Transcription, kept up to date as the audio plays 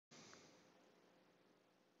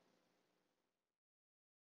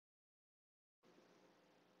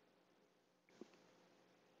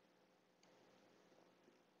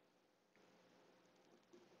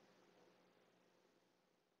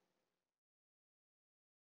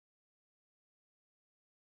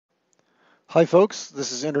Hi folks,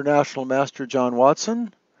 this is International Master John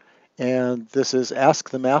Watson, and this is Ask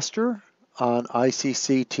the Master on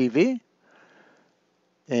ICC TV.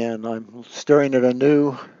 And I'm staring at a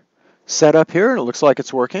new setup here, and it looks like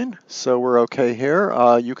it's working, so we're okay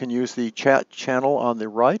here. You can use the chat channel on the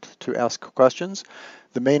right to ask questions.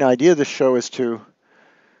 The main idea of this show is to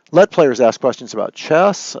let players ask questions about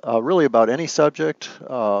chess, really about any subject.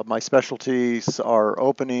 My specialties are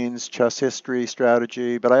openings, chess history,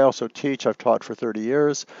 strategy, but I also teach. I've taught for 30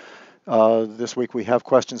 years. This week we have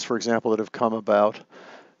questions, for example, that have come about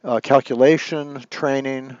calculation,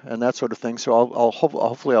 training, and that sort of thing. So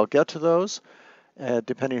hopefully I'll get to those,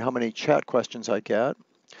 depending on how many chat questions I get.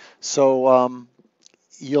 So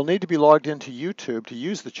you'll need to be logged into YouTube to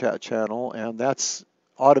use the chat channel, and that's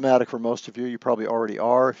automatic for most of you. You probably already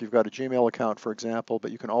are if you've got a Gmail account, for example,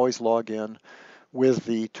 but you can always log in with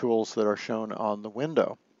the tools that are shown on the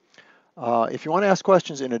window. If you want to ask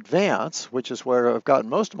questions in advance, which is where I've gotten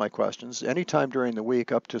most of my questions, anytime during the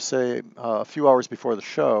week up to, say, a few hours before the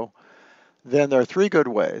show, then there are three good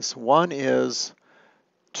ways. One is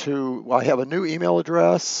I have a new email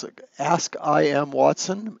address,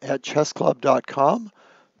 askimwatson@chessclub.com.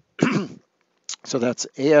 So that's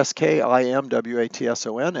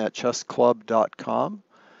askimwatson@chessclub.com.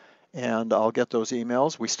 And I'll get those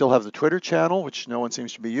emails. We still have the Twitter channel, which no one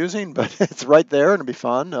seems to be using, but it's right there and it'll be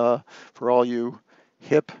fun for all you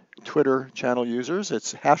hip Twitter channel users.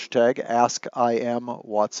 It's hashtag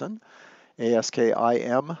AskIMWatson,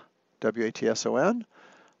 AskIMWatson.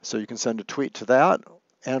 So you can send a tweet to that.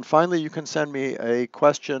 And finally, you can send me a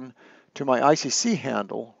question to my ICC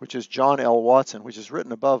handle, which is John L. Watson, which is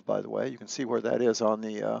written above, by the way. You can see where that is on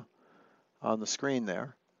the screen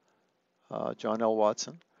there, John L.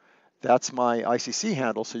 Watson. That's my ICC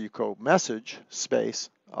handle, so you go message space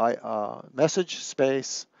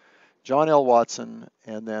John L. Watson,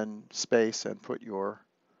 and then space, and put your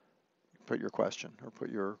question, or put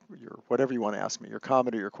your whatever you want to ask me, your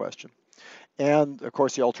comment or your question. And of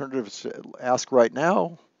course, the alternative is to ask right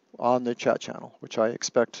now on the chat channel, which I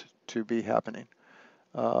expect to be happening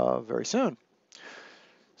very soon.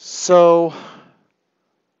 So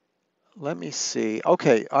let me see.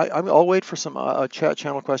 Okay, I'll wait for some chat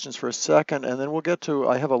channel questions for a second, and then we'll get to,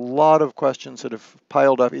 I have a lot of questions that have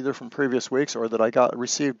piled up either from previous weeks or that I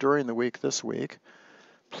received during the week this week.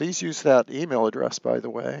 Please use that email address, by the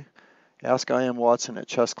way,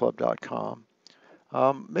 askimwatson@chessclub.com.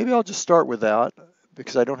 Maybe I'll just start with that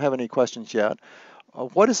because I don't have any questions yet.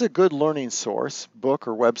 What is a good learning source, book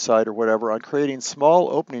or website or whatever, on creating small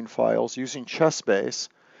opening files using ChessBase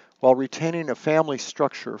while retaining a family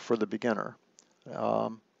structure for the beginner?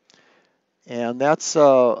 And that's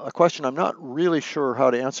a question I'm not really sure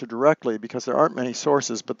how to answer directly because there aren't many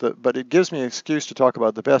sources, but it gives me an excuse to talk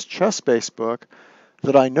about the best ChessBase book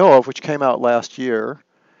that I know of, which came out last year,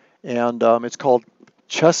 and it's called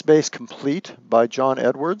ChessBase Complete by John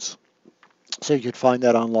Edwards. So you could find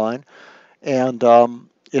that online, and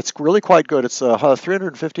it's really quite good. It's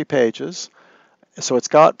 350 pages. So it's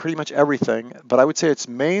got pretty much everything, but I would say it's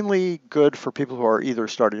mainly good for people who are either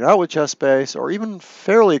starting out with ChessBase or even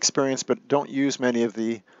fairly experienced but don't use many of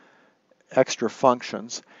the extra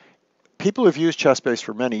functions. People who've used ChessBase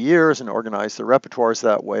for many years and organized their repertoires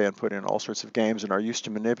that way and put in all sorts of games and are used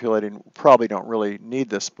to manipulating probably don't really need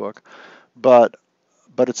this book, but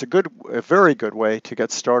it's a very good way to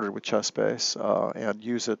get started with ChessBase and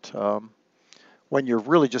use it when you're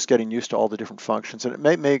really just getting used to all the different functions, and it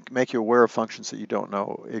may make you aware of functions that you don't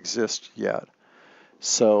know exist yet.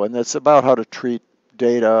 So, and it's about how to treat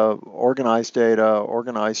data, organize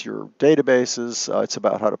your databases. It's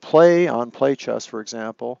about how to play on Play Chess, for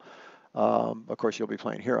example. Of course, you'll be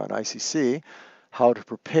playing here on ICC. How to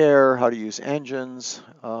prepare, how to use engines,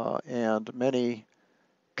 and many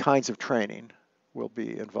kinds of training will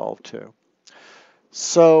be involved too.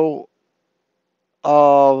 So,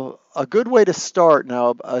 a good way to start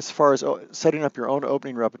now, as far as setting up your own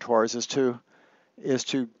opening repertoires, is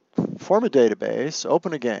to form a database,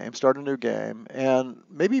 open a game, start a new game, and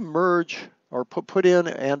maybe merge or put in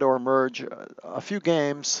and or merge a few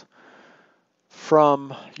games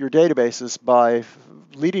from your databases by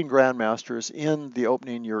leading grandmasters in the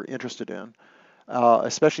opening you're interested in,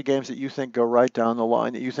 especially games that you think go right down the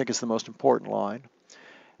line, that you think is the most important line.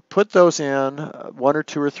 Put those in, one or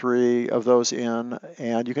two or three of those in,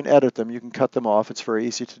 and you can edit them. You can cut them off. It's very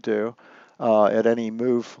easy to do at any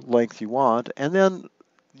move length you want. And then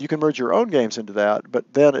you can merge your own games into that.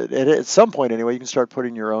 But then at some point anyway, you can start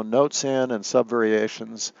putting your own notes in and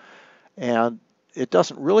sub-variations. And it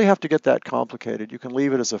doesn't really have to get that complicated. You can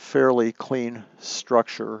leave it as a fairly clean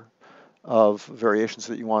structure of variations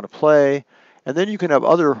that you want to play. And then you can have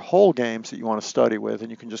other whole games that you want to study with,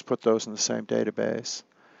 and you can just put those in the same database.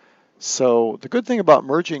 So the good thing about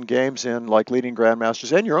merging games in, like leading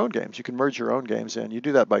grandmasters and your own games, you can merge your own games in. You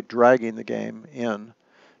do that by dragging the game in,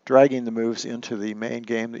 dragging the moves into the main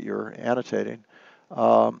game that you're annotating,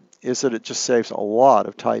 is that it just saves a lot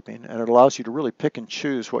of typing, and it allows you to really pick and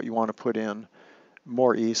choose what you want to put in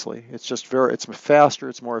more easily. It's just it's faster,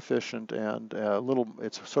 it's more efficient, and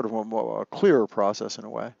it's sort of a clearer process in a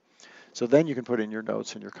way. So then you can put in your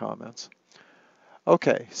notes and your comments.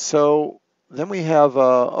 Okay, so then we have,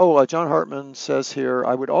 John Hartman says here,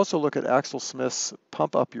 I would also look at Axel Smith's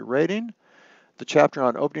Pump Up Your Rating. The chapter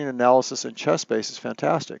on opening analysis and chess base is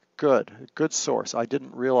fantastic. Good source. I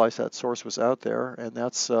didn't realize that source was out there, and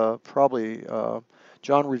that's probably,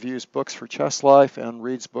 John reviews books for Chess Life and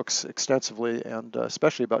reads books extensively, and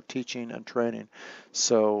especially about teaching and training.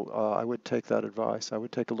 So I would take that advice. I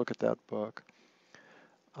would take a look at that book.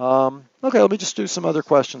 Okay, let me just do some other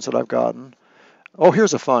questions that I've gotten. Oh,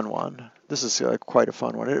 here's a fun one. This is quite a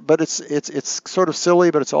fun one, but it's sort of silly,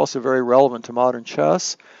 but it's also very relevant to modern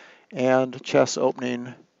chess and chess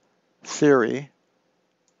opening theory.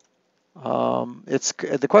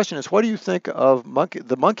 The question is, what do you think of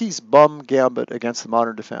the monkey's bum gambit against the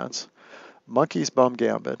modern defense? Monkey's bum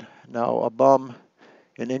gambit. Now, a bum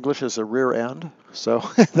in English is a rear end, so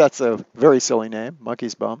that's a very silly name,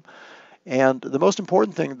 monkey's bum. And the most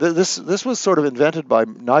important thing, this was sort of invented by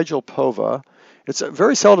Nigel Pova. It's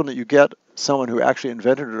very seldom that you get someone who actually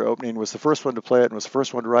invented an opening, was the first one to play it, and was the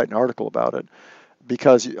first one to write an article about it,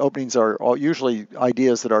 because openings are usually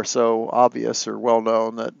ideas that are so obvious or well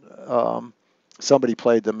known that somebody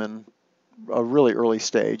played them in a really early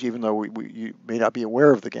stage, even though you may not be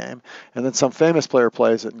aware of the game, and then some famous player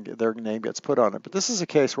plays it and their name gets put on it. But this is a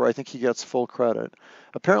case where I think he gets full credit.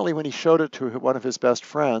 Apparently when he showed it to one of his best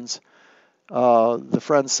friends, the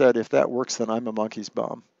friend said, if that works, then I'm a monkey's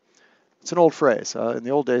bum. It's an old phrase. In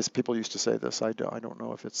the old days, people used to say this. I don't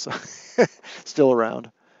know if it's still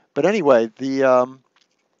around. But anyway, the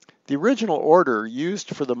original order used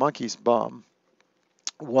for the monkey's bum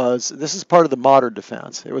was, this is part of the modern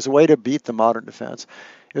defense. It was a way to beat the modern defense.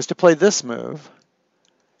 It was to play this move,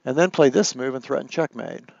 and then play this move and threaten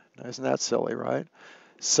checkmate. Isn't that silly, right?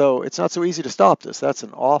 So it's not so easy to stop this. That's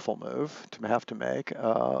an awful move to have to make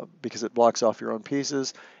because it blocks off your own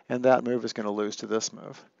pieces, and that move is going to lose to this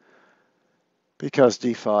move. Because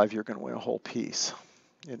d5, you're going to win a whole piece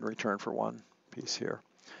in return for one piece here.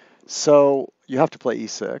 So you have to play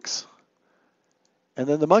e6. And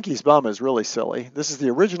then the monkey's bum is really silly. This is the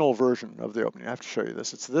original version of the opening. I have to show you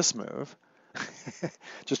this. It's this move,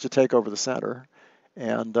 just to take over the center.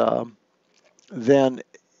 And then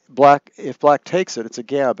if black takes it, it's a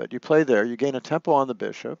gambit. You play there, you gain a tempo on the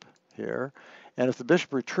bishop here, and if the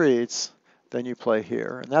bishop retreats, then you play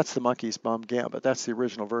here, and that's the monkey's bum gambit. That's the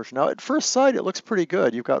original version. Now, at first sight, it looks pretty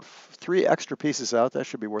good. You've got 3 extra pieces out. That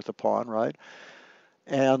should be worth a pawn, right?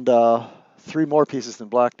 And 3 more pieces than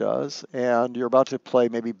black does, and you're about to play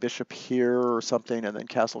maybe bishop here or something, and then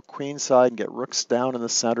castle queenside and get rooks down in the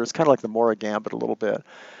center. It's kind of like the Mora gambit a little bit.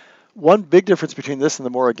 One big difference between this and the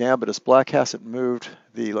Mora gambit is black hasn't moved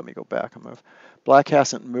the, let me go back a move. Black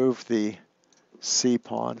hasn't moved the c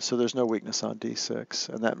pawn, so there's no weakness on d6,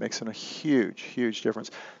 and that makes a huge, huge difference.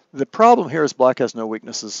 The problem here is black has no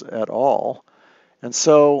weaknesses at all, and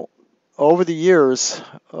so over the years,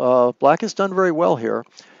 black has done very well here.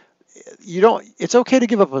 It's okay to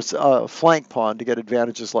give up a flank pawn to get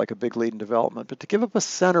advantages like a big lead in development, but to give up a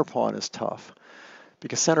center pawn is tough,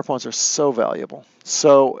 because center pawns are so valuable.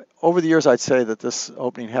 So over the years, I'd say that this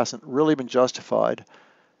opening hasn't really been justified,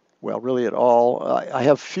 well, really at all. I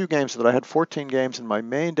have few games that I had 14 games in my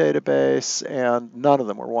main database, and none of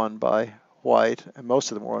them were won by white, and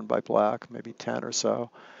most of them were won by black, maybe 10 or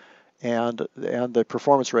so. And the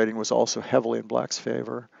performance rating was also heavily in black's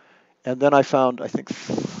favor. And then I found, I think,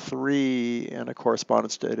 3 in a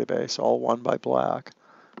correspondence database, all won by black,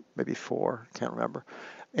 maybe 4, can't remember.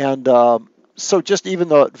 And so just even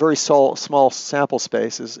though very small sample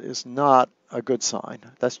space is not a good sign.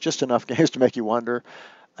 That's just enough games to make you wonder,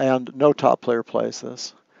 and no top player plays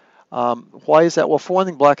this. Why is that? Well, for one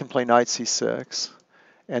thing, black can play knight c6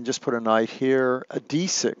 and just put a knight here. A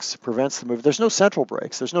d6 prevents the move. There's no central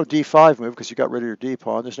breaks. There's no d5 move because you got rid of your d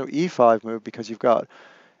pawn. There's no e5 move because you've got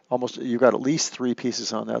at least 3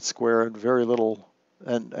 pieces on that square and very little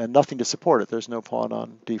and nothing to support it. There's no pawn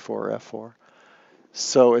on d4 or f4.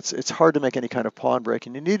 So it's hard to make any kind of pawn break,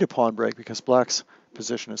 and you need a pawn break because black's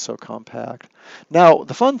position is so compact. Now,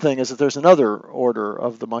 the fun thing is that there's another order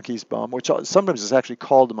of the monkey's bum, which sometimes is actually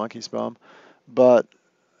called the monkey's bum, but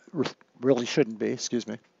really shouldn't be, excuse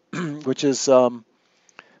me, which is the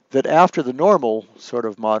that after the normal sort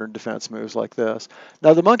of modern defense moves like this.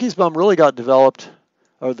 Now the monkey's bum really got developed,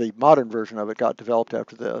 or the modern version of it got developed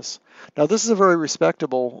after this. Now this is a very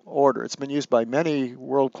respectable order. It's been used by many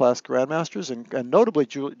world-class grandmasters, and notably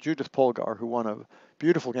Judith Polgar, who won a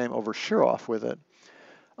beautiful game over Shirov with it.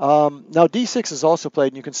 Now d6 is also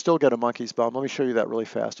played, and you can still get a monkey's bum. Let me show you that really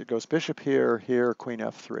fast. It goes bishop here, here, queen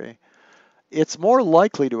f3. It's more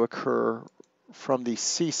likely to occur from the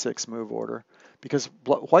c6 move order because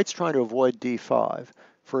white's trying to avoid d5.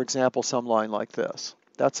 For example, some line like this.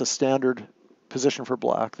 That's a standard position for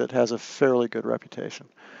black that has a fairly good reputation.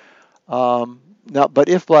 Now, but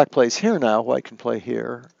if black plays here now, white can play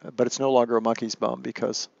here, but it's no longer a monkey's bum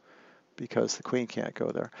because the queen can't go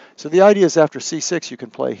there. So the idea is after c6 you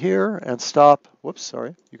can play here and stop, whoops,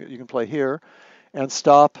 sorry, you can play here and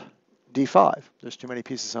stop d5. There's too many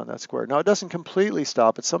pieces on that square. Now it doesn't completely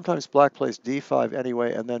stop it. Sometimes black plays d5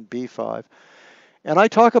 anyway and then b5. And I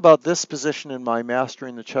talk about this position in my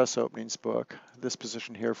Mastering the Chess Openings book, this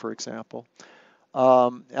position here, for example.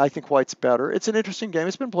 I think white's better. It's an interesting game.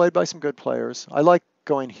 It's been played by some good players. I like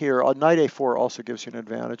going here. Knight a4 also gives you an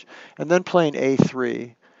advantage. And then playing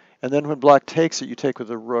a3. And then when black takes it, you take with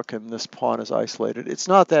the rook, and this pawn is isolated. It's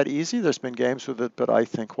not that easy. There's been games with it, but I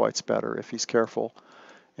think white's better if he's careful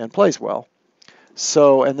and plays well.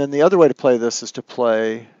 So, and then the other way to play this is to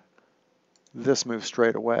play this move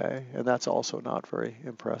straight away, and that's also not very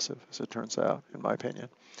impressive, as it turns out, in my opinion.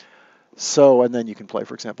 So, and then you can play,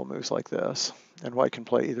 for example, moves like this, and white can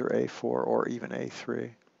play either a4 or even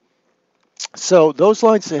a3. So those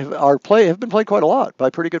lines have been played quite a lot by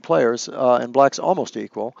pretty good players, and black's almost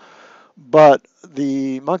equal. But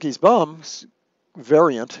the monkey's bum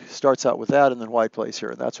variant starts out with that, and then white plays here.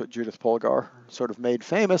 And that's what Judith Polgar sort of made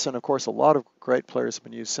famous, and of course a lot of great players have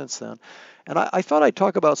been used since then. And I thought I'd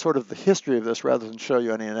talk about sort of the history of this rather than show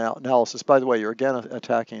you any analysis. By the way, you're again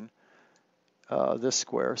attacking this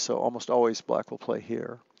square, so almost always black will play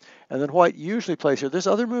here. And then white usually plays here. There's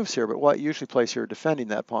other moves here, but white usually plays here defending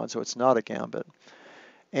that pawn, so it's not a gambit.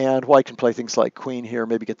 And white can play things like queen here,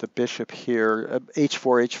 maybe get the bishop here.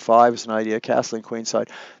 h4, h5 is an idea, castling queenside.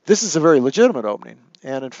 This is a very legitimate opening.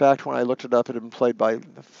 And in fact, when I looked it up, it had been played by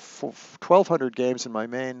 1,200 games in my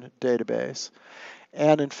main database.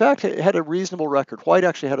 And in fact, it had a reasonable record. White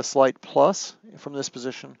actually had a slight plus from this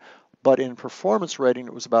position, but in performance rating,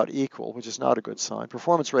 it was about equal, which is not a good sign.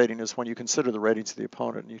 Performance rating is when you consider the ratings of the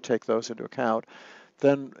opponent and you take those into account.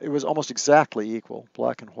 Then it was almost exactly equal,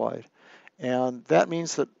 black and white. And that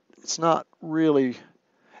means that it's not really,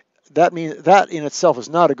 that in itself is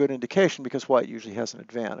not a good indication because white usually has an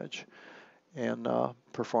advantage in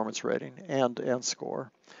performance rating and score.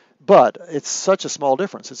 But it's such a small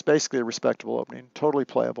difference. It's basically a respectable opening, totally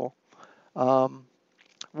playable.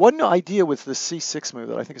 One idea with this c6 move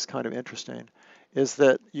that I think is kind of interesting is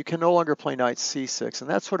that you can no longer play knight c6, and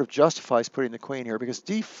that sort of justifies putting the queen here because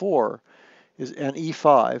d4 and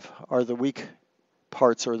e5 are the weak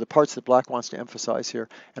parts, or the parts that black wants to emphasize here.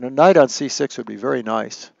 And a knight on c6 would be very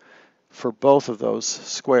nice for both of those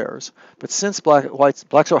squares. But since black has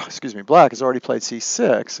already played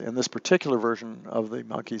c6 in this particular version of the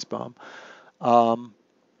monkey's bum,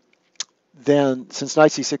 then since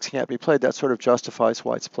knight c6 can't be played, that sort of justifies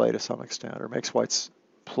white's play to some extent, or makes white's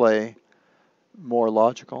play more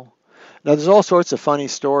logical. Now there's all sorts of funny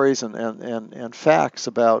stories and facts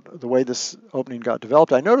about the way this opening got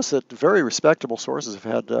developed. I noticed that very respectable sources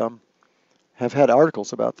have had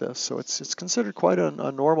articles about this, so it's considered quite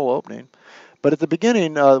a normal opening. But at the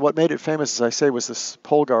beginning, what made it famous, as I say, was this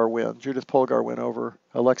Polgar win, Judith Polgar win over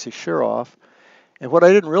Alexei Shirov. And what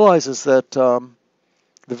I didn't realize is that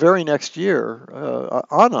the very next year,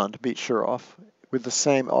 Anand beat Shirov with the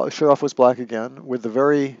same, Shirov was black again, with the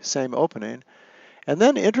very same opening. And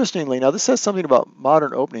then interestingly, now this says something about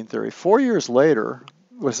modern opening theory. 4 years later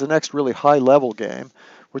was the next really high-level game,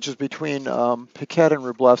 which is between Piquet and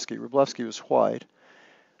Wroblewski. Wroblewski was white.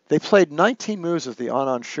 They played 19 moves of the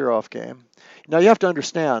Anand-Shirov game. Now you have to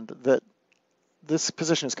understand that this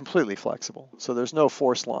position is completely flexible, so there's no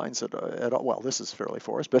force lines at all. Well, this is fairly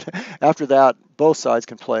forced, but after that, both sides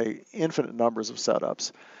can play infinite numbers of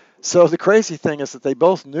setups. So the crazy thing is that they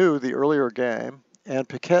both knew the earlier game, and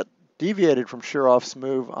Piquet deviated from Shirov's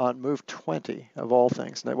move on move 20 of all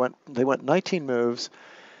things. And they went 19 moves,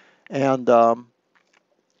 and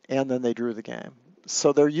then they drew the game.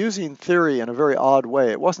 So they're using theory in a very odd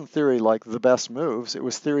way. It wasn't theory like the best moves. It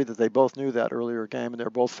was theory that they both knew that earlier game, and they were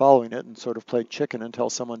both following it and sort of played chicken until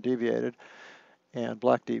someone deviated, and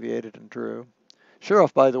black deviated and drew.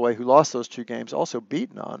 Shirov, by the way, who lost those two games, also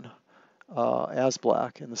beat none as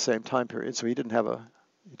black in the same time period, so he didn't have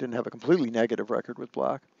a completely negative record with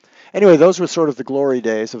black. Anyway, those were sort of the glory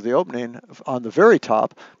days of the opening on the very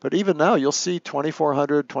top, but even now you'll see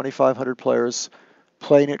 2,400, 2,500 players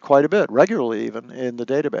playing it quite a bit, regularly even, in the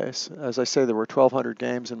database. As I say, there were 1,200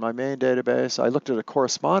 games in my main database. I looked at a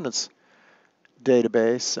correspondence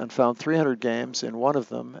database and found 300 games in one of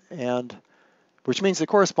them, and which means the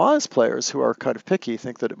correspondence players who are kind of picky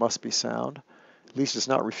think that it must be sound. At least it's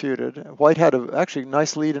not refuted. White had actually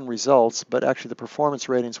nice lead in results, but actually the performance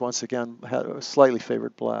ratings once again had slightly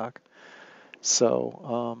favored black.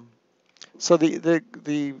 So, so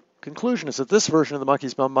the conclusion is that this version of the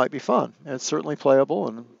monkey's bum might be fun. It's certainly playable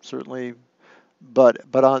and certainly, but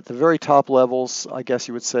on the very top levels, I guess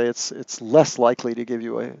you would say it's less likely to give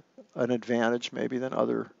you an advantage maybe than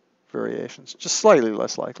other variations, just slightly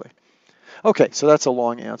less likely. Okay, so that's a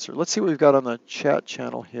long answer. Let's see what we've got on the chat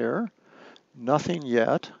channel here. Nothing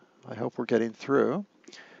yet. I hope we're getting through.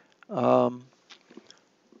 Let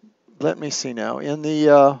me see now. In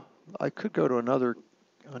the I could go to another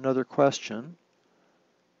question,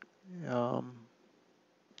 and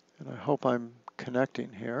I hope I'm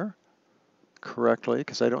connecting here correctly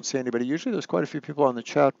because I don't see anybody. Usually there's quite a few people on the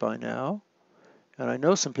chat by now, and I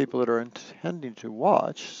know some people that are intending to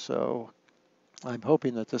watch, so I'm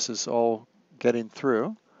hoping that this is all getting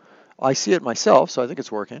through. I see it myself, so I think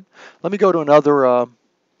it's working. Let me go to another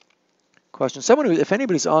question. Someone who, if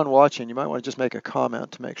anybody's on watching, you might want to just make a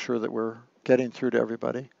comment to make sure that we're getting through to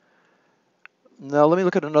everybody. Now let me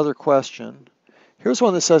look at another question. Here's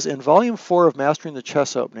one that says, in volume 4 of Mastering the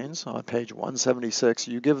Chess Openings, on page 176,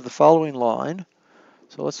 you give the following line.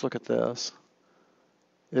 So let's look at this.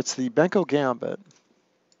 It's the Benko Gambit.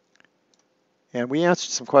 And we answered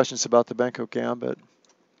some questions about the Benko Gambit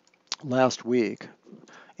last week,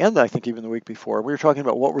 and I think even the week before. We were talking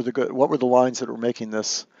about what were the lines that were making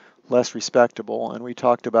this less respectable, and we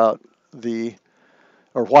talked about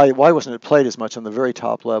why wasn't it played as much on the very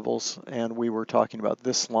top levels, and we were talking about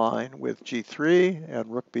this line with G3 and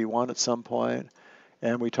Rook B1 at some point,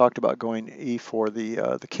 and we talked about going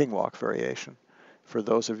E4, the king walk variation. For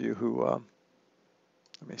those of you who, let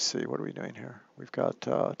me see, what are we doing here? We've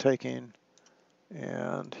got taking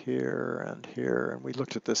and here, and we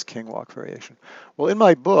looked at this king walk variation. Well, in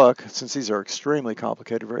my book, since these are extremely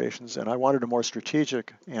complicated variations, and I wanted a more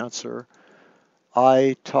strategic answer,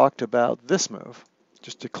 I talked about this move,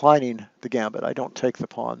 just declining the gambit. I don't take the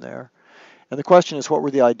pawn there. And the question is, what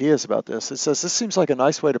were the ideas about this? It says, this seems like a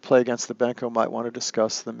nice way to play against the Benko. Might want to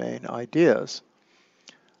discuss the main ideas.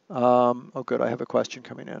 Oh, good, I have a question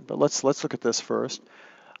coming in, but let's look at this first.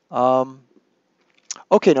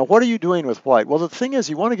 Okay, now what are you doing with white? Well, the thing is,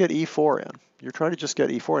 you want to get E4 in. You're trying to just get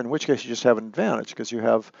E4, in which case you just have an advantage because you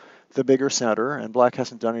have the bigger center, and black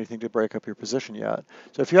hasn't done anything to break up your position yet.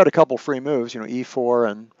 So if you had a couple free moves,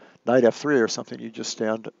 E4 and knight F3 or something, you just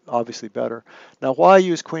stand obviously better. Now, why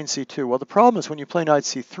use queen C2? Well, the problem is when you play knight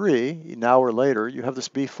C3, now or later, you have this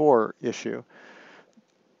B4 issue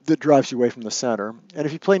that drives you away from the center. And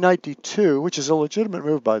if you play knight D2, which is a legitimate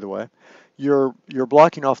move, by the way, you're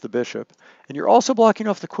blocking off the bishop, and you're also blocking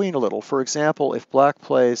off the queen a little. For example, if black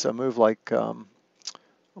plays a move like, well,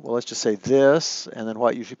 let's just say this, and then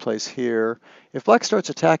white usually plays here. If black starts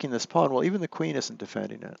attacking this pawn, well, even the queen isn't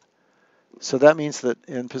defending it. So that means that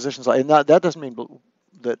in positions like, and that doesn't mean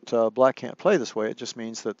that black can't play this way. It just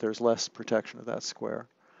means that there's less protection of that square.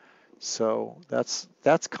 So that's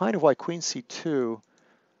kind of why queen C2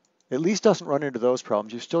 at least doesn't run into those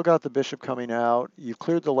problems. You've still got the bishop coming out. You've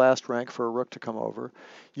cleared the last rank for a rook to come over.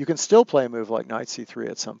 You can still play a move like knight C3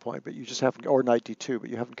 at some point, but you just haven't, or knight D2, but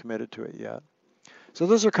you haven't committed to it yet. So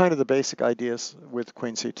those are kind of the basic ideas with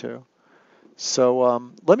queen C2.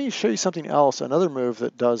 So let me show you something else, another move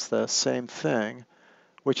that does the same thing,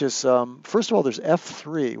 which is, first of all, there's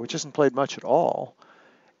F3, which isn't played much at all,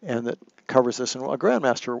 and that covers this. And a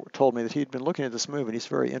grandmaster told me that he'd been looking at this move, and he's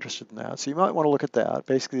very interested in that. So you might want to look at that.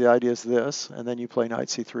 Basically, the idea is this, and then you play knight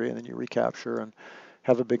C3, and then you recapture and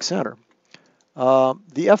have a big center. The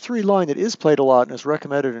F3 line that is played a lot and is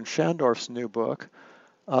recommended in Schandorf's new book,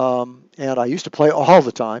 and I used to play all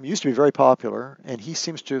the time, used to be very popular, and he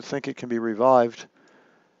seems to think it can be revived,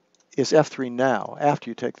 is F3 now, after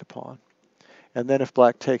you take the pawn. And then if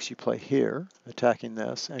black takes, you play here, attacking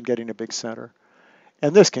this, and getting a big center.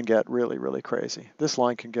 And this can get really, really crazy. This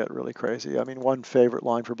line can get really crazy. I mean, one favorite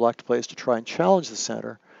line for black to play is to try and challenge the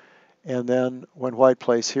center. And then when white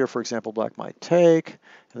plays here, for example, black might take,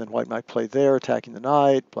 and then white might play there, attacking the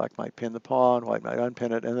knight. Black might pin the pawn, white might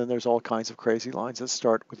unpin it, and then there's all kinds of crazy lines that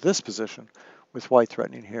start with this position, with white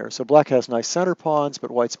threatening here. So black has nice center pawns, but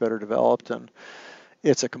white's better developed, and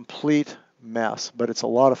it's a complete mess, but it's a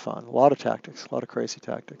lot of fun, a lot of tactics, a lot of crazy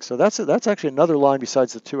tactics. So that's actually another line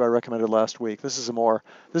besides the two I recommended last week. This is more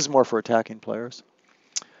for attacking players.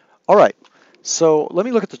 All right, so let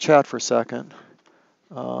me look at the chat for a second.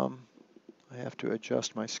 I have to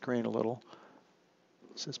adjust my screen a little.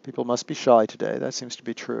 It says people must be shy today. That seems to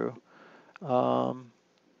be true.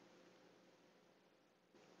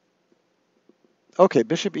 Okay,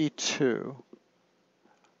 bishop e2.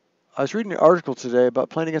 I was reading an article today about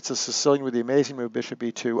playing against a Sicilian with the amazing move bishop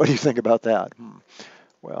e2. What do you think about that?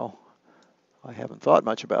 Well, I haven't thought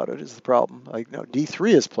much about it, is the problem. I know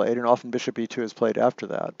d3 is played, and often bishop e2 is played after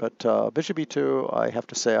that. But bishop e2, I have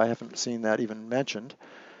to say, I haven't seen that even mentioned.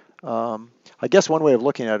 I guess one way of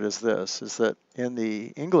looking at it is this, is that in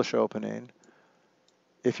the English opening,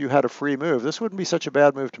 if you had a free move, this wouldn't be such a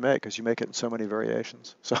bad move to make because you make it in so many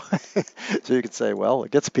variations. So, so you could say, well,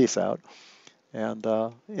 it gets a piece out. And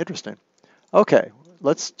interesting. Okay,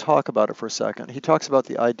 let's talk about it for a second. He talks about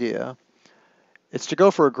the idea. It's to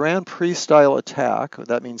go for a Grand Prix style attack.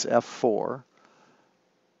 That means f4,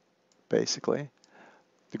 basically.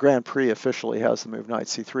 The Grand Prix officially has the move knight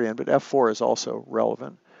c3 in, but f4 is also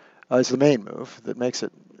relevant. Is the main move that makes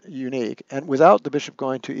it unique, and without the bishop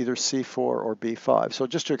going to either c4 or b5. So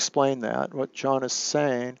just to explain that, what John is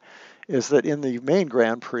saying is that in the main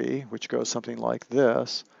Grand Prix, which goes something like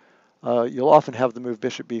this, you'll often have the move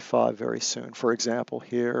bishop b5 very soon. For example,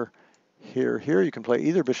 here, here, you can play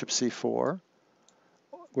either bishop c4,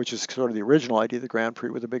 which is sort of the original idea of the Grand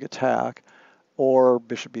Prix with a big attack, or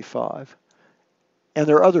bishop b5. And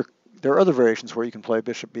there are other variations where you can play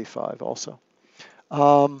bishop b5 also.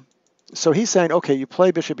 So he's saying, okay, you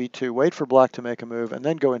play bishop e2, wait for black to make a move, and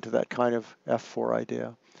then go into that kind of f4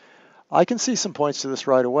 idea. I can see some points to this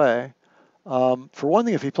right away. For one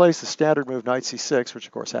thing, if he plays the standard move knight c6, which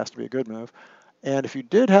of course has to be a good move, and if you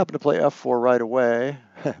did happen to play f4 right away,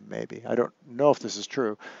 maybe, I don't know if this is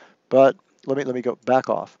true, but let me go back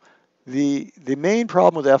off. The main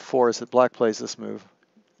problem with f4 is that black plays this move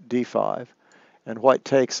d5, and white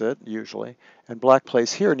takes it, usually, and black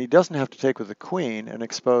plays here, and he doesn't have to take with the queen and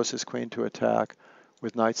expose his queen to attack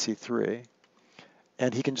with knight c3.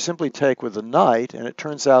 And he can simply take with the knight, and it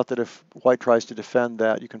turns out that if white tries to defend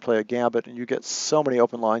that, you can play a gambit, and you get so many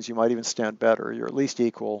open lines, you might even stand better. You're at least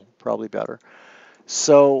equal, probably better.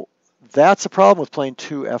 So that's a problem with playing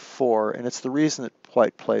 2 f4, and it's the reason that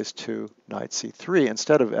white plays 2 knight c3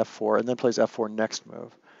 instead of f4, and then plays f4 next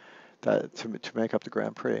move. To make up the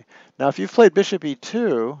Grand Prix. Now, if you've played bishop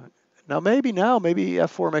e2, maybe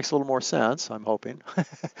f4 makes a little more sense, I'm hoping. I'm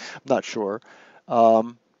not sure.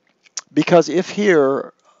 Because if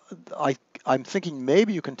here, I'm thinking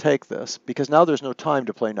maybe you can take this, because now there's no time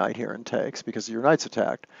to play knight here and takes, because your knight's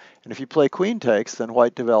attacked. And if you play queen takes, then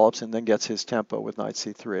white develops and then gets his tempo with knight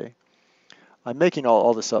c3. I'm making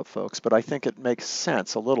all this up, folks, but I think it makes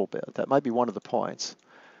sense a little bit. That might be one of the points.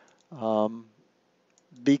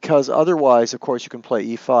 Because otherwise, of course, you can play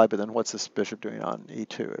e5, but then what's this bishop doing on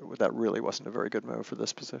e2? That really wasn't a very good move for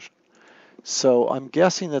this position. So I'm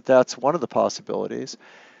guessing that that's one of the possibilities.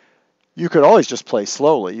 You could always just play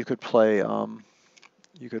slowly. You could play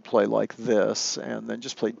like this, and then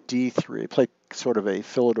just play d3. Play sort of a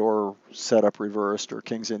Philidor setup reversed, or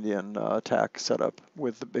King's Indian attack setup,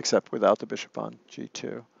 except without the bishop on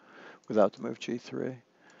g2, without the move g3.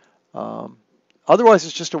 Otherwise,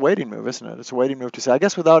 it's just a waiting move, isn't it? It's a waiting move to say, I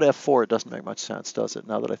guess without f4, it doesn't make much sense, does it,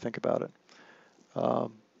 now that I think about it?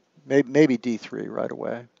 Maybe d3 right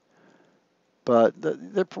away. But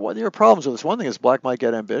there are problems with this. One thing is black might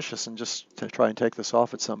get ambitious and just try and take this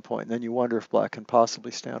off at some point, and then you wonder if black can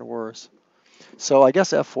possibly stand worse. So I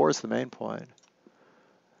guess f4 is the main point.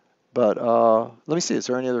 But let me see, is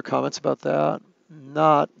there any other comments about that?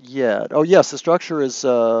 Not yet. Oh yes, the structure is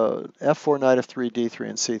f4, knight f3, d3,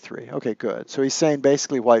 and c3. Okay, good. So he's saying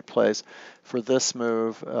basically white plays for this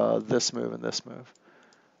move, and this move.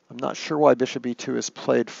 I'm not sure why bishop e2 is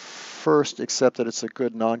played first, except that it's a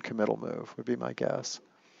good non-committal move, would be my guess.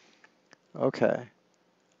 Okay.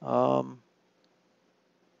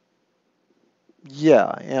 Yeah,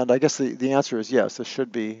 and I guess the answer is yes. This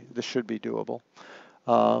should be doable.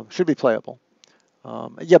 Should be playable.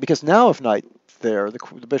 Yeah, because now if knight there,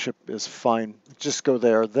 the bishop is fine. Just go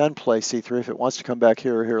there, then play c3. If it wants to come back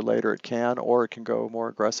here or here later, it can, or it can go more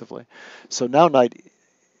aggressively. So now knight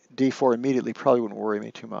d4 immediately probably wouldn't worry me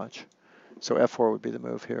too much. So f4 would be the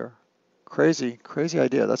move here. Crazy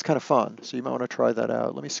idea. That's kind of fun. So you might want to try that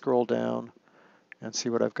out. Let me scroll down and see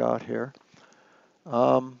what I've got here.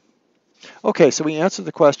 Okay, so we answered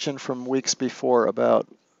the question from weeks before about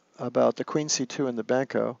the queen c2 and the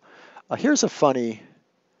Benko. Here's a funny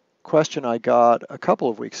question I got a couple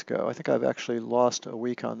of weeks ago. I think I've actually lost a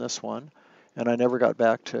week on this one. and I never got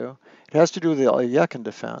back to. It has to do with the Ayekan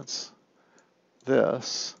defense,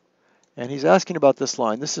 this. And he's asking about this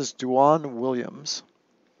line. This is Duan Williams.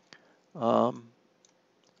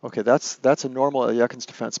 Okay, that's a normal Ayekan's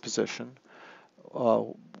defense position.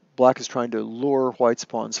 Black is trying to lure white's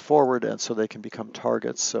pawns forward, and so they can become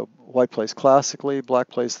targets. So white plays classically, black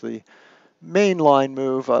plays the main line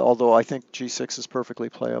move, although I think g6 is perfectly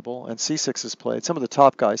playable, and c6 is played. Some of the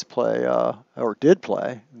top guys play, or did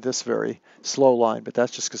play, this very slow line, but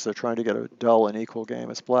that's just because they're trying to get a dull and equal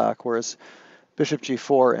game as black, whereas bishop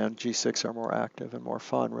g4 and g6 are more active and more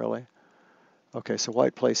fun, really. Okay, so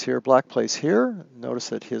white plays here, black plays here. Notice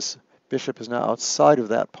that his bishop is now outside of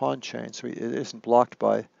that pawn chain, so it isn't blocked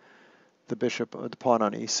by the bishop, the pawn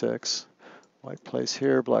on e6. White plays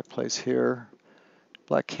here, black plays here.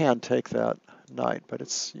 Black can take that knight, but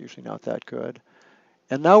it's usually not that good.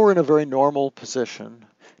 And now we're in a very normal position.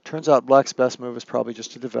 Turns out black's best move is probably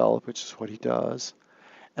just to develop, which is what he does.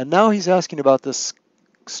 And now he's asking about this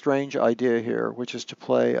strange idea here, which is to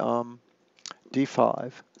play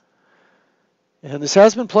d5. And this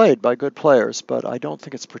has been played by good players, but I don't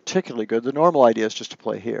think it's particularly good. The normal idea is just to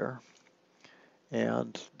play here.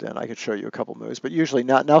 And then I could show you a couple moves, but usually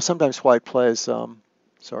not. Now sometimes white plays,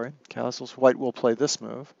 castles. White will play this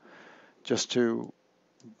move just to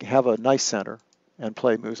have a nice center and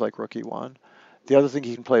play moves like rook e1. The other thing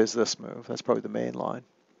he can play is this move. That's probably the main line.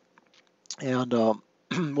 And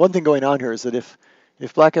one thing going on here is that if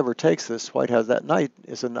black ever takes this, white has that knight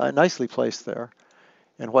is nicely placed there,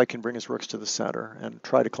 and white can bring his rooks to the center and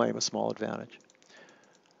try to claim a small advantage.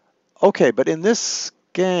 Okay, but in this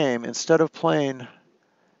game, instead of playing,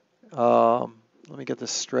 let me get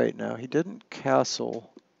this straight now. He didn't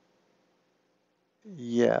castle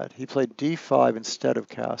yet. He played d5 instead of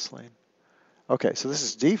castling. Okay, so this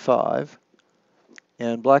is d5,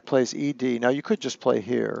 and black plays ed. Now you could just play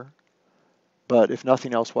here, but if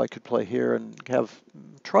nothing else, white could play here and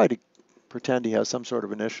try to pretend he has some sort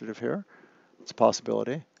of initiative here. It's a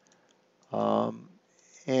possibility.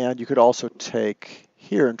 And you could also take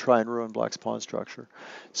here and try and ruin black's pawn structure.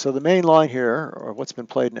 So the main line here, or what's been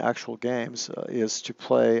played in actual games, is to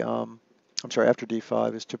play, after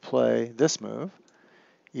d5, is to play this move.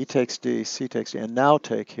 E takes d, c takes d, and now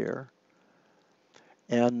take here.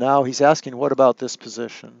 And now he's asking, what about this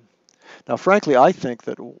position? Now, frankly, I think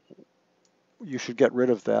that you should get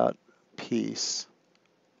rid of that piece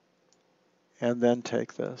and then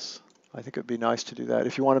take this. I think it would be nice to do that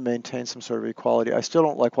if you want to maintain some sort of equality. I still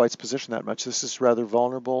don't like white's position that much. This is rather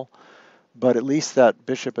vulnerable, but at least that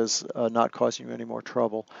bishop is not causing you any more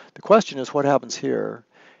trouble. The question is what happens here?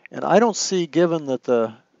 And I don't see, given that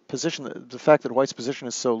the fact that white's position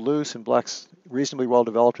is so loose and black's reasonably well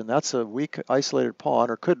developed, and that's a weak, isolated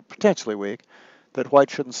pawn, or could potentially weak, that white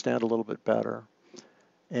shouldn't stand a little bit better.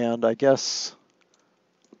 And I guess,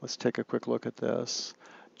 let's take a quick look at this.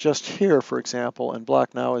 Just here, for example, and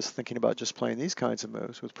black now is thinking about just playing these kinds of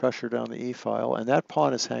moves with pressure down the e-file, and that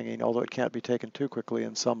pawn is hanging, although it can't be taken too quickly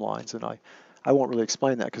in some lines, and I won't really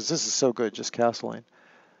explain that because this is so good, just castling.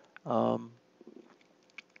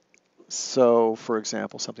 So, for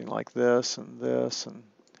example, something like this, and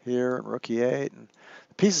here, and rook e8, and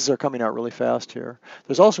the pieces are coming out really fast here.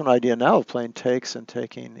 There's also an idea now of playing takes and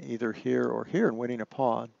taking either here or here and winning a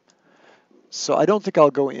pawn. So I don't think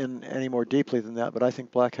I'll go in any more deeply than that, but I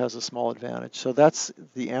think black has a small advantage. So that's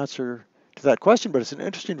the answer to that question, but it's an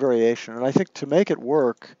interesting variation. And I think to make it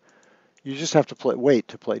work, you just have to wait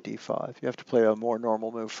to play d5. You have to play a more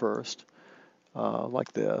normal move first,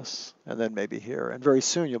 like this, and then maybe here. And very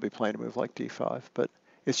soon you'll be playing a move like d5, but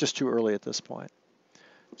it's just too early at this point.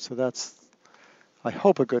 So that's, I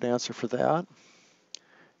hope, a good answer for that.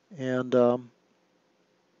 And,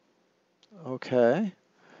 okay.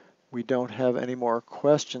 We don't have any more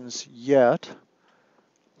questions yet.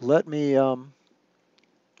 Let me go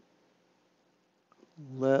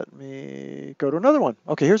to another one.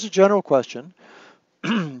 Okay, here's a general question.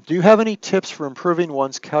 Do you have any tips for improving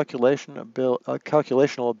one's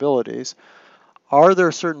calculational abilities? Are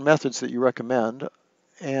there certain methods that you recommend?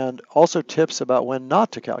 And also tips about when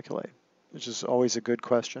not to calculate, which is always a good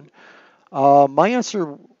question. My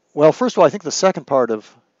answer, well, first of all, I think the second part of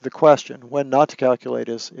the question, when not to calculate,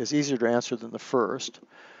 is easier to answer than the first.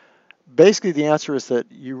 Basically, the answer is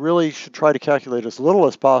that you really should try to calculate as little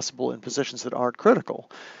as possible in positions that aren't critical,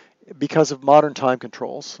 because of modern time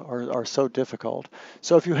controls are so difficult.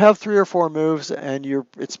 So if you have 3 or 4 moves and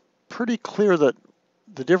it's pretty clear that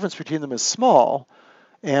the difference between them is small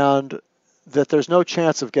and that there's no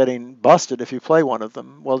chance of getting busted if you play one of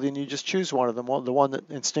them, well, then you just choose one of them, the one that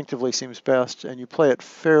instinctively seems best, and you play it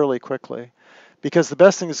fairly quickly. Because the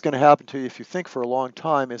best thing that's going to happen to you if you think for a long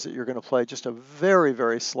time is that you're going to play just a very,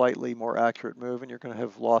 very slightly more accurate move, and you're going to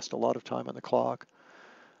have lost a lot of time on the clock.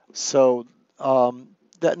 So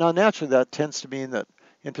now naturally that tends to mean that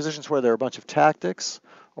in positions where there are a bunch of tactics,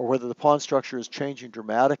 or whether the pawn structure is changing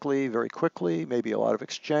dramatically, very quickly, maybe a lot of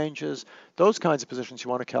exchanges, those kinds of positions you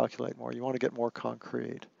want to calculate more. You want to get more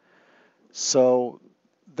concrete. So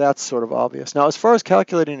that's sort of obvious. Now, as far as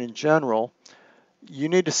calculating in general, you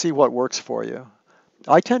need to see what works for you.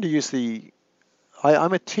 I tend to use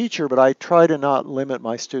I'm a teacher, but I try to not limit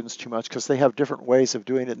my students too much because they have different ways of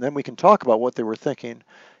doing it, and then we can talk about what they were thinking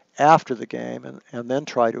after the game and then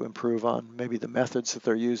try to improve on maybe the methods that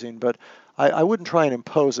they're using. But I wouldn't try and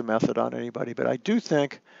impose a method on anybody, but I do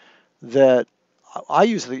think that I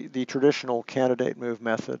use the traditional candidate move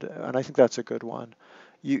method, and I think that's a good one.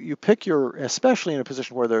 You pick especially in a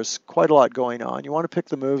position where there's quite a lot going on, you want to pick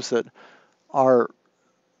the moves that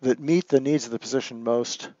meet the needs of the position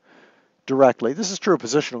most directly. This is true of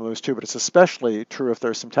positional moves too, but it's especially true if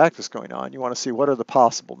there's some tactics going on. You want to see what are the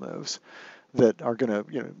possible moves that are going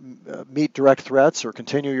to meet direct threats or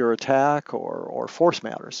continue your attack or force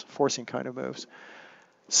matters, forcing kind of moves.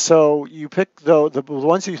 So you pick the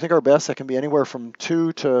ones that you think are best. That can be anywhere from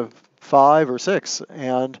 2 to 5 or 6,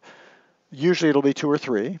 and usually it'll be 2 or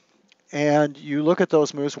 3. And you look at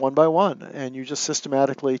those moves one by one, and you just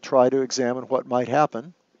systematically try to examine what might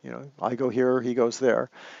happen. I go here, he goes there.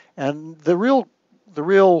 And the real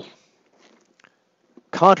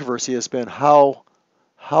controversy has been how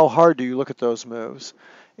hard do you look at those moves?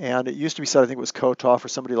 And it used to be said, I think it was Kotov or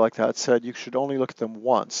somebody like that, said you should only look at them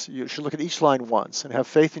once. You should look at each line once and have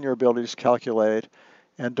faith in your ability to calculate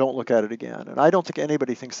and don't look at it again. And I don't think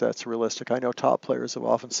anybody thinks that's realistic. I know top players have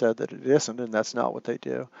often said that it isn't, and that's not what they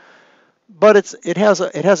do. But it has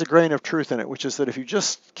a grain of truth in it, which is that if you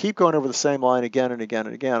just keep going over the same line again and again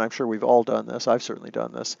and again, I'm sure we've all done this, I've certainly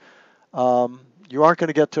done this, you aren't going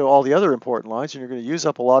to get to all the other important lines, and you're going to use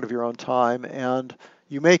up a lot of your own time, and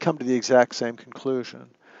you may come to the exact same conclusion.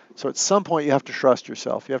 So at some point you have to trust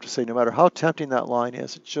yourself. You have to say, no matter how tempting that line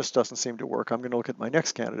is, it just doesn't seem to work. I'm going to look at my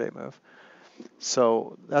next candidate move.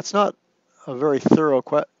 So that's not a very thorough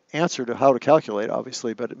answer to how to calculate,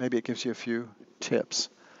 obviously, but maybe it gives you a few tips.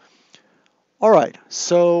 All right,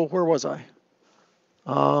 so where was I?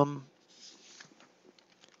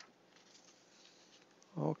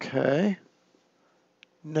 Okay.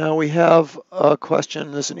 Now we have a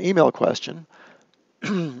question. This is an email question.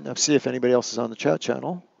 Let's see if anybody else is on the chat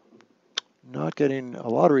channel. Not getting a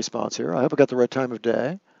lot of response here. I hope I got the right time of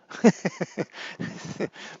day.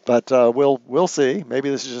 But we'll see.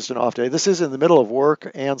 Maybe this is just an off day. This is in the middle of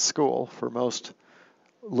work and school for most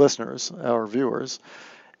listeners or viewers.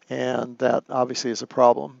 And that obviously is a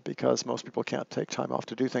problem because most people can't take time off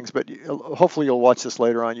to do things. But hopefully you'll watch this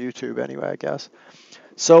later on YouTube anyway, I guess.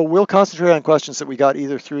 So we'll concentrate on questions that we got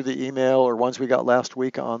either through the email or ones we got last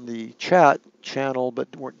week on the chat channel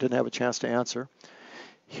but didn't have a chance to answer.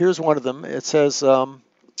 Here's one of them. It says,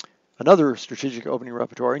 another strategic opening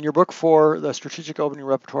repertoire. In your book for the strategic opening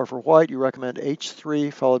repertoire for white, you recommend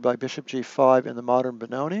h3 followed by bishop g5 in the modern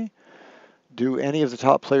Benoni. Do any of the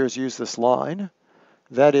top players use this line?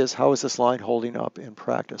 That is, how is this line holding up in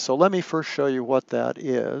practice? So let me first show you what that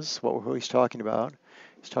is, who he's talking about.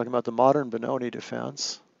 He's talking about the modern Benoni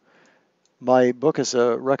defense. My book is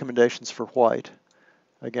recommendations for white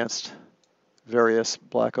against various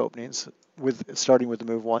black openings, starting with the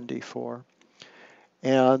move 1d4.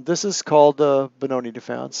 And this is called the Benoni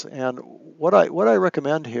defense. And what I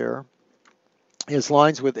recommend here is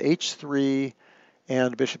lines with h3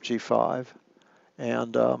 and bishop g5.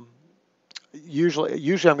 And usually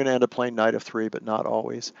I'm going to end up playing knight f3, but not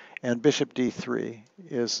always. And bishop d3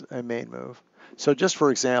 is a main move. So just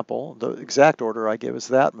for example, the exact order I give is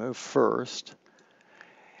that move first.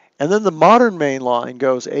 And then the modern main line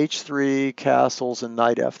goes h3, castles, and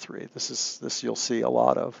knight f3. This you'll see a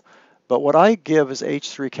lot of. But what I give is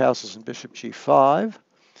h3, castles, and bishop g5,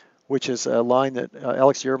 which is a line that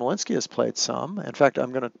Alex Yermolinsky has played some. In fact,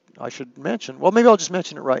 I should mention, well, maybe I'll just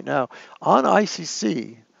mention it right now. On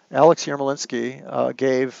ICC, Alex Yermolinsky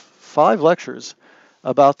gave 5 lectures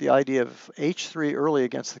about the idea of h3 early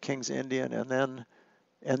against the King's Indian and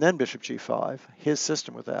then bishop g5, his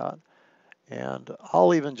system with that. And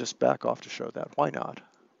I'll even just back off to show that. Why not?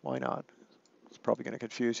 Why not? It's probably going to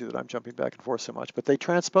confuse you that I'm jumping back and forth so much, but they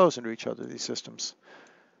transpose into each other, these systems,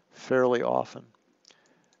 fairly often.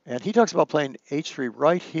 And he talks about playing h3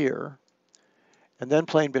 right here and then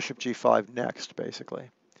playing bishop g5 next, basically.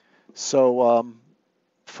 So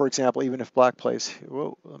for example, even if black plays,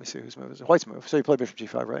 whoa, let me see whose move is it? White's move. So you play bishop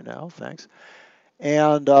g5 right now, thanks.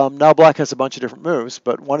 And now black has a bunch of different moves,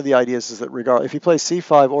 but one of the ideas is that if he plays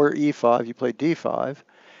c5 or e5, you play d5,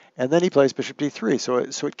 and then he plays bishop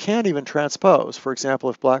d3. So it can't even transpose. For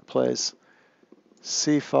example, if black plays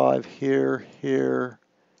c5 here, here,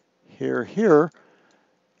 here, here,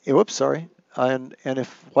 whoops, sorry. And if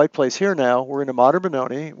white plays here now, we're in a modern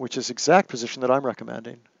Benoni, which is the exact position that I'm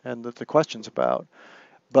recommending and that the question's about.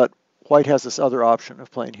 But white has this other option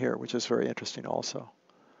of playing here, which is very interesting also.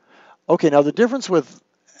 Okay, now the difference with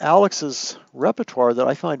Alex's repertoire that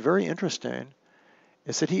I find very interesting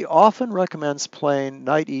is that he often recommends playing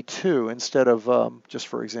knight e2 instead of, just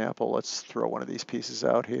for example, let's throw one of these pieces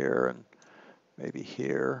out here and maybe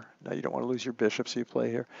here. Now you don't want to lose your bishop, so you play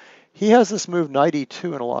here. He has this move knight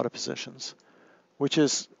e2 in a lot of positions, which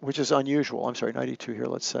is unusual. I'm sorry, knight e2 here,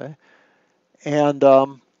 let's say. And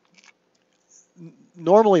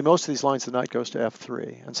normally most of these lines the knight goes to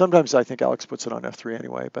f3, and sometimes I think Alex puts it on f3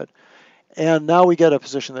 anyway. And now we get a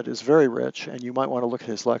position that is very rich, and you might want to look at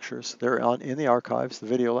his lectures. They're in the archives, the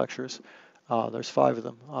video lectures. There's 5 of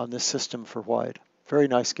them on this system for white. Very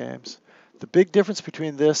nice games. The big difference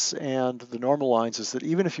between this and the normal lines is that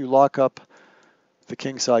even if you lock up the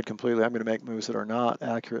king side completely, I'm going to make moves that are not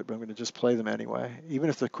accurate, but I'm going to just play them anyway. Even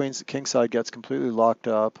if the king side gets completely locked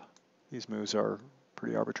up, these moves are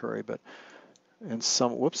pretty arbitrary, but in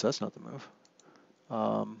some, whoops, that's not the move.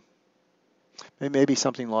 Maybe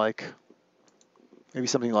something like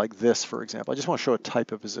this, for example. I just want to show a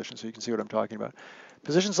type of position so you can see what I'm talking about.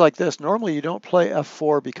 Positions like this, normally you don't play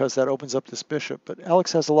f4 because that opens up this bishop, but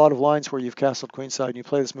Alex has a lot of lines where you've castled queenside and you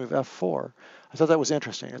play this move f4. I thought that was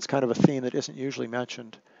interesting. It's kind of a theme that isn't usually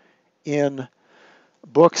mentioned in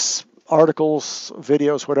books, articles,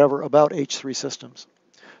 videos, whatever, about h3 systems.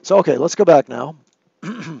 So okay, let's go back now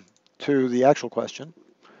to the actual question,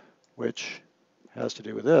 which has to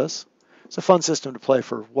do with this. It's a fun system to play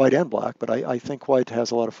for white and black, but I think white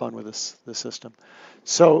has a lot of fun with this system.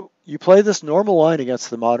 So you play this normal line against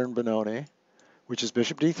the modern Benoni, which is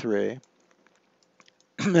bishop d3,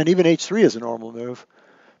 and even h3 is a normal move.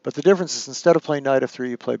 But the difference is instead of playing knight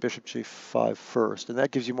f3, you play bishop g5 first, and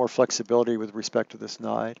that gives you more flexibility with respect to this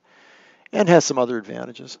knight, and has some other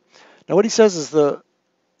advantages. Now what he says is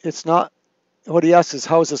what he asks is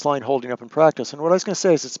how is this line holding up in practice? And what I was going to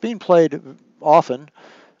say is it's being played often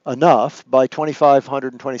enough by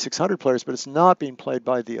 2,500 and 2,600 players, but it's not being played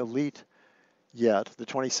by the elite yet, the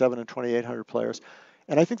 2,700 and 2,800 players.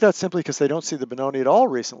 And I think that's simply because they don't see the Benoni at all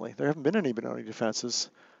recently. There haven't been any Benoni defenses.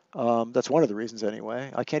 That's one of the reasons anyway.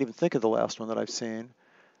 I can't even think of the last one that I've seen,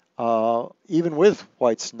 even with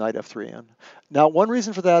white's knight f3 in. Now, one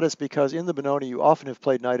reason for that is because in the Benoni, you often have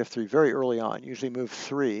played knight f3 very early on, usually move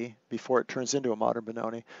 3 before it turns into a modern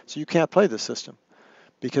Benoni. So you can't play this system,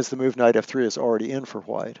 because the move knight f3 is already in for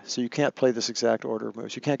white. So you can't play this exact order of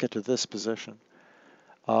moves. You can't get to this position.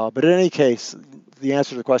 But in any case, the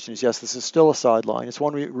answer to the question is yes, this is still a sideline. It's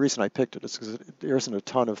one reason I picked it. It's because there isn't a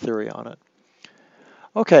ton of theory on it.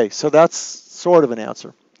 Okay, so that's sort of an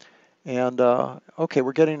answer. And okay,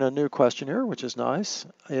 we're getting a new question here, which is nice.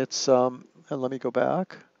 It's, and let me go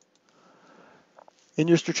back. In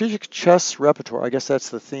your strategic chess repertoire, I guess that's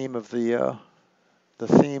the theme of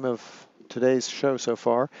today's show so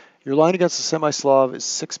far. Your line against the semi-Slav is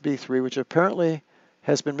 6b3, which apparently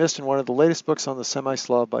has been missed in one of the latest books on the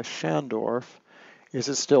semi-Slav by Schandorf. Is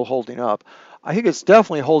it still holding up? I think it's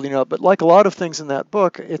definitely holding up, but like a lot of things in that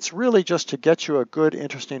book, it's really just to get you a good,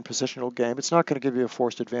 interesting positional game. It's not going to give you a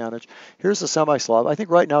forced advantage. Here's the semi-Slav. I think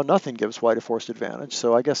right now nothing gives white a forced advantage,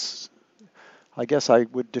 so I guess I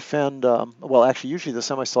would defend, well, actually, usually the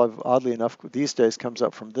semi-Slav, oddly enough, these days comes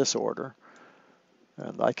up from this order.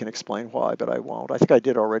 And I can explain why, but I won't. I think I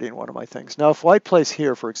did already in one of my things. Now, if white plays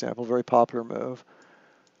here, for example, very popular move,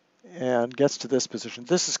 and gets to this position,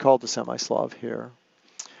 this is called the semi-Slav here.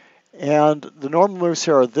 And the normal moves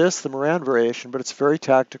here are the Moran variation, but it's very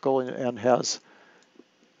tactical and has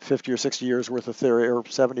 50 or 60 years worth of theory, or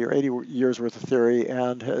 70 or 80 years worth of theory,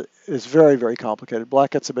 and is very, very complicated.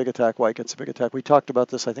 Black gets a big attack, white gets a big attack. We talked about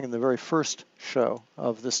this, I think, in the very first show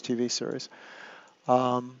of this TV series.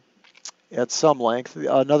 At some length.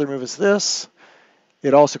 Another move is this.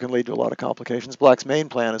 It also can lead to a lot of complications. Black's main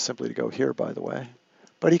plan is simply to go here, by the way.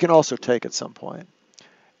 But he can also take at some point.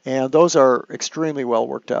 And those are extremely well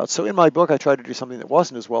worked out. So in my book, I tried to do something that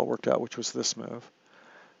wasn't as well worked out, which was this move.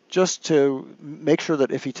 Just to make sure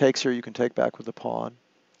that if he takes here, you can take back with the pawn.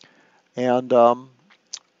 And there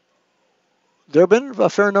have been a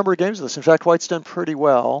fair number of games of this. In fact, white's done pretty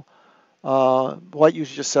well. White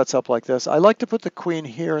usually just sets up like this. I like to put the queen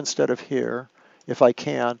here instead of here, if I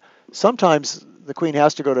can. Sometimes the queen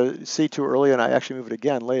has to go to c2 early, and I actually move it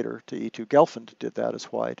again later to e2. Gelfand did that as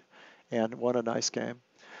white. and won a nice game.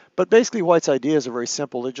 But basically, White's ideas are very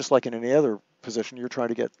simple. They're just like in any other position. You're trying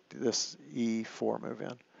to get this E4 move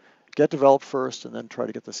in. Get developed first, and then try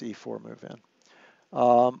to get this E4 move in.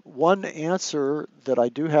 One answer that I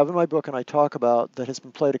do have in my book and I talk about that has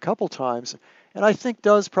been played a couple times, and I think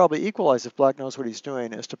does probably equalize if black knows what he's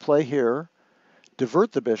doing, is to play here,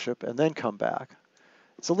 divert the bishop, and then come back.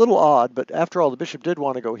 It's a little odd, but after all, the bishop did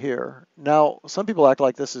want to go here. Now, some people act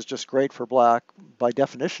like this is just great for black by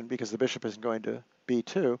definition because the bishop isn't going to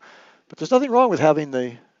b2, but there's nothing wrong with having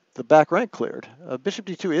the back rank cleared. Bishop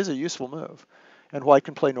d2 is a useful move, and White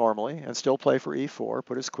can play normally and still play for e4,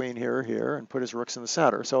 put his queen here or here, and put his rooks in the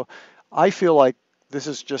center. So I feel like this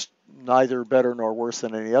is just neither better nor worse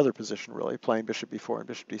than any other position, really, playing bishop b4 and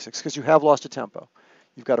bishop d6, because you have lost a tempo.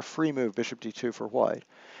 You've got a free move, bishop d2 for White.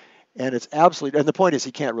 And it's absolutely, and the point is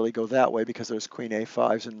he can't really go that way because there's queen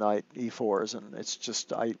a5s and knight e4s, and it's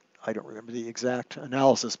just, I don't remember the exact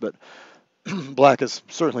analysis, but black is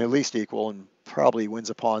certainly at least equal and probably wins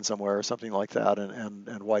a pawn somewhere or something like that,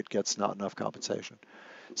 and White gets not enough compensation.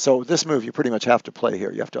 So this move you pretty much have to play here.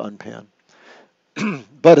 You have to unpin.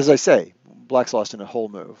 But as I say, black's lost in a whole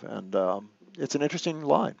move, and it's an interesting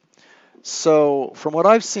line. So from what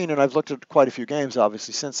I've seen, and I've looked at quite a few games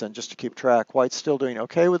obviously since then just to keep track, White's still doing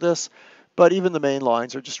okay with this, but even the main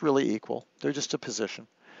lines are just really equal. They're just a position.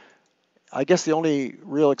 I guess the only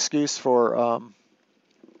real excuse for,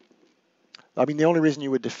 the only reason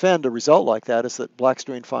you would defend a result like that is that black's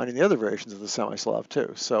doing fine in the other variations of the semi-Slav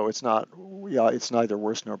too. So it's not, it's neither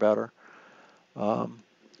worse nor better. Now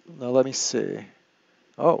let me see.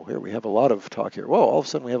 Oh, here we have a lot of talk here. Whoa, all of a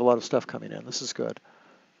sudden we have a lot of stuff coming in. This is good.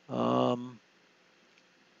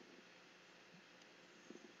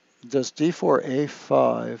 Does d4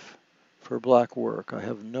 a5 for black work? I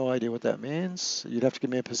have no idea what that means. You'd have to give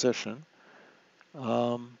me a position.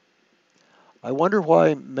 I wonder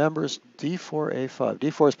why members d4 a5.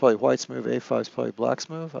 d4 is probably White's move, a5 is probably black's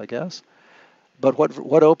move, I guess. But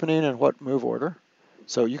what opening and what move order?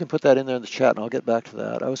 So you can put that in there in the chat, and I'll get back to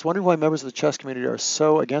that. I was wondering why members of the chess community are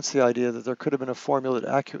so against the idea that there could have been a formula that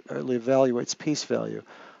accurately evaluates piece value.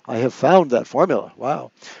 I have found that formula.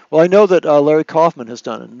 Wow. Well, I know that Larry Kaufman has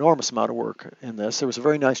done an enormous amount of work in this. There was a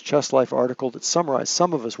very nice Chess Life article that summarized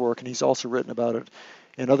some of his work, and he's also written about it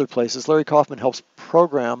in other places. Larry Kaufman helps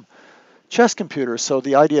program chess computers, so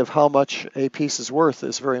the idea of how much a piece is worth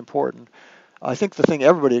is very important. I think the thing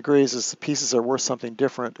everybody agrees is the pieces are worth something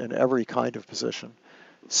different in every kind of position.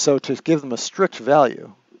 So to give them a strict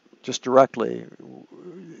value, just directly,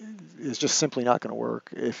 is just simply not going to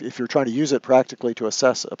work if you're trying to use it practically to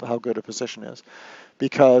assess how good a position is.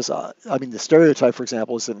 Because, the stereotype, for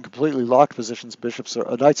example, is that in completely locked positions,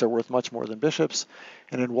 knights are worth much more than bishops.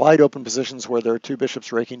 And in wide open positions where there are two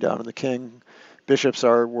bishops raking down on the king, bishops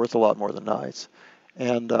are worth a lot more than knights.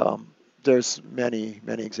 And there's many,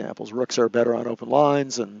 many examples. Rooks are better on open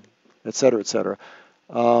lines, and et cetera, et cetera.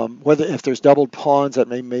 If there's doubled pawns, that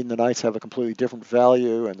may mean the knights have a completely different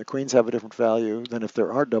value and the queens have a different value than if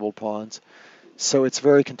there aren't doubled pawns. So it's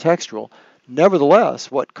very contextual.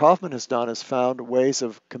 Nevertheless, what Kaufman has done is found ways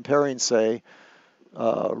of comparing, say,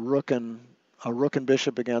 a rook and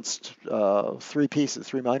bishop against three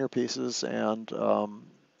minor pieces, and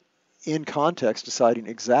in context deciding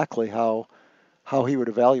exactly how he would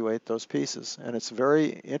evaluate those pieces. And it's very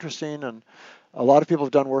interesting, and a lot of people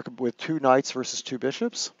have done work with two knights versus two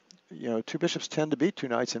bishops. Two bishops tend to beat two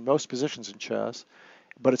knights in most positions in chess,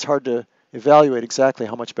 but it's hard to evaluate exactly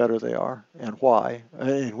how much better they are and why,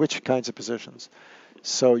 in which kinds of positions.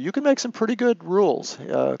 So you can make some pretty good rules.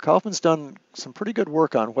 Kaufman's done some pretty good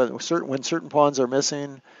work on when certain pawns are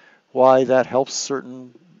missing, why that helps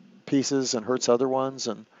certain pieces and hurts other ones.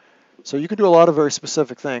 And so you can do a lot of very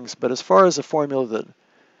specific things. But as far as a formula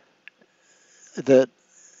that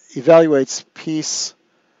evaluates piece,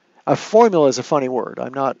 a formula is a funny word.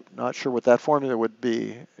 I'm not sure what that formula would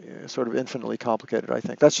be. Sort of infinitely complicated, I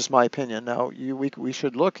think. That's just my opinion. Now, we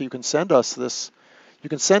should look. You can send us this. You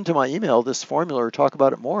can send to my email this formula or talk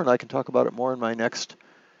about it more, and I can talk about it more in my next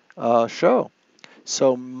show.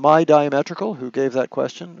 So my diametrical, who gave that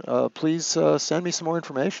question, please send me some more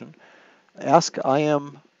information. Ask I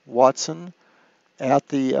am Watson at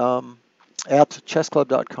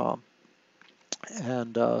chessclub.com.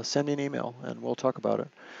 And send me an email, and we'll talk about it.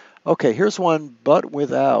 Okay, here's one, but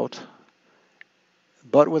without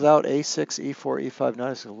a6, e4, e5,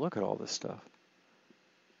 knight. Look at all this stuff.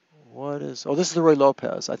 What is? Oh, this is the Roy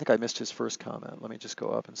Lopez. I think I missed his first comment. Let me just go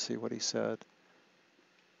up and see what he said.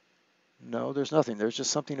 No, there's nothing. There's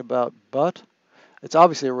just something about but. It's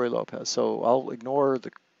obviously a Roy Lopez, so I'll ignore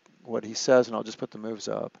what he says, and I'll just put the moves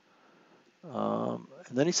up. And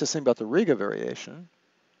then he says something about the Riga variation.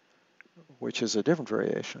 which is a different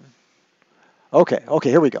variation. Okay,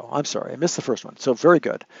 here we go. I'm sorry, I missed the first one. So very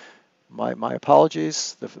good. My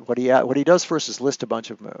apologies. What he does first is list a bunch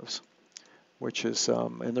of moves, which is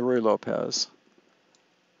in the Ruy Lopez.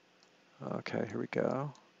 Okay, here we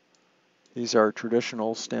go. These are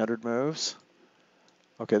traditional standard moves.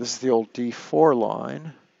 Okay, this is the old D4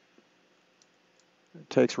 line. It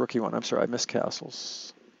takes rookie one. I'm sorry, I missed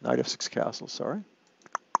castles. Knight F6 castle, sorry.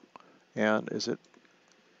 And is it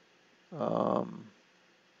Knight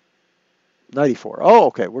E4? Oh,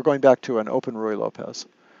 okay, we're going back to an open Ruy Lopez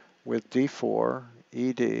with D4,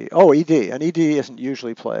 ED. Oh, ED, and ED isn't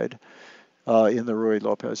usually played in the Ruy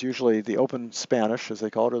Lopez. Usually the open Spanish, as they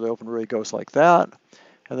call it, or the open Ruy goes like that.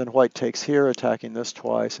 And then white takes here, attacking this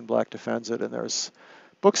twice, and black defends it. And there's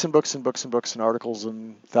books and books and books and books and articles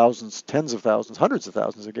and thousands, tens of thousands, hundreds of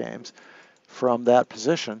thousands of games from that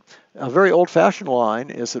position. A very old-fashioned line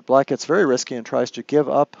is that black gets very risky and tries to give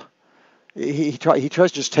up. He tries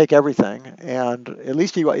to just take everything, and at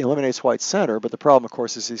least he eliminates white's center, but the problem, of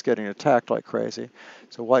course, is he's getting attacked like crazy.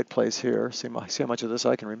 So white plays here. See how much of this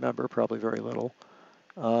I can remember, probably very little.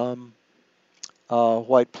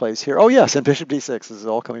 White plays here. Oh, yes, and bishop d6. This is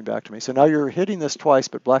all coming back to me. So now you're hitting this twice,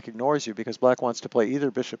 but black ignores you because black wants to play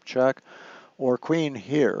either bishop check or queen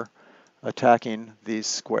here, attacking these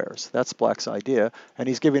squares. That's black's idea, and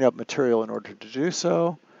he's giving up material in order to do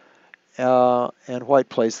so. And white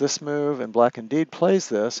plays this move, and black indeed plays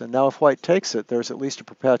this. And now if white takes it, there's at least a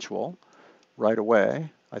perpetual right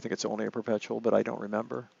away. I think it's only a perpetual, but I don't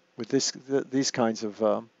remember. With these kinds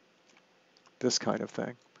of this kind of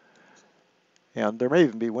thing. And there may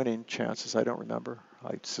even be winning chances. I don't remember.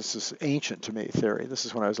 This is ancient to me theory. This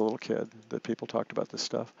is when I was a little kid that people talked about this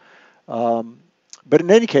stuff. But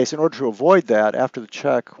in any case, in order to avoid that, after the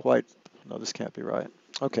check, white, no, this can't be right.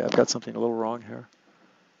 Okay, I've got something a little wrong here.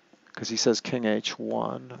 Because he says king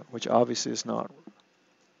h1, which obviously is not.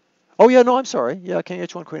 Oh, yeah, no, I'm sorry. Yeah, king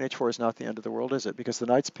h1, queen h4 is not the end of the world, is it? Because the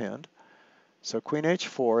knight's pinned. So queen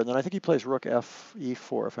h4, and then I think he plays rook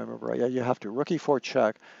e4, if I remember right. Yeah, you have to. Rook e4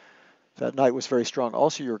 check. That knight was very strong.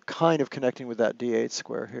 Also, you're kind of connecting with that d8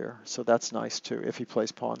 square here. So that's nice, too. If he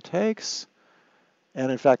plays pawn takes, and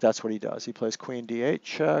in fact, that's what he does. He plays queen d8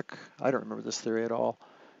 check. I don't remember this theory at all.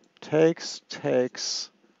 Takes, takes.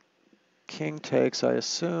 King takes, I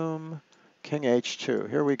assume. King h2.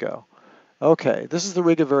 Here we go. Okay, this is the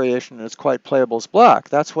Riga variation, and it's quite playable as black.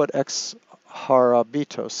 That's what X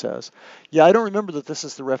Harabito says. Yeah, I don't remember that this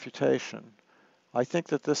is the refutation. I think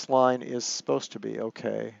that this line is supposed to be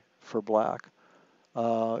okay for black.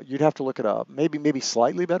 You'd have to look it up. Maybe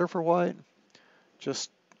slightly better for white. Just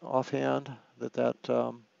offhand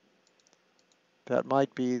that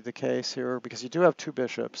might be the case here, because you do have two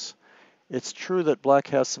bishops. It's true that black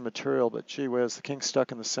has some material, but gee whiz, the king's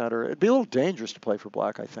stuck in the center. It'd be a little dangerous to play for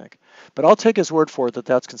black, I think. But I'll take his word for it that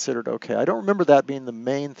that's considered okay. I don't remember that being the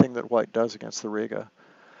main thing that white does against the Riga.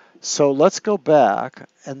 So let's go back.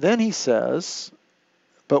 And then he says,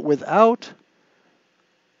 but without,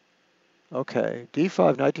 okay,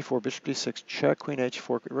 d5, knight d4, bishop d6, check, queen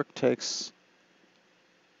h4, rook takes.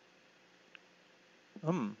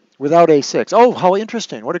 Without a6. Oh, how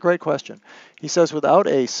interesting. What a great question. He says without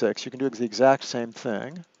a6, you can do the exact same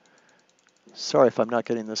thing. Sorry if I'm not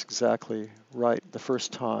getting this exactly right the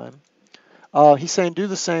first time. He's saying do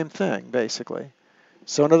the same thing, basically.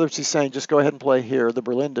 So in other words, he's saying just go ahead and play here, the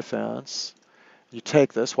Berlin defense. You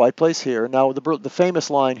take this, white plays here. Now, the famous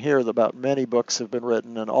line here that about many books have been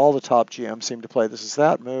written, and all the top GMs seem to play this is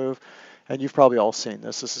that move. And you've probably all seen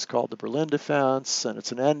this. This is called the Berlin defense, and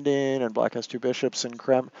it's an ending, and black has two bishops, and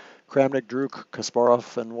Kramnik drew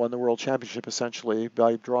Kasparov and won the world championship essentially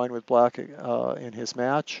by drawing with black in his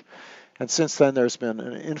match. And since then, there's been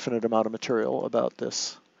an infinite amount of material about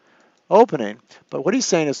this opening. But what he's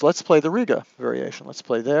saying is, let's play the Riga variation. Let's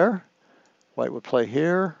play there. White would play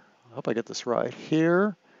here. I hope I get this right.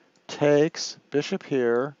 Here, takes, bishop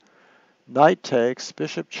here, knight takes,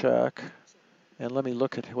 bishop check. And let me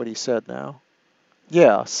look at what he said now.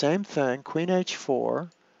 Yeah, same thing. Queen h4,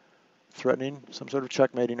 threatening some sort of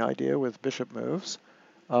checkmating idea with bishop moves.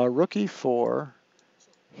 Rook e4,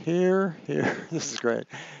 here, here. This is great.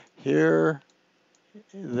 Here,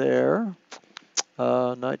 there.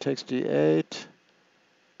 Knight takes d8.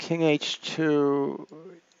 King h2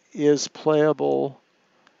 is playable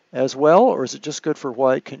as well, or is it just good for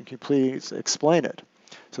white? Can you please explain it?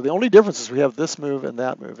 So the only difference is we have this move and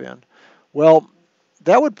that move in. Well,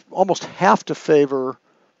 that would almost have to favor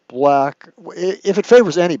black. If it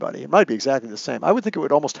favors anybody, it might be exactly the same. I would think it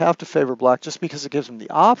would almost have to favor black just because it gives him the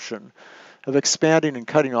option of expanding and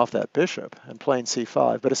cutting off that bishop and playing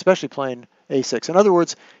c5, but especially playing a6. In other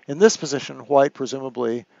words, in this position, white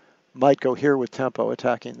presumably might go here with tempo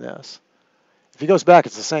attacking this. If he goes back,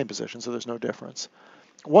 it's the same position, so there's no difference.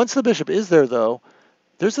 Once the bishop is there, though,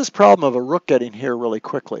 there's this problem of a rook getting here really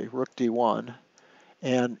quickly, rook d1,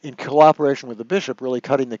 and in cooperation with the bishop, really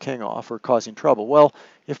cutting the king off or causing trouble. Well,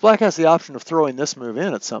 if black has the option of throwing this move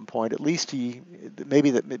in at some point, at least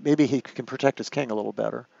maybe he can protect his king a little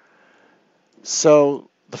better. So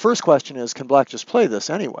the first question is, can black just play this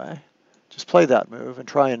anyway? Just play that move and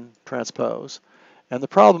try and transpose. And the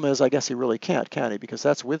problem is, I guess he really can't, can he? Because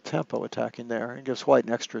that's with tempo attacking there and gives white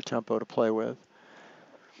an extra tempo to play with.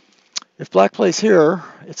 If black plays here,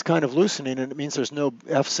 it's kind of loosening, and it means there's no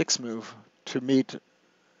f6 move to meet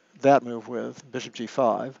that move with, bishop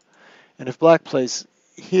g5. And if black plays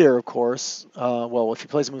here, of course, well, if he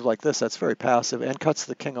plays a move like this, that's very passive and cuts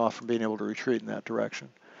the king off from being able to retreat in that direction.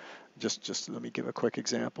 Just let me give a quick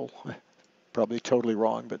example. Probably totally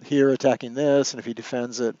wrong, but here attacking this, and if he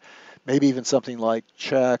defends it, maybe even something like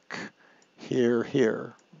check,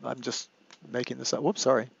 here. I'm just making this up. Whoops,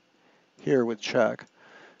 sorry. Here with check.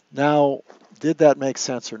 Now, did that make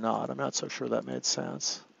sense or not? I'm not so sure that made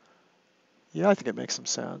sense. Yeah, I think it makes some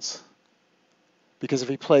sense. Because if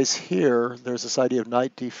he plays here, there's this idea of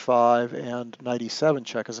knight d5 and knight e7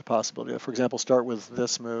 check as a possibility. For example, start with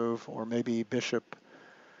this move, or maybe bishop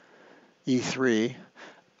e3.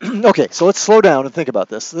 Okay, so let's slow down and think about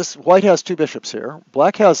this. White has two bishops here.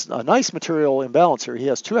 Black has a nice material imbalance here. He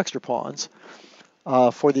has two extra pawns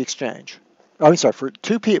for the exchange. I'm sorry,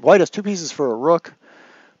 white has two pieces for a rook,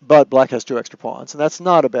 but black has two extra pawns, and that's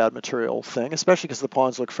not a bad material thing, especially because the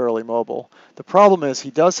pawns look fairly mobile. The problem is he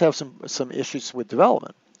does have some issues with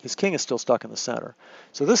development. His king is still stuck in the center.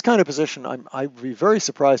 So this kind of position, I'd be very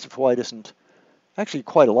surprised if white isn't actually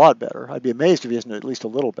quite a lot better. I'd be amazed if he isn't at least a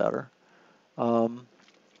little better.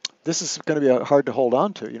 This is going to be hard to hold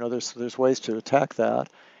on to. You know, there's ways to attack that,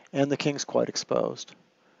 and the king's quite exposed.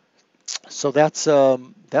 So that's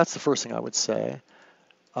the first thing I would say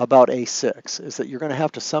about a6, is that you're going to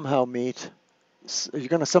have to somehow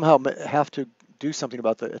have to do something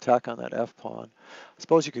about the attack on that f pawn. I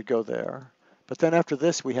suppose you could go there, but then after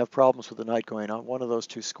this we have problems with the knight going on one of those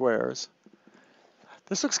two squares.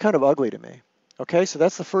 This looks kind of ugly to me. Okay, so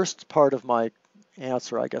that's the first part of my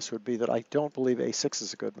answer, I guess, would be that I don't believe a6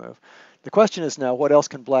 is a good move. The question is now, what else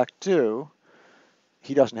can black do?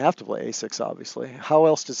 He doesn't have to play a6, obviously. How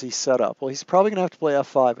else does he set up? Well, he's probably going to have to play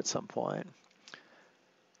f5 at some point.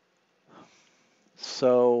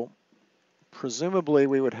 So presumably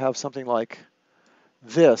we would have something like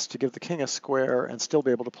this to give the king a square and still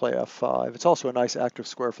be able to play f5. It's also a nice active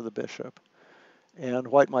square for the bishop. And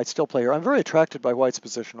white might still play here. I'm very attracted by white's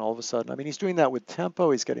position all of a sudden. I mean, he's doing that with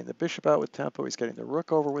tempo. He's getting the bishop out with tempo. He's getting the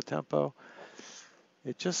rook over with tempo.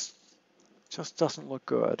 It just doesn't look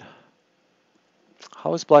good.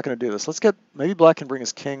 How is black going to do this? Maybe black can bring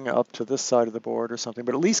his king up to this side of the board or something,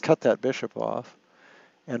 but at least cut that bishop off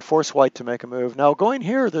and force white to make a move. Now, going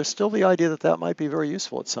here, there's still the idea that that might be very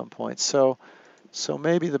useful at some point. So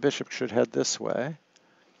maybe the bishop should head this way.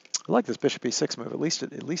 I like this bishop e6 move. At least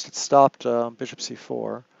it stopped bishop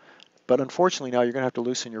c4. But unfortunately now you're going to have to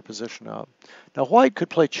loosen your position up. Now white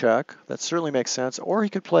could play check. That certainly makes sense. Or he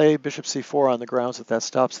could play bishop c4 on the grounds that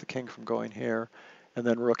stops the king from going here, and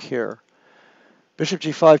then rook here. Bishop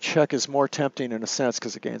g5 check is more tempting in a sense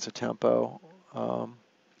because it gains a tempo.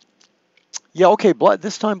 Yeah, okay,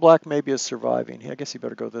 this time black maybe is surviving. I guess he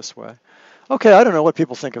better go this way. Okay, I don't know what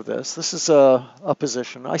people think of this. This is a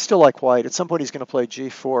position. I still like white. At some point he's going to play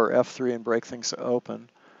g4, f3, and break things open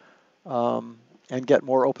and get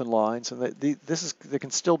more open lines. And there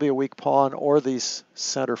can still be a weak pawn, or these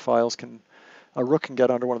center files a rook can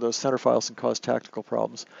get under one of those center files and cause tactical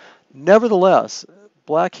problems. Nevertheless,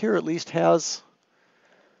 black here at least has,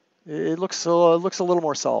 it looks a little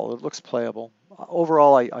more solid. It looks playable.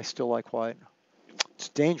 Overall, I still like white. It's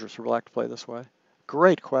dangerous for black to play this way.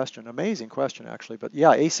 Great question. Amazing question, actually. But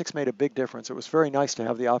yeah, a6 made a big difference. It was very nice to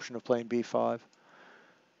have the option of playing b5.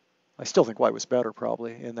 I still think white was better,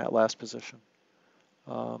 probably, in that last position.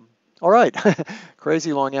 All right.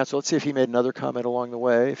 Crazy long answer. Let's see if he made another comment along the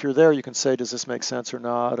way. If you're there, you can say, does this make sense or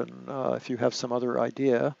not? And if you have some other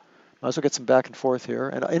idea, might as well get some back and forth here.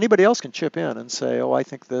 And anybody else can chip in and say, oh, I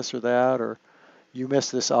think this or that, or you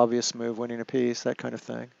missed this obvious move, winning a piece, that kind of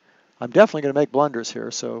thing. I'm definitely going to make blunders here,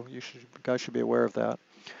 so you guys should be aware of that.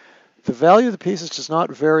 The value of the pieces does not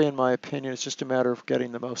vary, in my opinion. It's just a matter of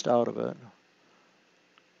getting the most out of it.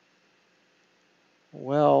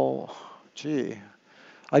 Well, gee,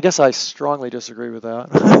 I guess I strongly disagree with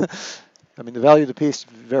that. I mean, the value of the piece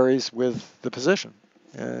varies with the position.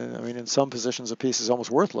 I mean, in some positions, a piece is almost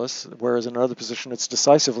worthless, whereas in another position, it's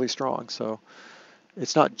decisively strong. So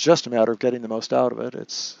it's not just a matter of getting the most out of it.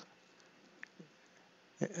 It's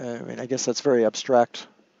I mean, I guess that's very abstract.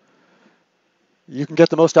 You can get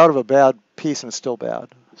the most out of a bad piece and it's still bad.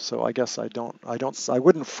 So I guess I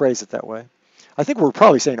wouldn't phrase it that way. I think we're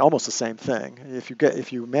probably saying almost the same thing.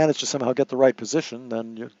 If you manage to somehow get the right position,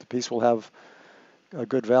 then the piece will have a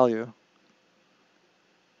good value.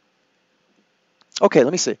 Okay,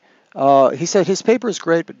 let me see. He said his paper is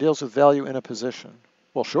great, but deals with value in a position.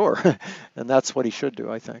 Well, sure, and that's what he should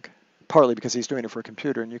do, I think. Partly because he's doing it for a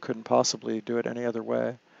computer, and you couldn't possibly do it any other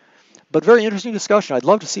way. But very interesting discussion. I'd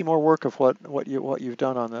love to see more work of what you've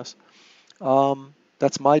done on this.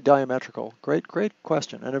 That's my diametrical. Great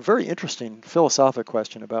question, and a very interesting philosophic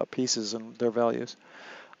question about pieces and their values.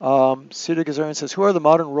 Sita Gazarian says, who are the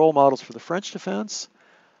modern role models for the French defense?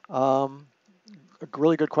 A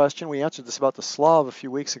really good question. We answered this about the Slav a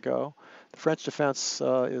few weeks ago. The French defense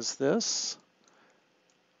is this,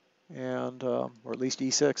 and or at least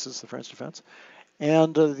E6 is the French defense.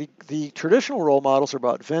 And the traditional role models are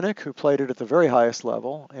about Vinnik, who played it at the very highest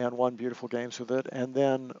level and won beautiful games with it, and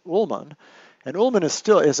then Ullmann. And Ullmann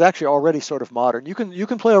is actually already sort of modern. You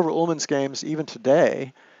can play over Ullmann's games even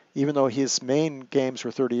today, even though his main games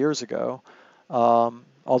were 30 years ago.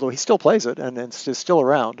 Although he still plays it and is still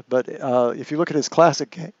around. But if you look at his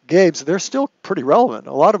classic games, they're still pretty relevant.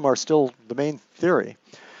 A lot of them are still the main theory.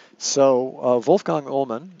 So Wolfgang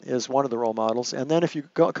Ullmann is one of the role models. And then if you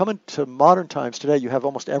come into modern times today, you have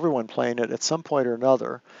almost everyone playing it at some point or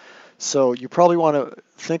another. So you probably want to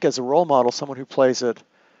think as a role model someone who plays it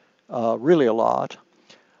really a lot.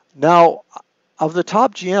 Now, of the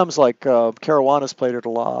top GMs, like Caruana's played it a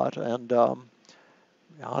lot, and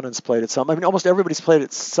Anand's played it some. I mean, almost everybody's played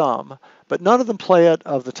it some, but none of them play it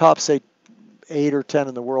of the top, say, 8 or 10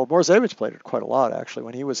 in the world. Morozevich played it quite a lot, actually,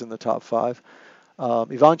 when he was in the top 5.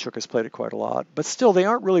 Ivanchuk has played it quite a lot, but still, they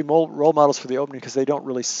aren't really role models for the opening because they don't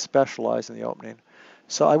really specialize in the opening.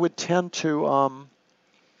 So I would tend to,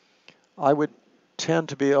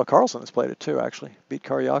 be. Oh, Carlsen has played it too, actually. Beat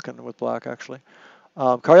Karyakin with black, actually.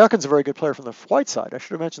 Karyakin's a very good player from the white side. I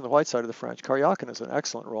should have mentioned the white side of the French. Karyakin is an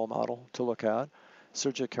excellent role model to look at.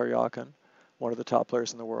 Sergei Karyakin, one of the top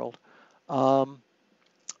players in the world.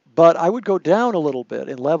 But I would go down a little bit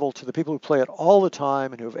in level to the people who play it all the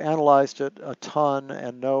time and who have analyzed it a ton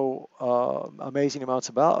and know amazing amounts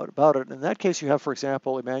about it. In that case, you have, for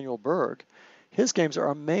example, Emmanuel Berg. His games are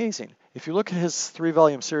amazing. If you look at his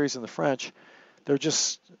 3-volume series in the French, they're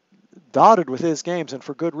just dotted with his games, and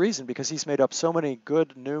for good reason, because he's made up so many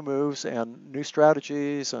good new moves and new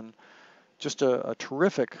strategies, and just a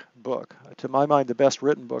terrific book. To my mind, the best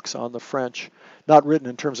written books on the French, not written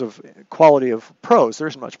in terms of quality of prose, there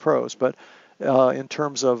isn't much prose, but in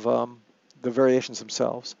terms of the variations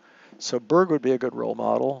themselves. So Berg would be a good role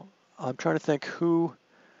model. I'm trying to think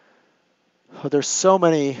there's so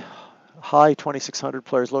many high 2600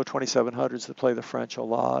 players, low 2700s that play the French a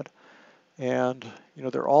lot. And,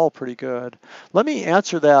 they're all pretty good. Let me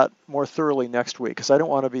answer that more thoroughly next week because I don't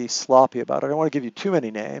want to be sloppy about it. I don't want to give you too many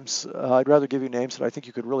names. I'd rather give you names that I think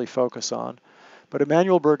you could really focus on. But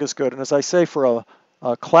Emmanuel Berg is good. And as I say, for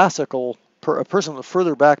a classical, a person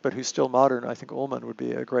further back but who's still modern, I think Ullmann would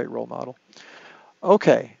be a great role model.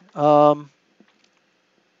 Okay.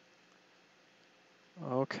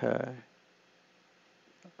 Okay.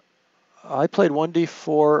 I played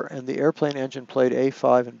 1d4 and the airplane engine played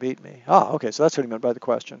a5 and beat me. Okay, so that's what he meant by the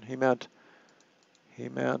question. He meant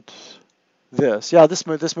this. Yeah, this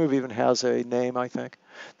move even has a name, I think.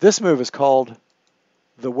 This move is called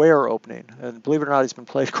the Ware opening, and believe it or not, it's been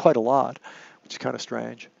played quite a lot, which is kind of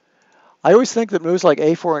strange. I always think that moves like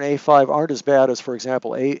a4 and a5 aren't as bad as, for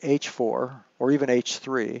example, h4 or even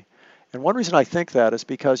h3. And one reason I think that is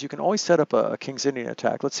because you can always set up a King's Indian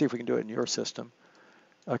attack. Let's see if we can do it in your system.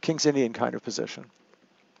 A King's Indian kind of position.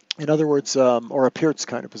 In other words, or a Peart's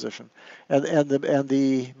kind of position. And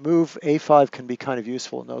the move a5 can be kind of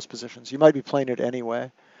useful in those positions. You might be playing it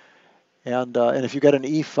anyway. And if you get an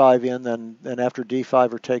e5 in, then after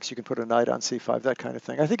d5 or takes, you can put a knight on c5, that kind of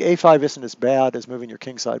thing. I think a5 isn't as bad as moving your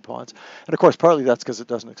kingside pawns. And of course, partly that's because it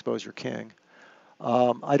doesn't expose your king.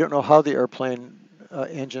 I don't know how the airplane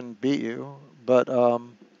engine beat you, but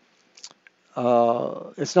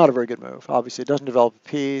it's not a very good move. Obviously, it doesn't develop a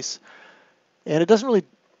piece, and it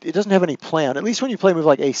doesn't have any plan. At least when you play a move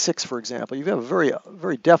like a6, for example, you have a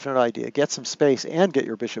very definite idea. Get some space and get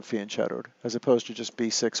your bishop fianchettoed, as opposed to just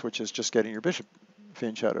b6, which is just getting your bishop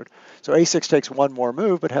fianchettoed. So a6 takes one more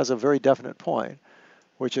move, but has a very definite point,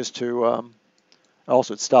 which is to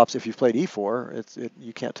also it stops if you've played e4.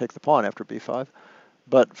 You can't take the pawn after b5.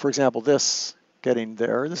 But for example, this getting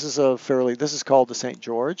there, this is called the St.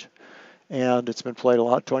 George. And it's been played a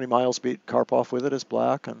lot. Tony Miles beat Karpov with it as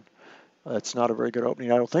black, and it's not a very good opening,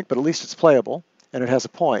 I don't think, but at least it's playable. and it has a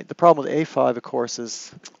point. The problem with a5, of course,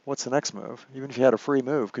 is what's the next move? Even if you had a free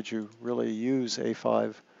move, could you really use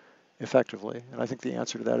a5 effectively? And I think the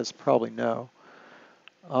answer to that is probably no.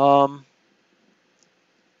 Um,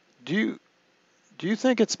 do you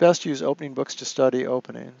think it's best to use opening books to study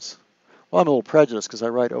openings? Well, I'm a little prejudiced because I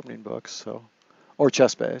write opening books, so, or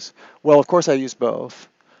chess base. Well, of course I use both.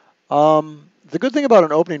 The good thing about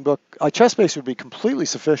an opening book, a chess base would be completely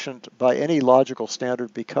sufficient by any logical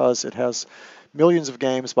standard because it has millions of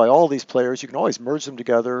games by all these players. You can always merge them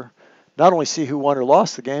together, not only see who won or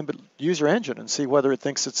lost the game, but use your engine and see whether it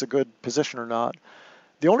thinks it's a good position or not.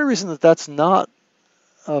 The only reason that that's not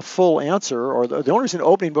a full answer, or the only reason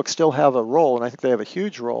opening books still have a role, and I think they have a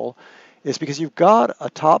huge role, is because you've got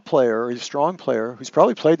a top player, a strong player, who's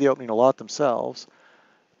probably played the opening a lot themselves,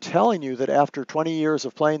 telling you that after 20 years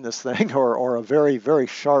of playing this thing, or a very, very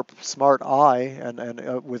sharp, smart eye,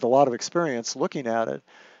 and with a lot of experience looking at it,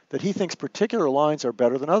 that he thinks particular lines are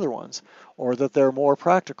better than other ones, or that they're more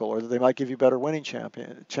practical, or that they might give you better winning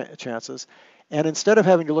chances. And instead of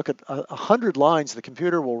having to look at 100 lines the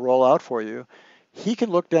computer will roll out for you, he can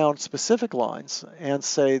look down specific lines and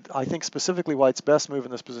say, I think specifically White's best move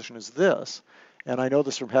in this position is this. And I know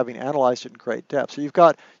this from having analyzed it in great depth. So you've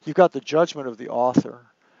got the judgment of the author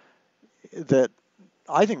that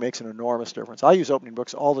I think makes an enormous difference. I use opening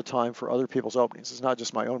books all the time for other people's openings. It's not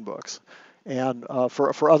just my own books. And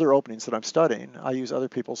for other openings that I'm studying, I use other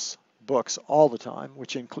people's books all the time,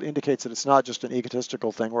 which indicates that it's not just an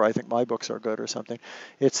egotistical thing where I think my books are good or something.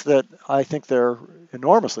 It's that I think they're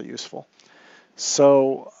enormously useful.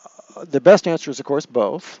 So the best answer is, of course,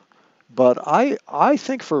 both. But I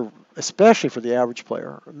think especially for the average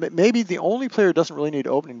player, maybe the only player who doesn't really need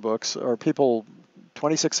opening books are people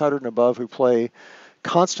 2,600 and above who play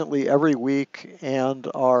constantly every week and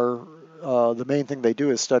are the main thing they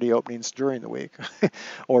do is study openings during the week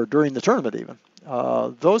or during the tournament even.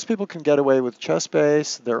 Those people can get away with chess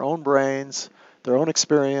base, their own brains, their own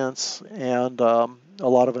experience, and a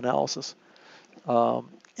lot of analysis.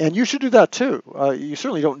 And you should do that too. You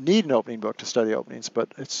certainly don't need an opening book to study openings, but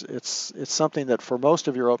it's something that for most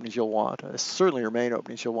of your openings you'll want. Certainly your main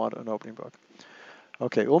openings you'll want an opening book.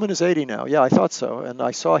 Okay, Ullman is 80 now. Yeah, I thought so. And I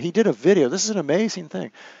saw he did a video. This is an amazing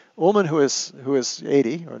thing. Ullman, who is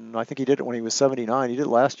 80, and I think he did it when he was 79. He did it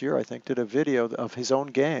last year, I think, did a video of his own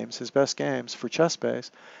games, his best games for chess base.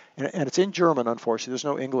 And it's in German, unfortunately. There's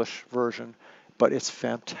no English version, but it's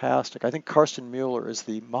fantastic. I think Karsten Mueller is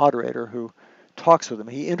the moderator who talks with him.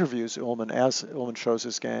 He interviews Ullman as Ullman shows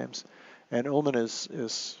his games. And Ullman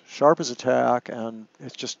is sharp as a tack, and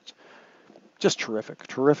it's just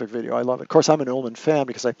terrific video. I love it. Of course, I'm an Ullman fan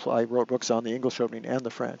because I wrote books on the English opening and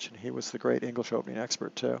the French, and he was the great English opening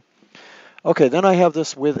expert too. Okay, then I have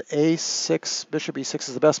this with a6, bishop e6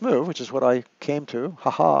 is the best move, which is what I came to.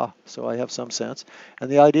 Haha, so I have some sense. And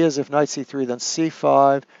the idea is if knight c3, then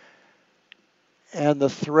c5, and the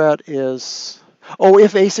threat is, oh,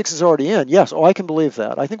 if a6 is already in, yes, I can believe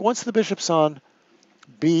that. I think once the bishop's on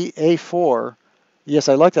a4, yes,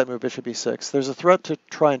 I like that move, bishop e6. There's a threat to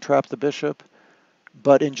try and trap the bishop,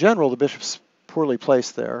 but in general, the bishop's poorly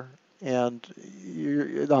placed there, and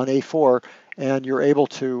you're on a4, and you're able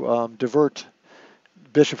to divert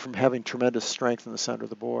bishop from having tremendous strength in the center of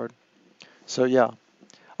the board. So yeah.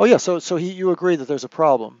 Oh yeah, so you agree that there's a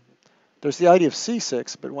problem. There's the idea of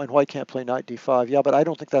c6, but when White can't play knight d5, yeah, but I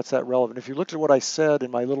don't think that's that relevant. If you looked at what I said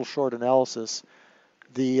in my little short analysis,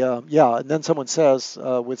 yeah, and then someone says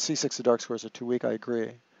with c6 the dark squares are too weak. I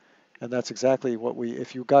agree, and that's exactly what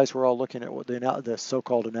if you guys were all looking at what the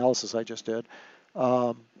so-called analysis I just did,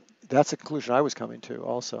 that's the conclusion I was coming to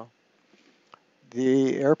also.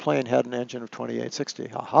 The airplane had an engine of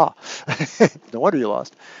 2860. Aha! No wonder you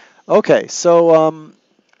lost. Okay, so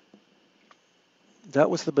that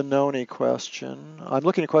was the Benoni question. I'm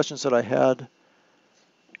looking at questions that I had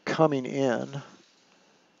coming in.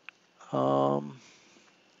 Do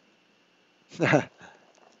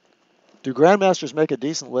grandmasters make a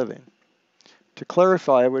decent living? To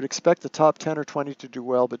clarify, I would expect the top 10 or 20 to do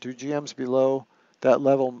well, but do GMs below that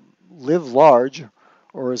level live large,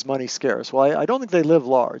 or is money scarce? Well, I don't think they live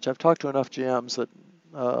large. I've talked to enough GMs that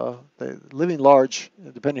living large,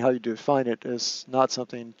 depending how you define it, is not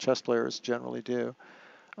something chess players generally do.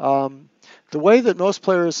 The way that most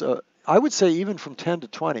players, I would say even from 10 to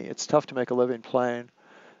 20, it's tough to make a living playing.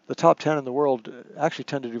 The top 10 in the world actually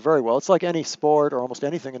tend to do very well. It's like any sport or almost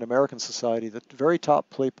anything in American society. The very top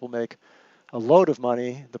people make a load of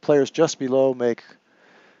money. The players just below make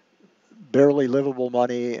barely livable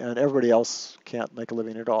money, and everybody else can't make a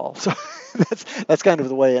living at all. So that's kind of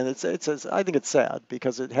the way. And I think it's sad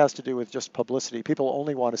because it has to do with just publicity. People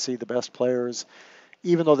only want to see the best players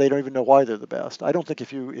even though they don't even know why they're the best. I don't think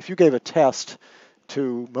if you gave a test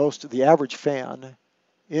to most of the average fan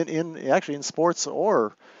in actually in sports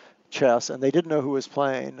or chess, and they didn't know who was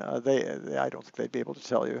playing, I don't think they'd be able to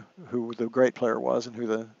tell you who the great player was and who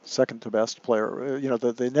the second to best player,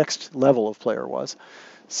 the next level of player was.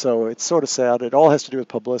 So it's sort of sad. It all has to do with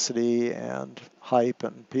publicity and hype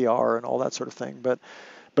and PR and all that sort of thing.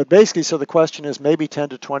 But basically, so the question is maybe 10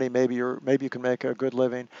 to 20, maybe you can make a good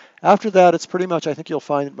living. After that, it's pretty much, I think you'll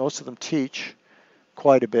find that most of them teach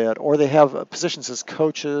quite a bit, or they have positions as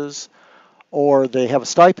coaches, or they have a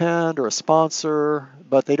stipend or a sponsor,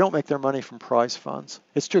 but they don't make their money from prize funds.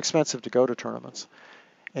 It's too expensive to go to tournaments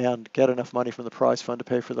and get enough money from the prize fund to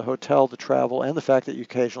pay for the hotel, the travel, and the fact that you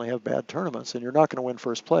occasionally have bad tournaments, and you're not going to win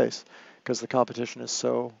first place because the competition is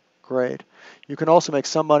so great. You can also make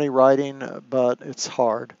some money writing, but it's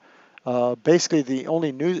hard. Basically, the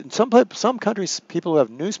only news, some countries, people who have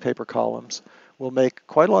newspaper columns will make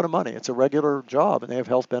quite a lot of money. It's a regular job, and they have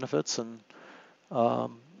health benefits, and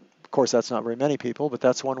of course, that's not very many people, but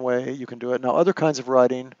that's one way you can do it. Now, other kinds of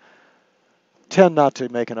writing tend not to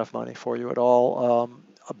make enough money for you at all.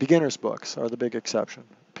 Beginners' books are the big exception.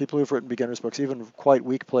 People who've written beginners' books, even quite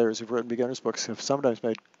weak players who've written beginners' books, have sometimes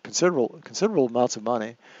made considerable amounts of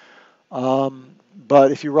money.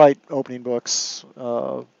 But if you write opening books,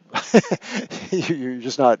 you're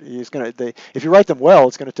just not. If you write them well,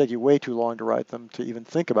 it's going to take you way too long to write them to even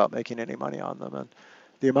think about making any money on them, and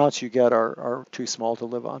the amounts you get are too small to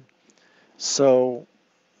live on. So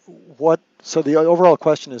So the overall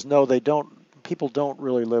question is no, they don't. People don't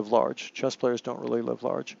really live large. Chess players don't really live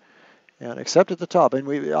large, and except at the top. And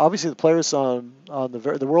we obviously the players on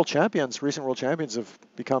the world champions, recent world champions, have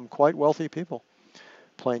become quite wealthy people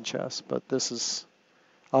playing chess. But this is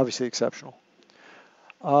obviously exceptional.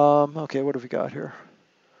 Okay, what have we got here?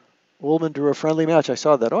 Ullman drew a friendly match. I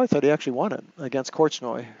saw that. Oh, I thought he actually won it against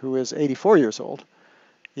Korchnoi, who is 84 years old.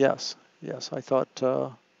 Yes, I thought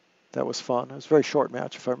that was fun. It was a very short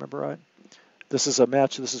match, if I remember right. This is a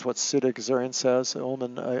match. This is what Siddig Zurian says.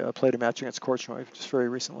 Ullman played a match against Korchnoi just very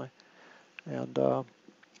recently, and so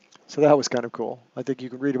that was kind of cool. I think you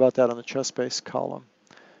can read about that on the ChessBase column,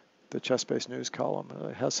 the ChessBase news column.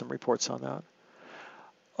 It has some reports on that.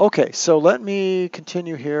 Okay, so let me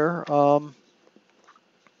continue here.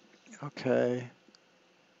 Okay.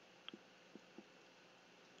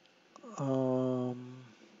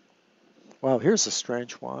 Wow, here's a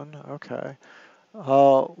strange one. Okay.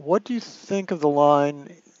 What do you think of the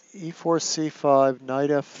line e4, c5, knight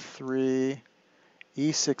f3,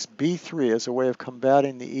 e6, b3 as a way of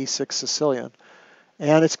combating the e6 Sicilian?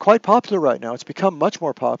 And it's quite popular right now. It's become much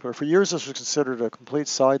more popular. For years, this was considered a complete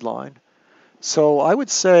sideline. So I would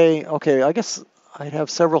say, okay, I guess I'd have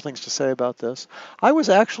several things to say about this. I was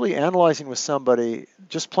actually analyzing with somebody,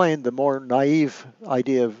 just playing the more naive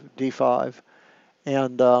idea of d5.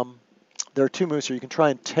 And there are two moves here. You can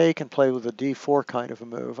try and take and play with a d4 kind of a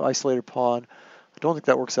move, isolated pawn. I don't think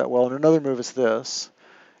that works that well. And another move is this.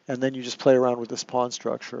 And then you just play around with this pawn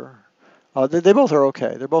structure. They both are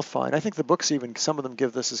okay. They're both fine. I think the books even, some of them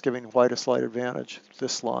give this as giving white a slight advantage,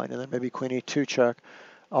 this line, and then maybe queen e2 check.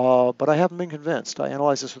 But I haven't been convinced. I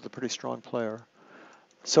analyzed this with a pretty strong player.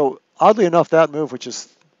 So oddly enough, that move, which is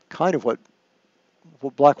kind of what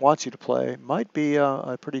Black wants you to play, might be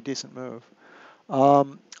a pretty decent move.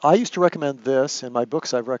 I used to recommend this. In my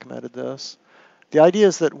books, I've recommended this. The idea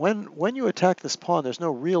is that when you attack this pawn, there's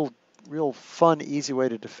no real fun, easy way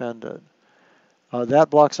to defend it. That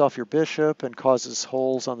blocks off your bishop and causes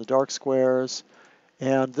holes on the dark squares.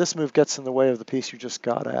 And this move gets in the way of the piece you just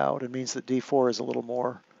got out. It means that d4 is a little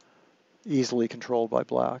more easily controlled by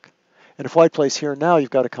Black. And if White plays here now, you've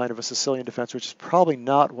got a kind of a Sicilian defense, which is probably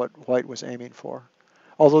not what White was aiming for.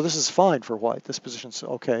 Although this is fine for White. This position's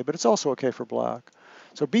okay, but it's also okay for Black.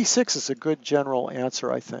 So b6 is a good general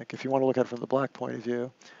answer, I think, if you want to look at it from the Black point of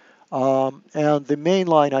view. And the main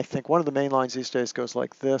line, I think, one of the main lines these days goes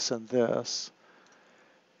like this and this.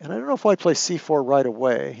 And I don't know if White plays c4 right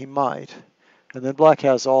away. He might. And then Black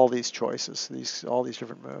has all these choices, all these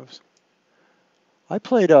different moves. I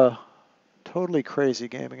played a totally crazy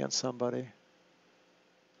game against somebody. I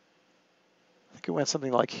think it went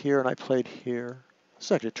something like here, and I played here. This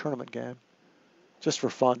is actually a tournament game, just for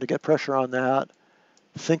fun, to get pressure on that,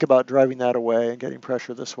 think about driving that away and getting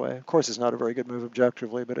pressure this way. Of course, it's not a very good move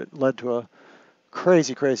objectively, but it led to a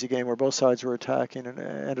crazy, crazy game where both sides were attacking and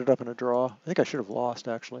ended up in a draw. I think I should have lost,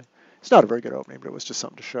 actually. It's not a very good opening, but it was just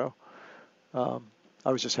something to show.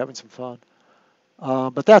 I was just having some fun.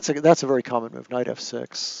 But that's a very common move, knight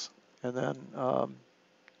f6. And then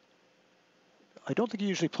I don't think you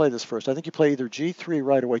usually play this first. I think you play either G3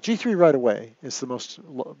 right away. G3 right away is the most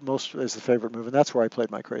is the favorite move, and that's where I played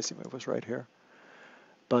my crazy move, was right here.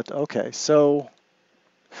 But okay, so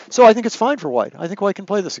I think it's fine for White. I think White can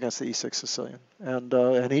play this against the E6 Sicilian,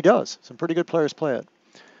 and he does. Some pretty good players play it.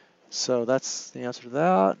 So that's the answer to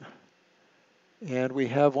that. And we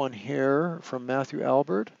have one here from Matthew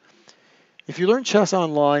Albert. If you learn chess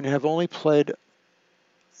online and have only played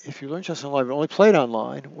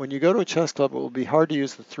online, when you go to a chess club, it will be hard to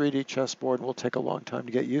use the 3D chessboard and will take a long time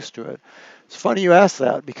to get used to it. It's funny you ask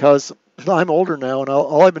that because I'm older now and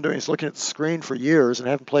all I've been doing is looking at the screen for years and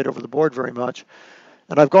haven't played over the board very much.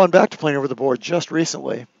 And I've gone back to playing over the board just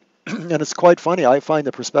recently. And it's quite funny. I find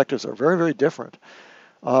the perspectives are very, very different.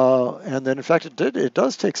 And then, in fact, it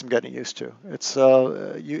does take some getting used to. It's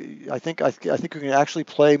I think you can actually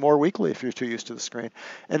play more weakly if you're too used to the screen.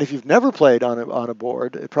 And if you've never played on a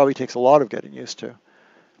board, it probably takes a lot of getting used to.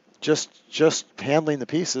 Just handling the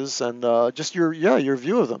pieces and just your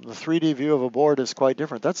view of them. The 3D view of a board is quite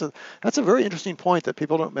different. That's a very interesting point that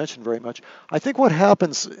people don't mention very much. I think what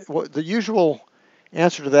happens, the usual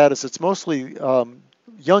answer to that is it's mostly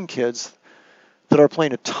young kids that are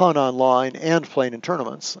playing a ton online and playing in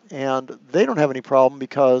tournaments, and they don't have any problem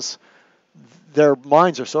because their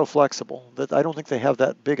minds are so flexible that I don't think they have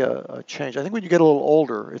that big a change. I think when you get a little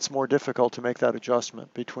older, it's more difficult to make that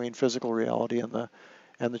adjustment between physical reality and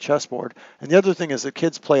the chessboard. And the other thing is that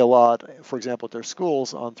kids play a lot, for example, at their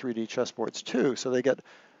schools on 3D chessboards too, so they get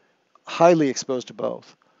highly exposed to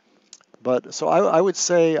both. But so I would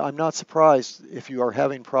say I'm not surprised if you are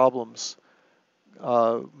having problems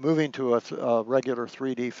moving to a regular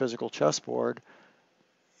 3D physical chessboard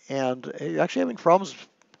and actually having problems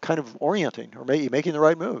kind of orienting or making the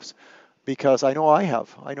right moves, because I know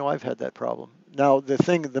I've had that problem. Now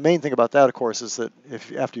the main thing about that, of course, is that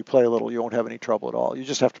if after you play a little, you won't have any trouble at all. You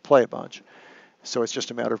just have to play a bunch, so it's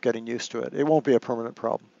just a matter of getting used to it. It won't be a permanent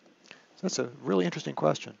problem. So that's a really interesting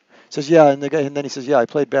question. He says, yeah, and then he says, yeah, I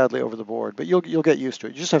played badly over the board, but you'll get used to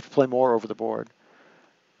it. You just have to play more over the board.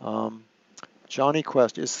 Johnny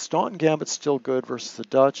Quest, is the Staunton Gambit still good versus the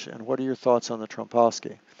Dutch, and what are your thoughts on the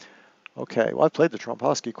Trompowsky? Okay, well, I've played the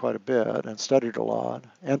Trompowsky quite a bit and studied a lot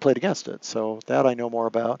and played against it, so that I know more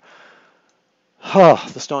about. The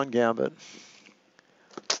Staunton Gambit.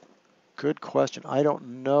 Good question. I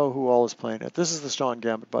don't know who all is playing it. This is the Staunton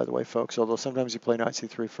Gambit, by the way, folks, although sometimes you play knight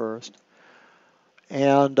c3 first.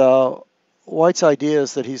 And White's idea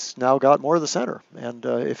is that he's now got more of the center, and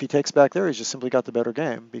if he takes back there, he's just simply got the better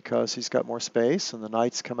game because he's got more space, and the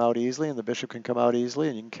knights come out easily, and the bishop can come out easily,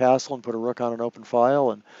 and you can castle and put a rook on an open file.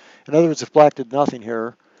 And in other words, if black did nothing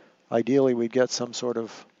here, ideally we'd get some sort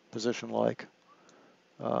of position like,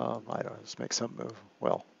 I don't know, just make some move.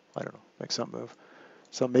 Well, I don't know, make some move.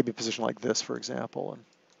 So maybe a position like this, for example, and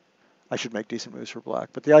I should make decent moves for black.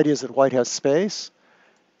 But the idea is that White has space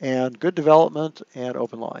and good development and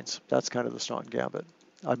open lines. That's kind of the Staunton Gambit.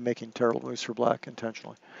 I'm making terrible moves for black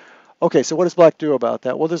intentionally. Okay, so what does black do about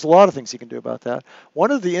that? Well, there's a lot of things he can do about that. One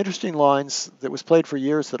of the interesting lines that was played for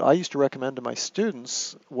years that I used to recommend to my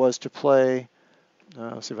students was to play,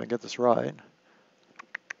 let's see if I can get this right.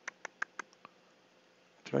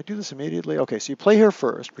 Did I do this immediately? Okay, so you play here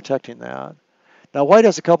first, protecting that. Now White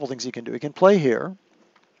has a couple things he can do. He can play here,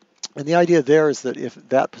 and the idea there is that if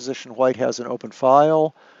that position White has an open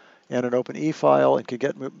file and an open E file and can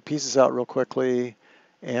get pieces out real quickly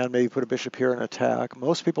and maybe put a bishop here and attack.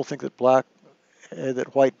 Most people think that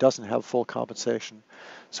that White doesn't have full compensation.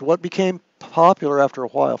 So what became popular after a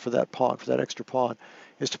while for that pawn, for that extra pawn,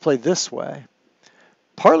 is to play this way,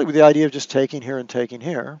 partly with the idea of just taking here and taking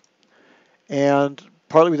here, and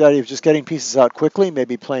partly with the idea of just getting pieces out quickly,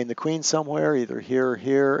 maybe playing the queen somewhere, either here or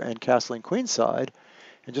here, and castling queenside,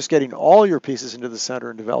 and just getting all your pieces into the center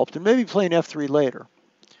and developed, and maybe playing f3 later.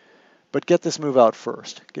 But get this move out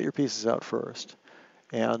first. Get your pieces out first.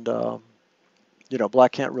 And, you know,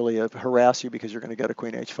 black can't really harass you because you're going to get a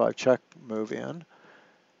queen h5 check move in.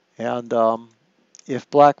 And if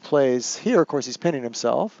black plays here, of course, he's pinning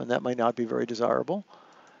himself, and that might not be very desirable.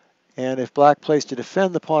 And if black plays to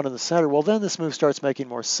defend the pawn in the center, well, then this move starts making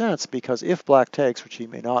more sense, because if black takes, which he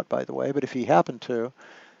may not, by the way, but if he happened to,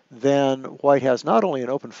 then White has not only an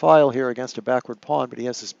open file here against a backward pawn, but he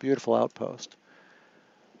has this beautiful outpost.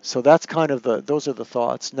 So that's kind of those are the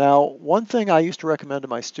thoughts. Now, one thing I used to recommend to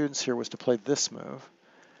my students here was to play this move,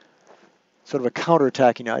 sort of a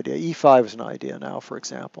counterattacking idea. E5 is an idea now, for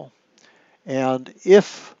example. And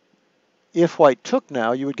if White took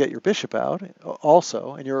now, you would get your bishop out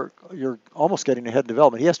also, and you're almost getting ahead in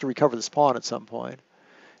development. He has to recover this pawn at some point.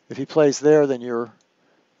 If he plays there, then you're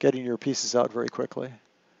getting your pieces out very quickly.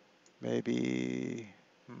 Maybe,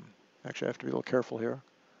 Actually, I have to be a little careful here.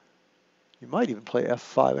 You might even play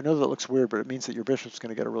f5. I know that looks weird, but it means that your bishop's going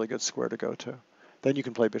to get a really good square to go to. Then you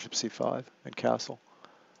can play bishop c5 and castle.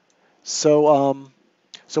 So,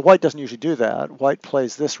 so white doesn't usually do that. White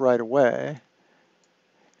plays this right away.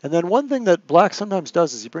 And then one thing that black sometimes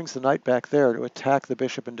does is he brings the knight back there to attack the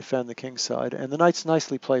bishop and defend the king side. And the knight's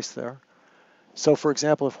nicely placed there. So, for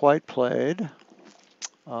example, if white played,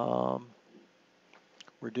 we're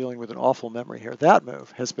dealing with an awful memory here. That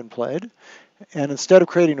move has been played. And instead of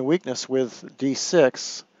creating a weakness with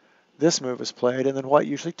d6, this move is played, and then white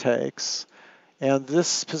usually takes. And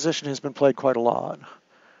this position has been played quite a lot.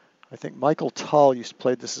 I think Michael Tull used to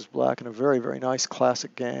play this as black in a very, very nice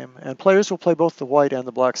classic game. And players will play both the white and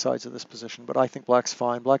the black sides of this position, but I think black's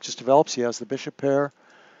fine. Black just develops. He has the bishop pair,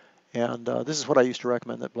 and this is what I used to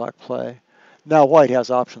recommend that black play. Now white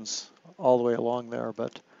has options all the way along there,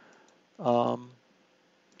 but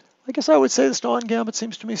I guess I would say this Dawn Gambit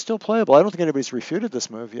seems to me still playable. I don't think anybody's refuted this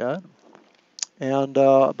move yet, and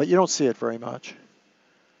but you don't see it very much.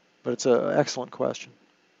 But it's an excellent question.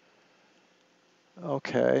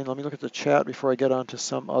 Okay, let me look at the chat before I get on to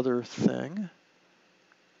some other thing. Do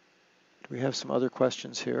we have some other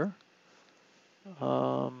questions here?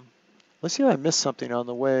 Let's see if I missed something on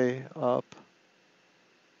the way up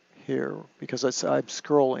here, because I'm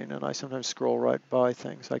scrolling, and I sometimes scroll right by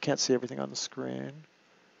things. I can't see everything on the screen.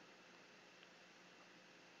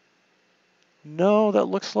 No, that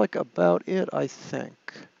looks like about it, I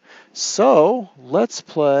think. So let's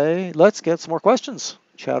get some more questions,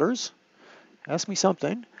 chatters. Ask me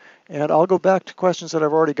something, and I'll go back to questions that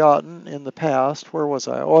I've already gotten in the past. Where was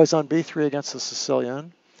I? Oh, I was on b3 against the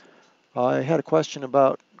Sicilian. I had a question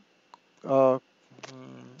about, well,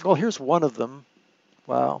 here's one of them.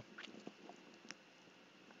 Wow.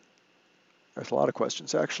 There's a lot of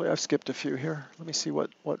questions, actually. I've skipped a few here. Let me see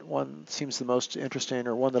what one seems the most interesting,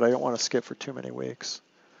 or one that I don't want to skip for too many weeks.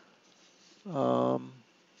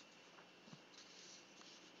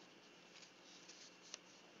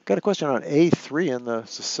 Got a question on a3 in the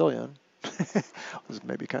Sicilian. This is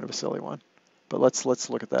maybe kind of a silly one, but let's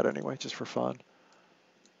look at that anyway, just for fun.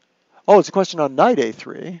 Oh, it's a question on knight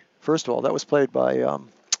a3. First of all, that was played by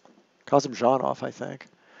Kazimzhanov, I think.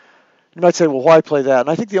 You might say, well, why play that? And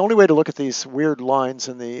I think the only way to look at these weird lines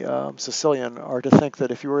in the Sicilian are to think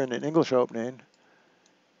that if you were in an English opening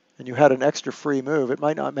and you had an extra free move, it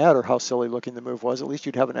might not matter how silly looking the move was. At least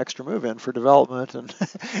you'd have an extra move in for development, and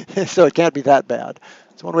so it can't be that bad.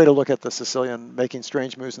 So one way to look at the Sicilian making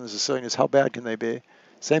strange moves in the Sicilian is how bad can they be?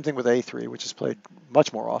 Same thing with a3, which is played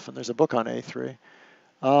much more often. There's a book on a3.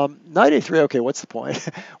 Knight a3, okay, what's the point?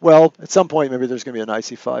 Well, at some point maybe there's going to be a knight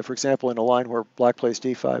c5. For example, in a line where black plays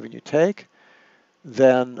d5 and you take,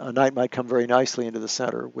 then a knight might come very nicely into the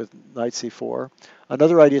center with knight c4.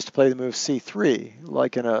 Another idea is to play the move c3,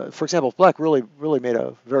 like in a, for example, if black really made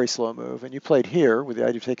a very slow move, and you played here with the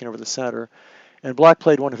idea of taking over the center, and black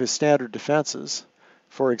played one of his standard defenses,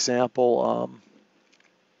 for example,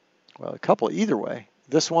 well, a couple either way.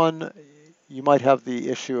 This one, you might have the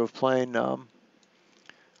issue of playing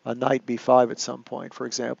a knight b5 at some point. For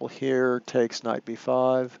example, here takes knight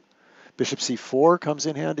b5. Bishop c4 comes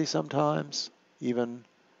in handy sometimes. Even,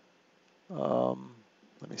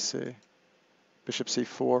 let me see, bishop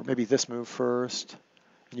c4, maybe this move first.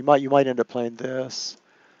 And you might end up playing this.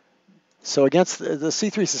 So against the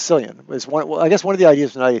c3 Sicilian is one. Well, I guess one of the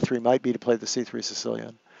ideas of knight a3 might be to play the c3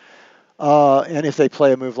 Sicilian. And if they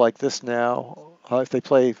play a move like this now, if they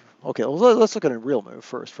play, okay, well, let's look at a real move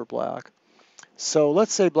first for black. So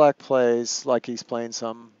let's say black plays like he's playing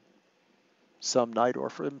some knight,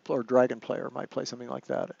 or dragon player might play something like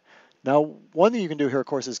that. Now, one thing you can do here, of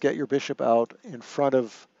course, is get your bishop out in front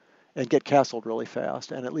of and get castled really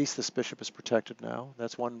fast, and at least this bishop is protected now.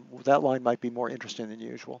 That's one. That line might be more interesting than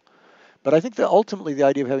usual. But I think that ultimately the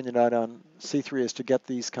idea of having the knight on c3 is to get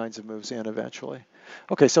these kinds of moves in eventually.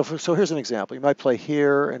 Okay, so here's an example. You might play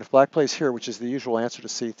here, and if black plays here, which is the usual answer to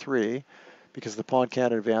c3, because the pawn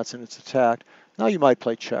can't advance and it's attacked, now you might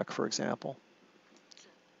play check, for example,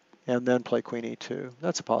 and then play queen e2.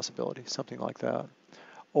 That's a possibility, something like that.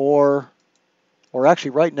 Or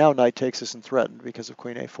actually right now knight takes isn't threatened because of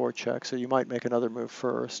queen a4 check, so you might make another move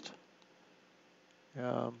first.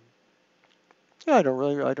 Yeah, I don't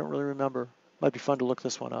really remember. Might be fun to look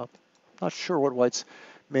this one up. Not sure what white's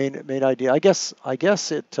main idea. I guess you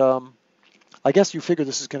figure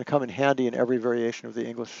this is going to come in handy in every variation of the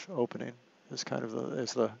English opening. Is kind of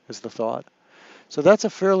the thought. So that's a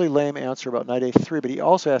fairly lame answer about knight a3, but he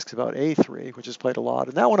also asks about a3, which is played a lot,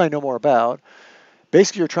 and that one I know more about.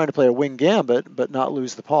 Basically, you're trying to play a wing gambit, but not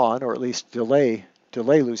lose the pawn, or at least delay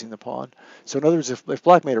delay losing the pawn. So in other words, if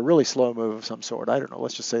black made a really slow move of some sort, I don't know,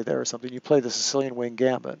 let's just say there or something, you play the Sicilian wing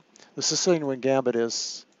gambit. The Sicilian wing gambit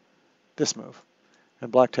is this move,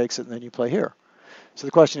 and black takes it, and then you play here. So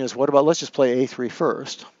the question is, what about, let's just play a3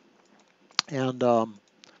 first, and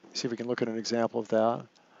see if we can look at an example of that.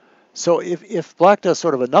 So if black does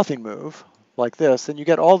sort of a nothing move, like this, then you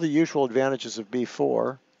get all the usual advantages of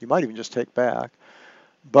b4. You might even just take back.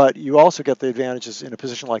 But you also get the advantages in a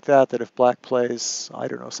position like that if black plays, I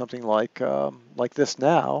don't know, something like this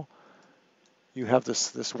now, you have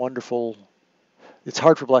this wonderful, it's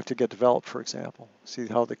hard for black to get developed, for example. See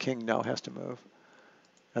how the king now has to move.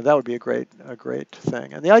 And that would be a great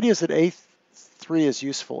thing. And the idea is that a3 is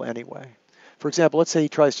useful anyway. For example, let's say he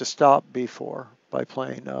tries to stop b4 by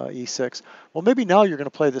playing e6. Well, maybe now you're going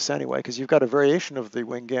to play this anyway because you've got a variation of the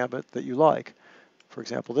wing gambit that you like. For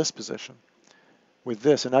example, this position with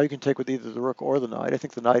this. And now you can take with either the rook or the knight. I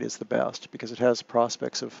think the knight is the best because it has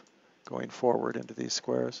prospects of going forward into these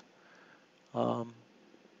squares. And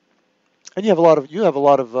you have a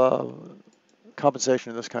lot of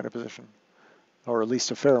compensation in this kind of position, or at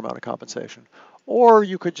least a fair amount of compensation. Or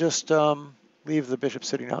you could just leave the bishop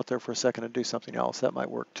sitting out there for a second and do something else. That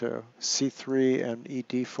might work too. c3 and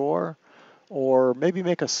ed4, or maybe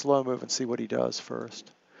make a slow move and see what he does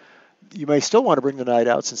first. You may still want to bring the knight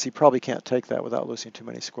out since he probably can't take that without losing too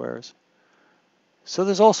many squares. So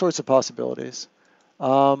there's all sorts of possibilities.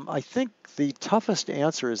 I think the toughest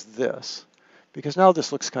answer is this, because now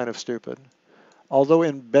this looks kind of stupid. Although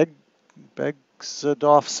in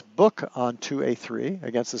Begzadov's book on 2a3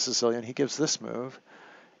 against the Sicilian, he gives this move,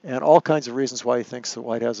 and all kinds of reasons why he thinks that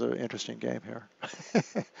white has an interesting game here.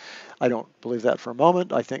 I don't believe that for a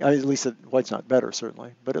moment. I think, at least white's not better,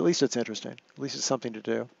 certainly, but at least it's interesting. At least it's something to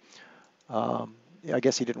do. I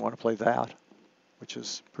guess he didn't want to play that, which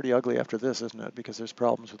is pretty ugly after this, isn't it? Because there's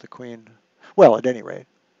problems with the queen. Well, at any rate,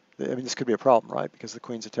 I mean, this could be a problem, right? Because the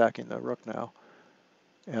queen's attacking the rook now.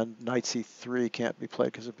 And knight c3 can't be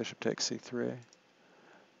played because the bishop takes c3.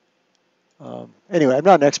 Anyway, I'm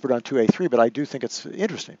not an expert on 2a3, but I do think it's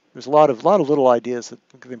interesting. There's a lot of little ideas that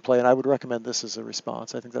can be played, and I would recommend this as a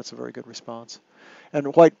response. I think that's a very good response.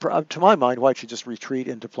 And white, to my mind, white should just retreat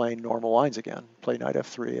into playing normal lines again, play knight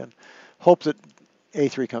f3, and hope that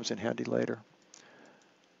a3 comes in handy later.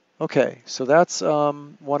 Okay, so that's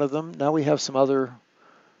one of them. Now we have some other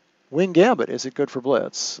wing gambit. Is it good for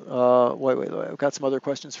blitz? Wait. I've got some other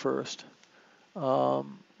questions first.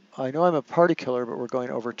 I know I'm a party killer, but we're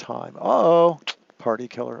going over time. Uh-oh, party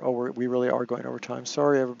killer. Oh, we really are going over time.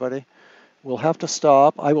 Sorry, everybody. We'll have to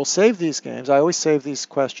stop. I will save these games. I always save these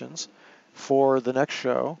questions for the next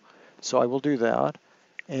show, so I will do that.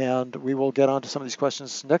 And we will get on to some of these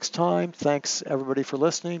questions next time. Thanks, everybody, for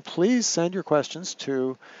listening. Please send your questions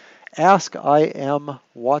to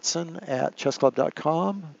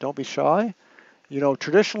askimwatson@chessclub.com. Don't be shy. You know,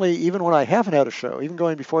 traditionally, even when I haven't had a show, even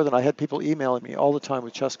going before then, I had people emailing me all the time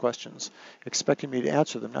with chess questions, expecting me to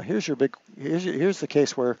answer them. Now, here's the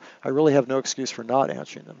case where I really have no excuse for not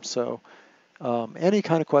answering them. So, any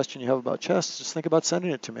kind of question you have about chess, just think about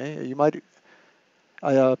sending it to me. You might.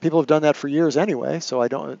 People have done that for years anyway, so I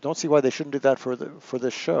don't see why they shouldn't do that for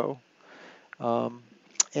this show.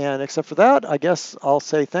 And except for that, I guess I'll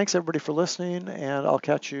say thanks everybody for listening, and I'll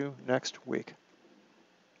catch you next week.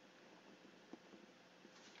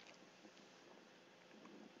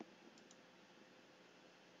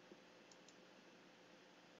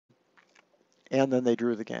 And then they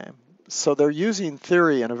drew the game. So they're using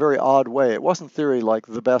theory in a very odd way. It wasn't theory like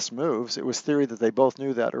the best moves. It was theory that they both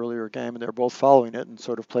knew that earlier game, and they were both following it and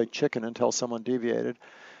sort of played chicken until someone deviated,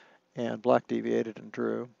 and black deviated and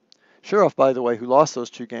drew. Shirov, by the way, who lost those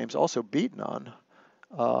two games, also beat Nunn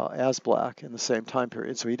as black in the same time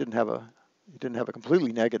period, so he didn't have a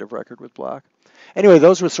completely negative record with black. Anyway,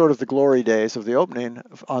 those were sort of the glory days of the opening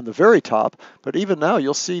on the very top, but even now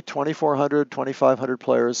you'll see 2,400, 2,500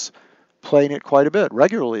 players playing it quite a bit,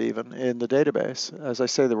 regularly even, in the database. As I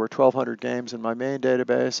say, there were 1,200 games in my main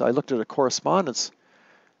database. I looked at a correspondence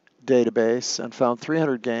database and found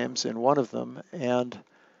 300 games in one of them, and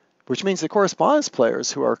which means the correspondence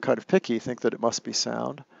players who are kind of picky think that it must be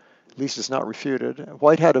sound. At least it's not refuted.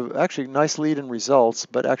 White had actually nice lead in results,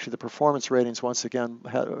 but actually the performance ratings once again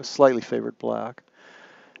had slightly favored black.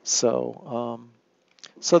 So,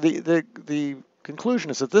 so the conclusion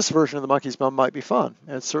is that this version of the monkey's bum might be fun.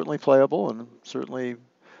 It's certainly playable and certainly,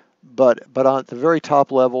 but on the very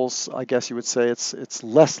top levels, I guess you would say it's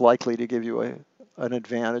less likely to give you an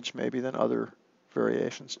advantage maybe than other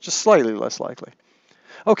variations, just slightly less likely.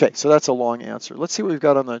 Okay, so that's a long answer. Let's see what we've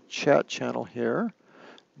got on the chat channel here.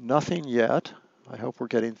 Nothing yet. I hope we're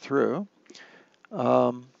getting through.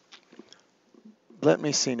 let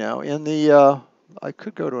me see now. In the I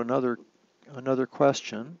could go to another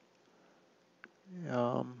question,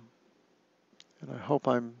 and I hope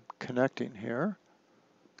I'm connecting here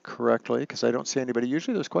correctly because I don't see anybody.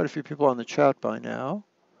 Usually there's quite a few people on the chat by now,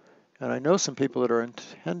 and I know some people that are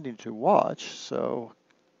intending to watch, so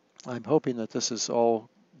I'm hoping that this is all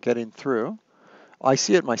getting through. I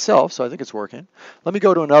see it myself, so I think it's working. Let me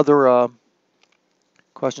go to another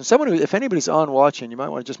question. Someone who, if anybody's on watching, you might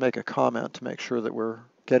want to just make a comment to make sure that we're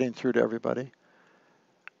getting through to everybody.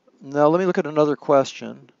 Now let me look at another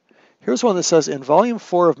question. Here's one that says, in volume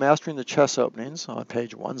 4 of Mastering the Chess Openings, on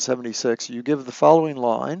page 176, you give the following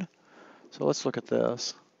line. So let's look at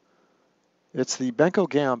this. It's the Benko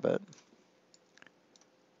Gambit.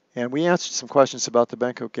 And we answered some questions about the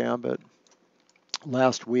Benko Gambit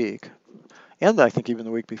last week, and I think even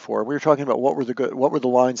the week before. We were talking about what were the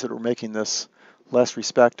lines that were making this less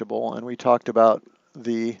respectable, and we talked about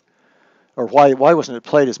why wasn't it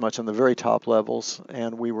played as much on the very top levels,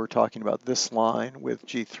 and we were talking about this line with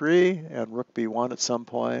G3 and Rook B1 at some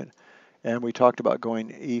point, and we talked about going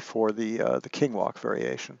E4, the king walk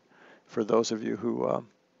variation. For those of you who, let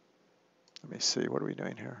me see, what are we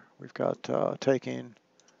doing here? We've got taking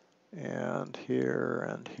and here,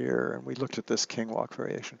 and we looked at this king walk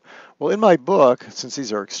variation. Well, in my book, since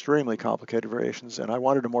these are extremely complicated variations, and I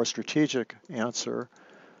wanted a more strategic answer,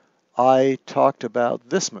 I talked about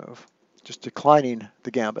this move, just declining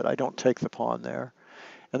the gambit. I don't take the pawn there.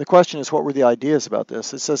 And the question is, what were the ideas about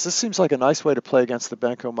this? It says, this seems like a nice way to play against the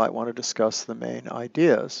Benko. Might want to discuss the main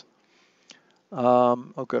ideas.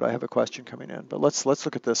 Oh, good, I have a question coming in, but let's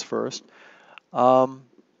look at this first.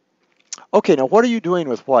 Okay, now what are you doing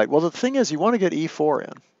with white? Well, the thing is, you want to get E4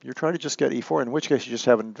 in. You're trying to just get E4, in which case you just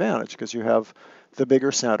have an advantage because you have the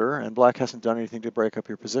bigger center, and black hasn't done anything to break up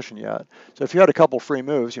your position yet. So if you had a couple free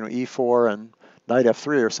moves, E4 and knight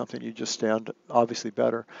F3 or something, you just stand obviously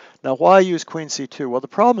better. Now, why use queen C2? Well, the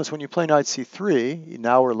problem is when you play knight C3,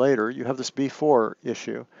 now or later, you have this B4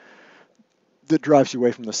 issue that drives you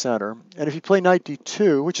away from the center. And if you play knight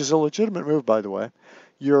D2, which is a legitimate move, by the way,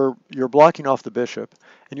 you're blocking off the bishop,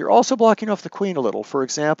 and you're also blocking off the queen a little. For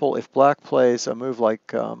example, if black plays a move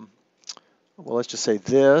like, well, let's just say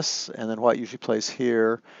this, and then white usually plays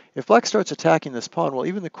here. If black starts attacking this pawn, well,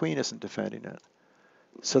 even the queen isn't defending it.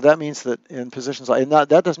 So that means that in positions like, and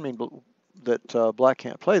that doesn't mean that black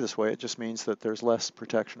can't play this way. It just means that there's less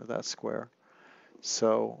protection of that square.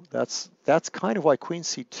 So that's kind of why queen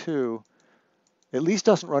C2 at least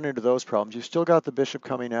doesn't run into those problems. You've still got the bishop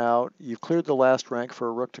coming out. You've cleared the last rank for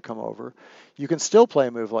a rook to come over. You can still play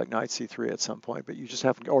a move like knight C3 at some point, but you just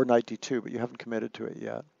haven't, or knight D2, but you haven't committed to it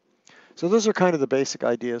yet. So those are kind of the basic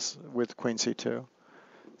ideas with queen C2.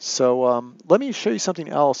 So let me show you something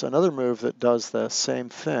else, another move that does the same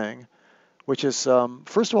thing, which is,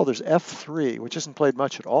 first of all, there's F3, which isn't played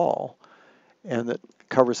much at all, and that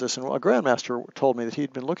covers this. And a grandmaster told me that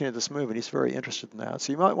he'd been looking at this move, and he's very interested in that.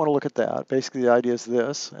 So you might want to look at that. Basically, the idea is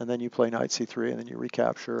this, and then you play knight C3, and then you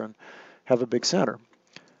recapture and have a big center.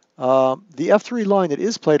 The F3 line that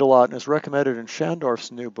is played a lot and is recommended in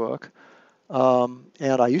Schandorf's new book,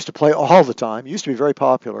 and I used to play all the time, used to be very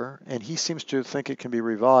popular, and he seems to think it can be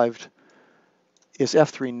revived, is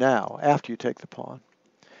F3 now, after you take the pawn.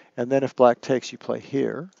 And then if black takes, you play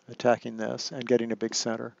here, attacking this, and getting a big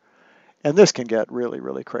center. And this can get really,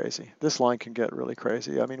 really crazy. This line can get really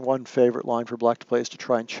crazy. I mean, one favorite line for black to play is to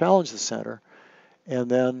try and challenge the center. And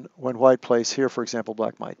then when white plays here, for example,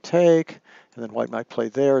 black might take, and then white might play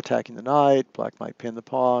there, attacking the knight. Black might pin the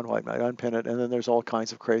pawn, white might unpin it, and then there's all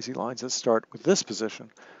kinds of crazy lines that start with this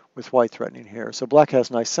position, with white threatening here. So black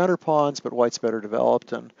has nice center pawns, but white's better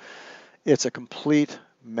developed, and it's a complete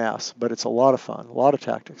mess, but it's a lot of fun, a lot of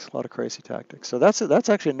tactics, a lot of crazy tactics. So that's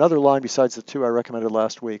actually another line besides the two I recommended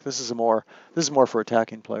last week. This is more for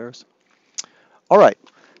attacking players. All right,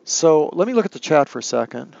 so let me look at the chat for a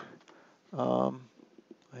second.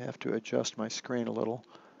 I have to adjust my screen a little.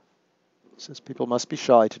 It says people must be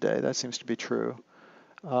shy today. That seems to be true.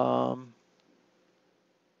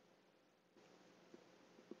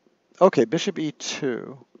 Okay, bishop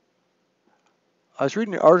E2. I was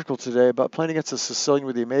reading an article today about playing against a Sicilian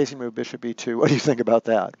with the amazing move bishop E2. What do you think about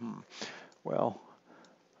that? Well,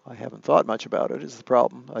 I haven't thought much about it, is the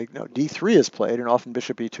problem. D3 is played, and often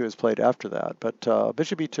bishop E2 is played after that. But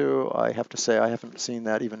bishop E2, I have to say, I haven't seen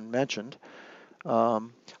that even mentioned.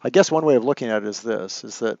 I guess one way of looking at it is this,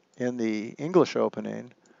 is that in the English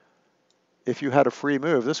opening, if you had a free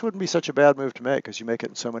move, this wouldn't be such a bad move to make because you make it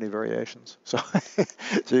in so many variations. So,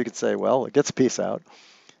 so you could say, well, it gets a piece out.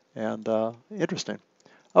 And interesting.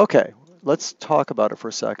 Okay, let's talk about it for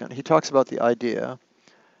a second. He talks about the idea.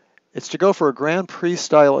 It's to go for a Grand Prix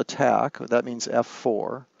style attack. That means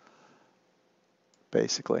f4,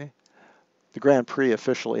 basically. The Grand Prix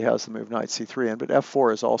officially has the move knight c3 in, but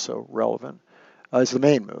f4 is also relevant. Is the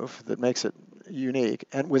main move that makes it unique,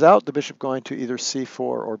 and without the bishop going to either c4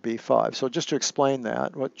 or b5. So just to explain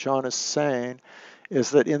that, what John is saying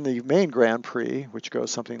is that in the main Grand Prix, which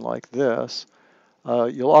goes something like this,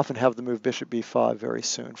 you'll often have the move bishop b5 very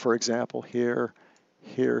soon. For example, here,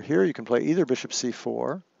 here, you can play either bishop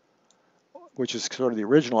c4, which is sort of the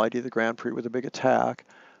original idea of the Grand Prix with a big attack,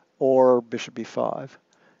 or bishop b5.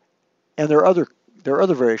 And there are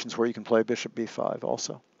other variations where you can play bishop b5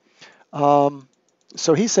 also.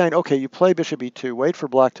 So he's saying, okay, you play bishop e2, wait for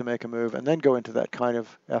black to make a move, and then go into that kind of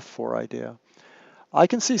f4 idea. I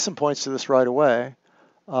can see some points to this right away.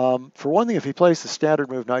 For one thing, if he plays the standard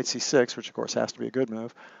move knight c6, which of course has to be a good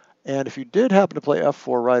move, and if you did happen to play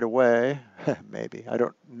f4 right away, maybe, I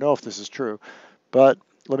don't know if this is true, but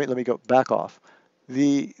let me go back off.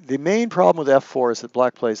 The main problem with f4 is that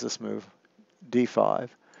black plays this move d5,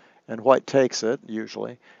 and white takes it,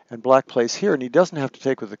 usually, and black plays here, and he doesn't have to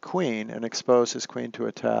take with the queen and expose his queen to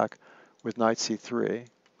attack with knight c3.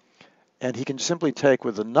 And he can simply take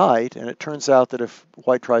with the knight, and it turns out that if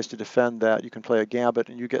white tries to defend that, you can play a gambit,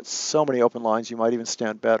 and you get so many open lines, you might even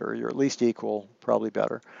stand better. You're at least equal, probably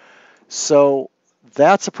better. So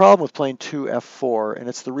that's a problem with playing 2 f4, and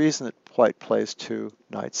it's the reason that white plays 2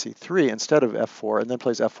 knight c3 instead of f4, and then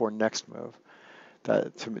plays f4 next move.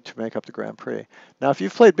 To make up the Grand Prix. Now, if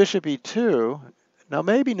you've played bishop e2,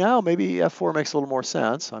 maybe f4 makes a little more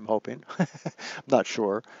sense, I'm hoping. I'm not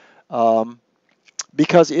sure.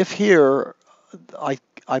 Because if here,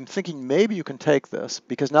 I'm thinking maybe you can take this,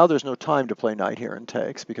 because now there's no time to play knight here and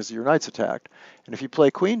takes, because your knight's attacked. And if you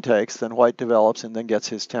play queen takes, then white develops and then gets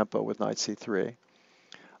his tempo with knight c3.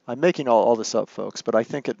 I'm making all this up, folks, but I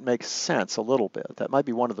think it makes sense a little bit. That might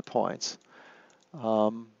be one of the points.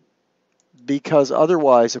 Because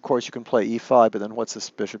otherwise, of course, you can play e5, but then what's this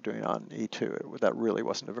bishop doing on e2? That really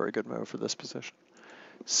wasn't a very good move for this position.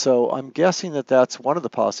 So I'm guessing that that's one of the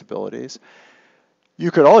possibilities. You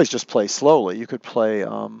could always just play slowly. You could play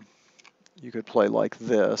like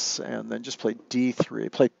this, and then just play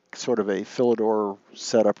d3. Play sort of a Philidor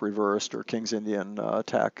setup reversed, or King's Indian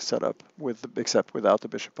attack setup, except without the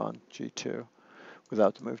bishop on g2,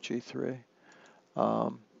 without the move g3.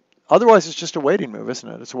 Otherwise, it's just a waiting move, isn't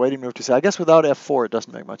it? It's a waiting move to say, I guess without f4, it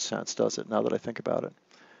doesn't make much sense, does it, now that I think about it?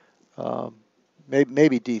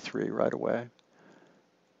 Maybe d3 right away.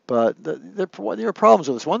 But there are problems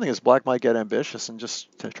with this. One thing is black might get ambitious and just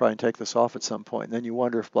try and take this off at some point, and then you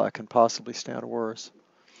wonder if black can possibly stand worse.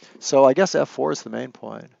 So I guess f4 is the main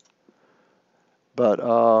point. But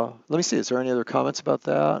let me see, is there any other comments about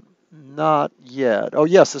that? Not yet. Oh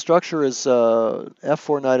yes, the structure is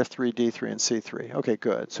f4, knight f3, d3, and c3. Okay,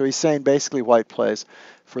 good. So he's saying basically white plays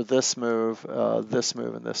for this move, and this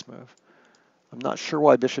move. I'm not sure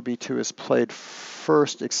why bishop e2 is played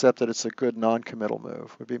first, except that it's a good non-committal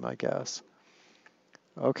move, would be my guess.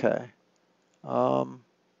 Okay.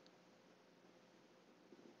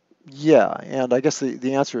 Yeah, and I guess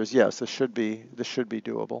the answer is yes, this should be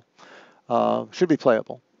doable. Should be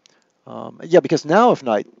playable. Yeah, because now if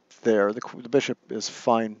knight there, the bishop is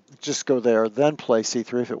fine. Just go there, then play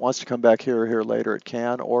c3. If it wants to come back here or here later, it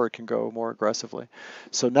can, or it can go more aggressively.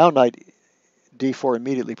 So now knight d4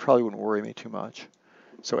 immediately probably wouldn't worry me too much.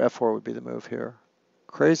 So f4 would be the move here.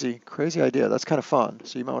 Crazy idea. That's kind of fun.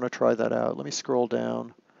 So you might want to try that out. Let me scroll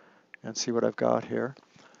down and see what I've got here.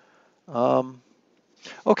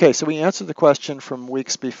 Okay, so we answered the question from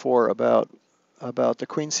weeks before about the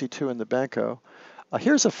queen c2 and the Benko.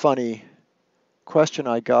 Here's a funny question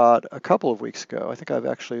I got a couple of weeks ago. I think I've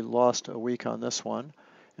actually lost a week on this one,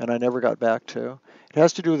 and I never got back to. It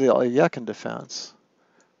has to do with the Alyekin defense.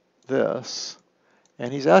 This.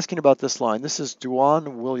 And he's asking about this line. This is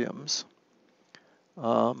Duan Williams.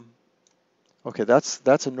 Okay, that's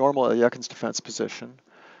a normal Alyekin's defense position.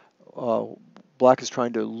 Black is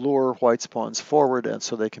trying to lure white's pawns forward, and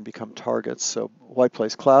so they can become targets. So white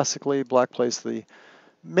plays classically, black plays the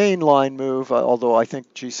main line move, although I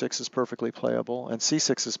think g6 is perfectly playable, and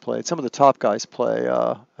c6 is played. Some of the top guys play,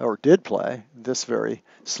 or did play, this very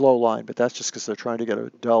slow line, but that's just because they're trying to get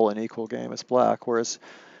a dull and equal game as black, whereas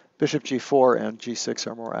bishop g4 and g6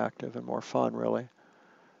 are more active and more fun, really.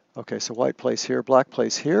 Okay, so white plays here, black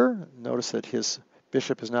plays here. Notice that his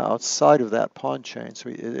bishop is now outside of that pawn chain, so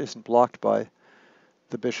it isn't blocked by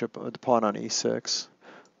the bishop, the pawn on e6.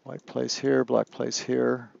 White plays here, black plays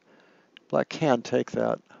here. Black can take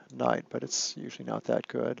that knight, but it's usually not that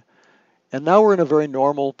good. And now we're in a very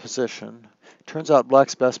normal position. Turns out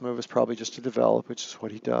black's best move is probably just to develop, which is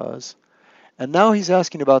what he does. And now he's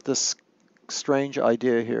asking about this strange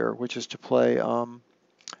idea here, which is to play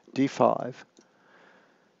d5.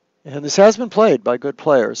 And this has been played by good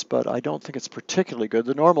players, but I don't think it's particularly good.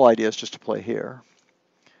 The normal idea is just to play here.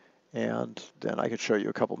 And then I could show you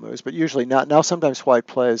a couple moves, but usually not. Now sometimes white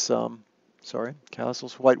plays,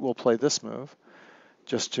 castles. White will play this move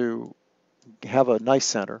just to have a nice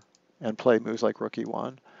center and play moves like rook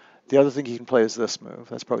e1. The other thing he can play is this move.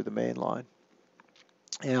 That's probably the main line.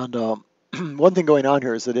 And one thing going on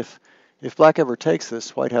here is that if black ever takes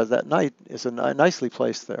this, white has that knight is nicely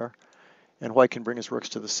placed there, and white can bring his rooks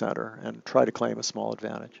to the center and try to claim a small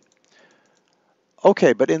advantage.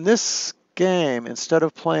 Okay, but in this game, instead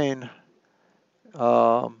of playing,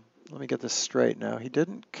 let me get this straight now. He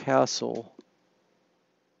didn't castle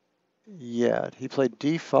yet. He played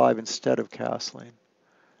d5 instead of castling.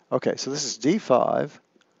 Okay, so this is d5,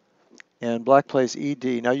 and black plays ed.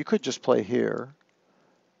 Now you could just play here,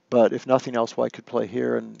 but if nothing else, white could play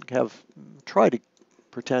here and try to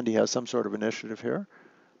pretend he has some sort of initiative here.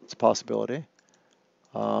 It's a possibility.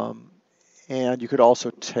 And you could also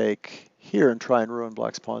take here and try and ruin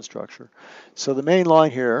black's pawn structure. So the main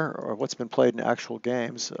line here, or what's been played in actual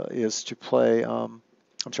games, is to play,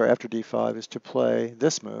 after d5, is to play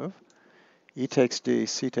this move. E takes d,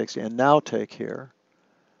 c takes d, and now take here.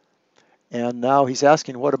 And now he's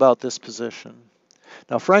asking, what about this position?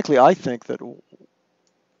 Now, frankly, I think that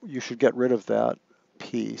you should get rid of that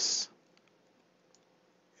piece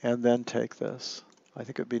and then take this. I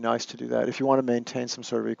think it would be nice to do that if you want to maintain some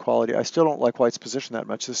sort of equality. I still don't like white's position that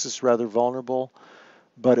much. This is rather vulnerable,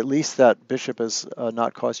 but at least that bishop is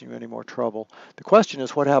not causing you any more trouble. The question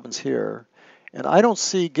is what happens here? And I don't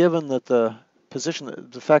see, given that the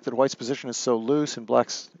fact that white's position is so loose and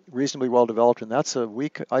black's reasonably well developed, and that's a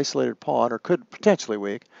weak isolated pawn, or could potentially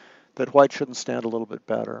weak, that white shouldn't stand a little bit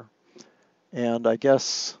better. And I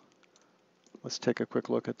guess, let's take a quick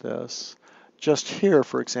look at this. Just here,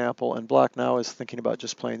 for example, and black now is thinking about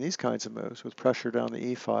just playing these kinds of moves with pressure down the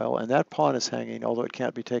e-file, and that pawn is hanging, although it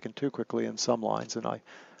can't be taken too quickly in some lines, and I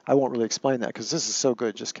won't really explain that because this is so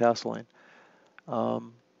good just castling.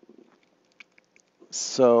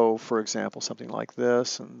 So, for example, something like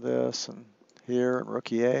this and here, and rook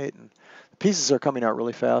e8, and the pieces are coming out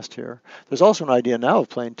really fast here. There's also an idea now of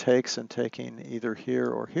playing takes and taking either here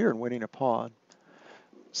or here and winning a pawn.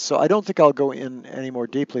 So I don't think I'll go in any more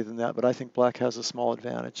deeply than that, but I think black has a small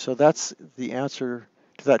advantage. So that's the answer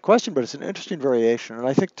to that question, but it's an interesting variation. And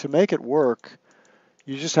I think to make it work,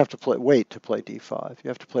 you just have to wait to play d5. You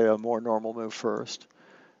have to play a more normal move first,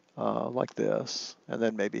 like this, and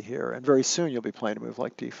then maybe here. And very soon you'll be playing a move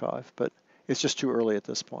like d5, but it's just too early at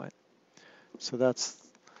this point. So that's,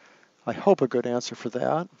 I hope, a good answer for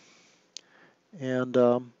that. And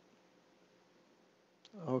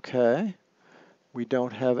okay. We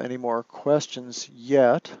don't have any more questions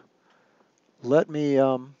yet. Let me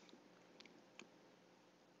go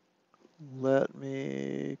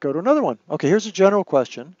to another one. Okay, here's a general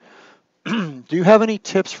question. Do you have any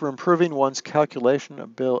tips for improving one's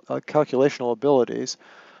calculational abilities?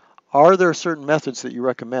 Are there certain methods that you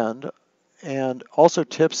recommend? And also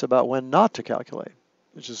tips about when not to calculate,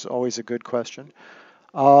 which is always a good question.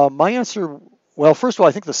 My answer, well, first of all,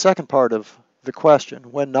 I think the second part of the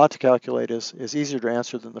question, when not to calculate, is easier to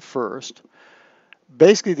answer than the first.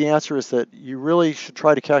 Basically, the answer is that you really should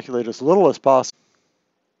try to calculate as little as possible.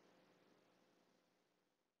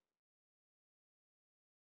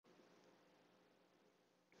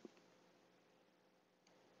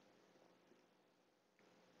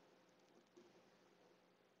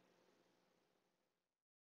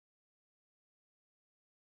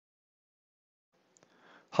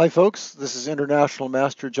 Hi, folks. This is International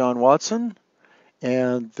Master John Watson,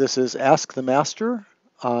 and this is Ask the Master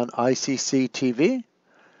on ICC TV.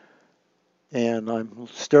 And I'm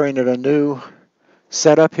staring at a new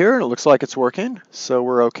setup here, and it looks like it's working, so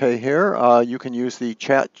we're okay here. You can use the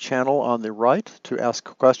chat channel on the right to ask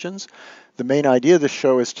questions. The main idea of this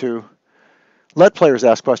show is to let players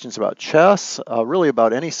ask questions about chess, really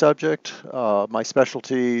about any subject. My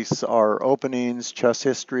specialties are openings, chess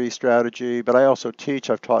history, strategy, but I also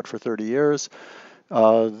teach. I've taught for 30 years.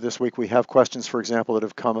 This week we have questions, for example, that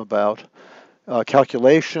have come about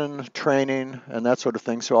calculation, training, and that sort of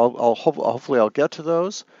thing. So hopefully I'll get to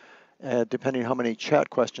those, depending on how many chat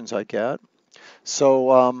questions I get.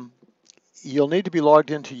 So you'll need to be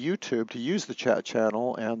logged into YouTube to use the chat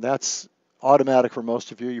channel, and that's automatic for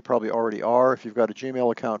most of you. You probably already are if you've got a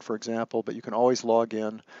Gmail account, for example, but you can always log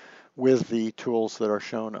in with the tools that are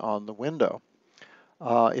shown on the window.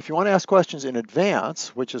 If you want to ask questions in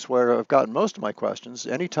advance, which is where I've gotten most of my questions,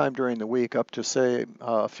 anytime during the week up to, say,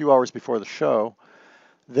 a few hours before the show,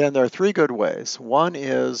 then there are three good ways. One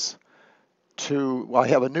is I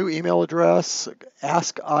have a new email address,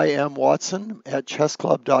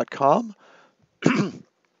 askimwatson@chessclub.com.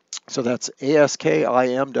 So that's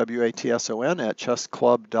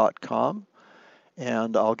askimwatson@chessclub.com.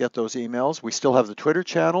 And I'll get those emails. We still have the Twitter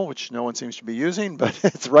channel, which no one seems to be using, but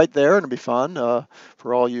it's right there and it'll be fun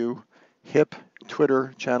for all you hip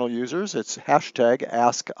Twitter channel users. It's hashtag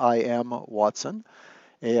AskIamWatson,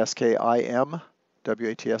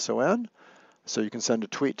 AskImWatson. So you can send a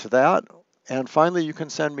tweet to that. And finally, you can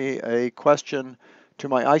send me a question to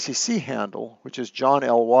my ICC handle, which is John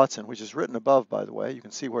L. Watson, which is written above, by the way. You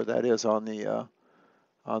can see where that is on the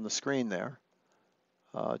screen there,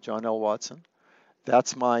 John L. Watson.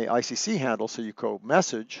 That's my ICC handle. So you go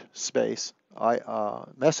message space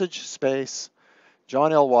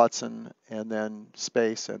John L. Watson, and then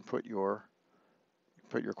space, and put your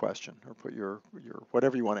question, or put your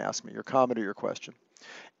whatever you want to ask me, your comment or your question.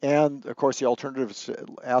 And of course, the alternative is to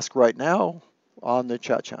ask right now on the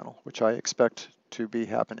chat channel, which I expect to be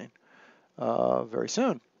happening very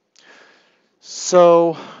soon.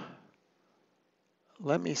 So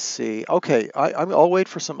let me see. Okay, I'll wait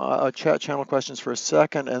for some chat channel questions for a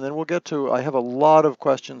second, and then we'll get to, I have a lot of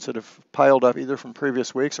questions that have piled up either from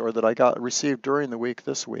previous weeks or that I received during the week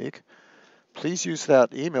this week. Please use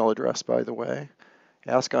that email address, by the way,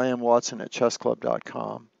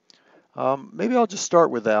 askimwatson@chessclub.com. Maybe I'll just start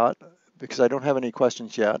with that because I don't have any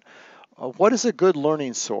questions yet. What is a good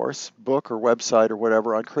learning source, book or website or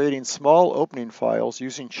whatever, on creating small opening files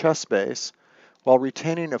using ChessBase while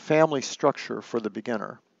retaining a family structure for the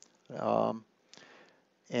beginner?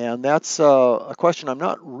 And that's a question I'm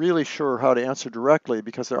not really sure how to answer directly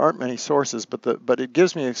because there aren't many sources, but it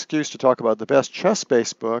gives me an excuse to talk about the best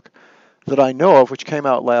ChessBase book that I know of, which came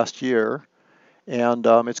out last year, and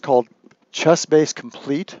it's called ChessBase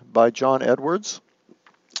Complete by John Edwards.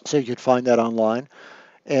 So you can find that online,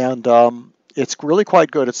 and it's really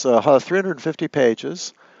quite good. It's 350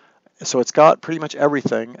 pages. So it's got pretty much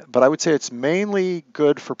everything, but I would say it's mainly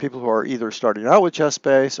good for people who are either starting out with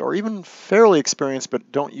ChessBase or even fairly experienced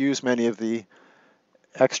but don't use many of the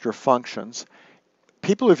extra functions.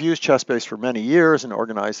 People who've used ChessBase for many years and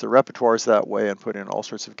organized their repertoires that way and put in all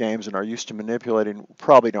sorts of games and are used to manipulating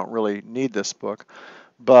probably don't really need this book,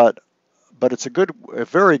 but it's a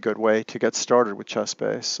very good way to get started with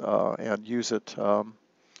ChessBase and use it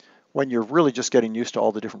when you're really just getting used to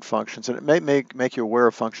all the different functions, and it may make you aware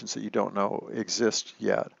of functions that you don't know exist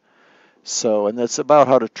yet. So, and it's about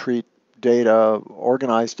how to treat data,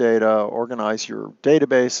 organize your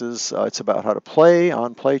databases. It's about how to play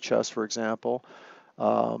on Play Chess, for example.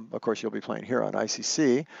 Of course, you'll be playing here on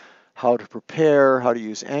ICC. How to prepare, how to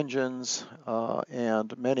use engines,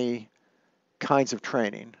 and many kinds of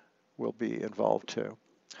training will be involved too.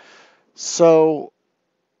 So,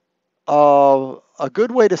 a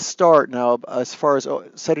good way to start now, as far as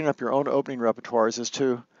setting up your own opening repertoires, is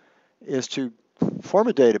to form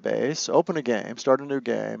a database, open a game, start a new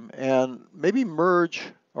game, and maybe merge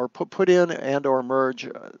or put in and or merge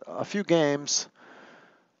a few games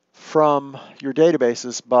from your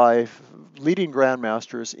databases by leading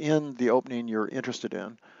grandmasters in the opening you're interested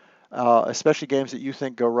in, especially games that you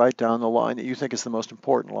think go right down the line, that you think is the most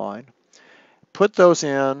important line. Put those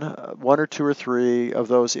in, one or two or three of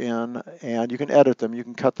those in, and you can edit them. You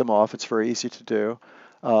can cut them off. It's very easy to do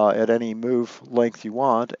at any move length you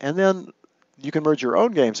want. And then you can merge your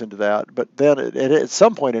own games into that. But then at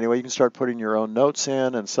some point anyway, you can start putting your own notes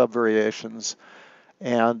in and sub-variations.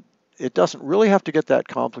 And it doesn't really have to get that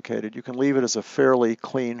complicated. You can leave it as a fairly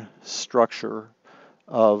clean structure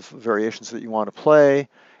of variations that you want to play.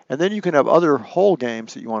 And then you can have other whole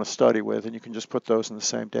games that you want to study with, and you can just put those in the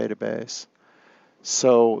same database.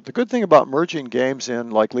 So the good thing about merging games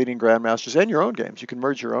in, like leading grandmasters and your own games, you can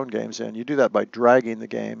merge your own games in. You do that by dragging the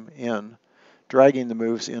game in, dragging the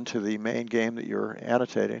moves into the main game that you're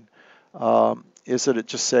annotating, is that it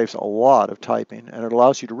just saves a lot of typing, and it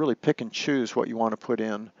allows you to really pick and choose what you want to put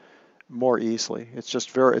in more easily. It's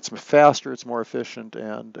just it's faster, it's more efficient,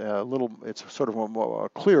 and it's sort of a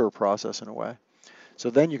clearer process in a way.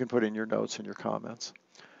 So then you can put in your notes and your comments.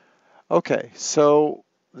 Okay, so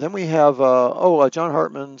then we have, John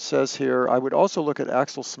Hartman says here, I would also look at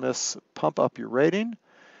Axel Smith's Pump Up Your Rating.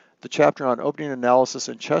 The chapter on opening analysis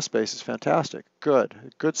in ChessBase is fantastic.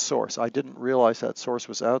 Good source. I didn't realize that source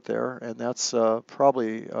was out there, and that's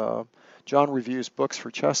probably, John reviews books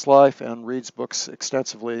for Chess Life and reads books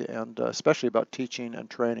extensively, and especially about teaching and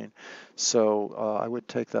training. So I would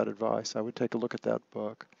take that advice. I would take a look at that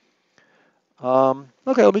book.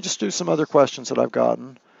 Okay, let me just do some other questions that I've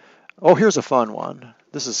gotten. Oh, here's a fun one.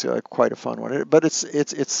 This is quite a fun one, but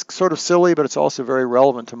it's sort of silly, but it's also very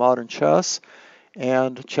relevant to modern chess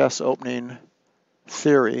and chess opening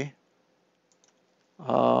theory.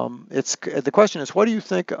 The question is, what do you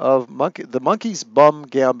think of the monkey's bum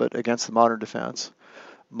gambit against the modern defense?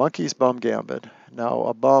 Monkey's bum gambit. Now,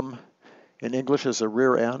 a bum in English is a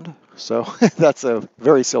rear end, so that's a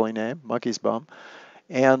very silly name, monkey's bum.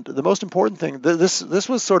 And the most important thing, this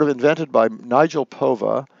was sort of invented by Nigel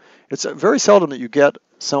Pova. It's very seldom that you get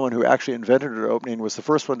someone who actually invented an opening, was the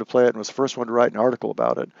first one to play it, and was the first one to write an article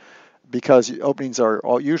about it, because openings are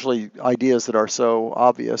usually ideas that are so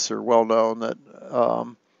obvious or well known that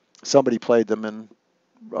somebody played them in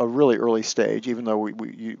a really early stage, even though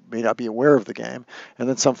you may not be aware of the game, and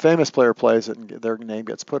then some famous player plays it and their name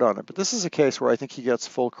gets put on it. But this is a case where I think he gets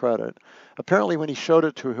full credit. Apparently, when he showed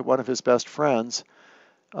it to one of his best friends,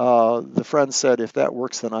 the friend said, "If that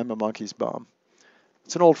works, then I'm a monkey's bum."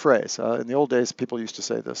 It's an old phrase. In the old days, people used to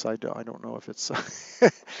say this. I don't know if it's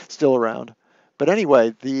still around. But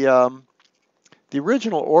anyway, the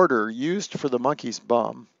original order used for the monkey's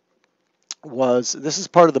bum was, this is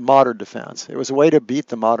part of the modern defense. It was a way to beat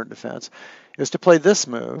the modern defense, is to play this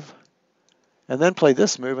move and then play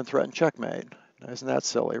this move and threaten checkmate. Now, isn't that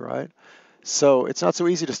silly, right? So it's not so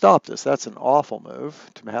easy to stop this. That's an awful move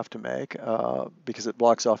to have to make because it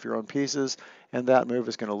blocks off your own pieces, and that move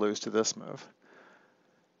is going to lose to this move.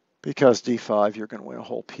 Because d5, you're going to win a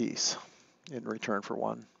whole piece in return for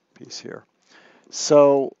one piece here.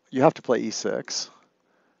 So you have to play e6.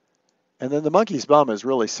 And then the monkey's bum is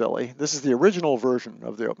really silly. This is the original version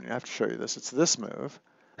of the opening. I have to show you this. It's this move,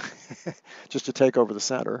 just to take over the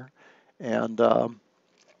center. And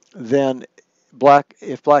then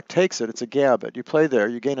if black takes it, it's a gambit. You play there.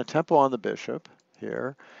 You gain a tempo on the bishop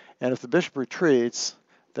here. And if the bishop retreats,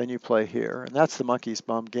 then you play here. And that's the monkey's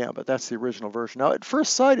bum gambit. That's the original version. Now, at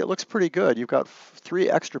first sight, it looks pretty good. You've got 3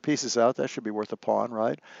 extra pieces out. That should be worth a pawn,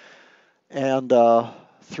 right? And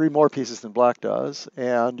 3 more pieces than black does,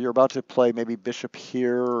 and you're about to play maybe bishop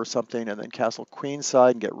here or something, and then castle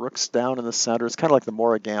queenside and get rooks down in the center. It's kind of like the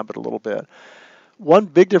Mora gambit a little bit. One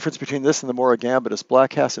big difference between this and the Mora gambit is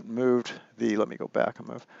black hasn't moved the, let me go back a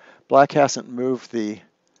move. Black hasn't moved the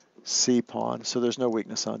c pawn, so there's no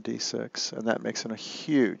weakness on d6, and that makes it a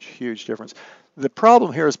huge, huge difference. The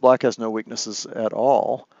problem here is black has no weaknesses at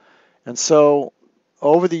all, and so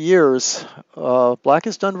over the years, black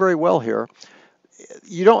has done very well here.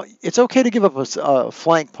 It's okay to give up a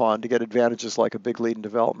flank pawn to get advantages like a big lead in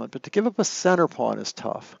development, but to give up a center pawn is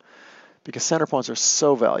tough because center pawns are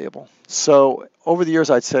so valuable. So over the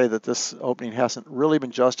years, I'd say that this opening hasn't really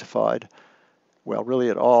been justified, well, really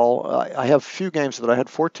at all. I have few games that I had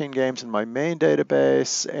 14 games in my main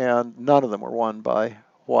database, and none of them were won by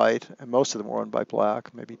white, and most of them were won by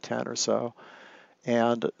black, maybe 10 or so.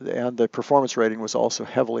 And the performance rating was also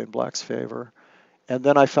heavily in black's favor. And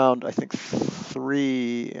then I found, I think,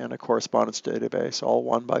 3 in a correspondence database, all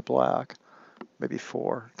won by black, maybe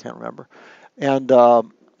 4, can't remember. And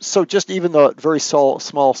so just even though very small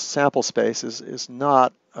sample space is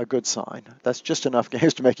not a good sign. That's just enough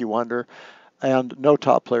games to make you wonder. And no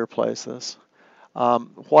top player plays this.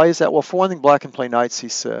 Why is that? Well, for one thing, black can play knight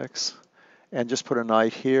c6 and just put a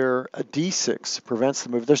knight here. A d6 prevents the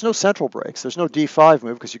move. There's no central breaks. There's no d5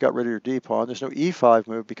 move because you got rid of your d pawn. There's no e5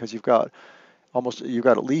 move because you've got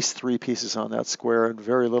at least 3 pieces on that square and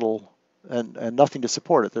very little and nothing to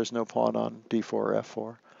support it. There's no pawn on d4 or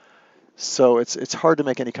f4. So it's hard to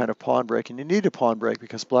make any kind of pawn break, and you need a pawn break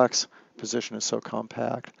because black's position is so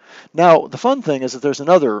compact. Now, the fun thing is that there's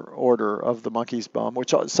another order of the monkey's bum,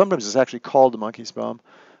 which sometimes is actually called the monkey's bum,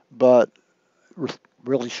 but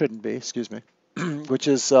really shouldn't be, excuse me, which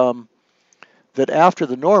is that after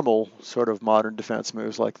the normal sort of modern defense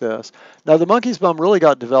moves like this. Now, the monkey's bum really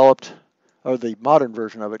got developed, or the modern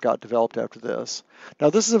version of it got developed after this. Now,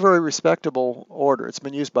 this is a very respectable order. It's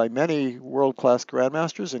been used by many world-class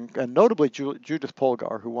grandmasters, and notably Judith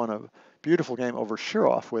Polgar, who won a beautiful game over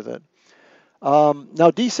Shirov with it. Now,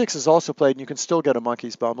 d6 is also played, and you can still get a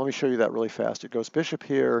monkey's bum. Let me show you that really fast. It goes bishop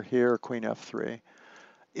here, here, queen f3.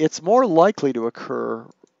 It's more likely to occur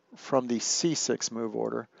from the c6 move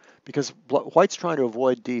order because white's trying to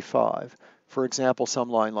avoid d5. For example, some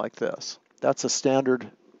line like this. That's a standard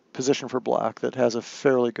position for black that has a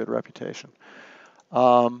fairly good reputation.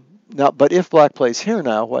 Now, but if black plays here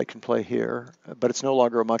now, white can play here, but it's no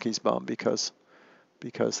longer a monkey's bum because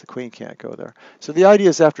the queen can't go there. So the idea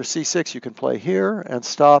is after c6, you can play here and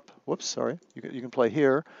stop. Whoops, sorry. You can play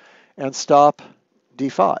here and stop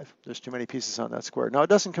d5. There's too many pieces on that square. Now, it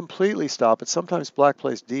doesn't completely stop it. Sometimes black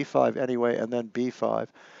plays d5 anyway and then b5.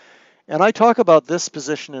 And I talk about this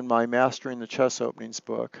position in my Mastering the Chess Openings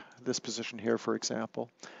book, this position here, for example.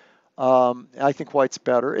 I think white's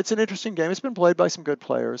better. It's an interesting game. It's been played by some good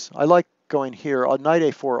players. I like going here. Knight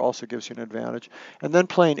a4 also gives you an advantage. And then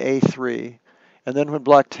playing a3. And then when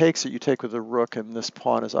black takes it, you take with the rook, and this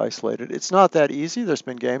pawn is isolated. It's not that easy. There's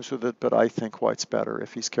been games with it, but I think white's better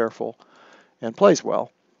if he's careful and plays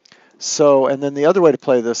well. So, and then the other way to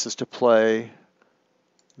play this is to play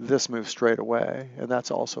this move straight away, and that's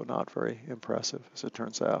also not very impressive, as it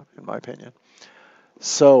turns out, in my opinion.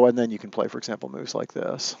 So, and then you can play, for example, moves like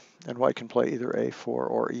this, and white can play either a4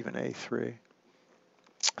 or even a3.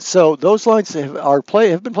 So those lines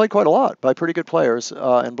have been played quite a lot by pretty good players,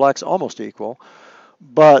 and black's almost equal.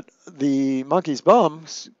 But the monkey's bum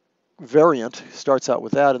variant starts out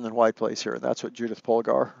with that, and then white plays here, and that's what Judith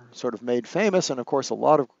Polgar sort of made famous, and of course a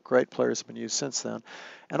lot of great players have been used since then.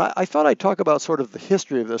 And I thought I'd talk about sort of the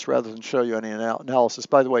history of this rather than show you any analysis.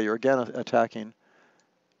 By the way, you're again attacking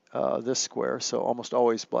this square, so almost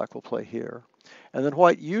always black will play here. And then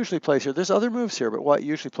white usually plays here. There's other moves here, but white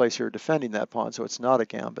usually plays here defending that pawn, so it's not a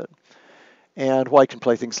gambit. And white can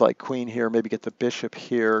play things like queen here, maybe get the bishop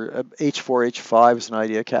here. H4, H5 is an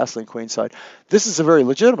idea, castling queenside. This is a very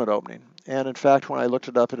legitimate opening. And in fact, when I looked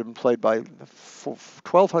it up, it had been played by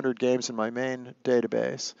 1,200 games in my main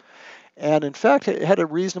database. And in fact, it had a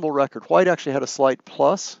reasonable record. White actually had a slight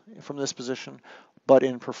plus from this position, but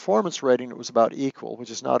in performance rating, it was about equal,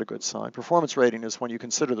 which is not a good sign. Performance rating is when you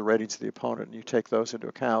consider the ratings of the opponent and you take those into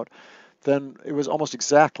account. Then it was almost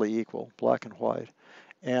exactly equal, black and white.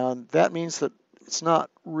 And that means that it's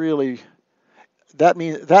not really, that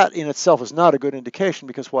in itself is not a good indication,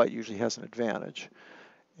 because white usually has an advantage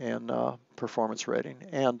in performance rating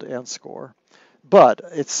and score. But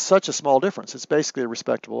it's such a small difference. It's basically a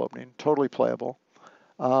respectable opening, totally playable.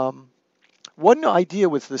 One idea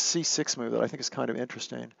with the c6 move that I think is kind of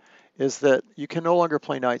interesting is that you can no longer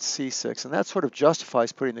play knight c6, and that sort of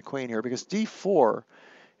justifies putting the queen here, because d4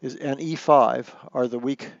 and e5 are the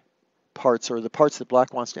weak parts, or the parts that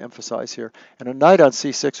black wants to emphasize here, and a knight on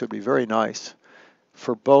c6 would be very nice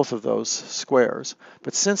for both of those squares.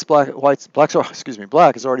 But since black has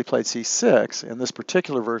already played c6 in this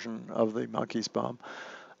particular version of the monkey's bum,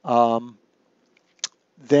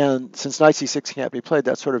 then since knight c6 can't be played,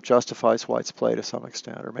 that sort of justifies white's play to some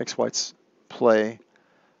extent, or makes white's play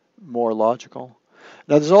more logical.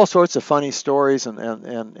 Now, there's all sorts of funny stories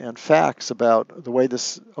and facts about the way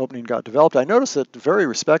this opening got developed. I noticed that very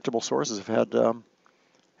respectable sources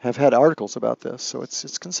have had articles about this, so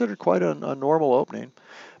it's considered quite a normal opening.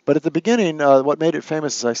 But at the beginning, what made it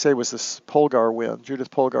famous, as I say, was this Polgar win,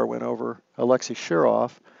 Judith Polgar win over Alexei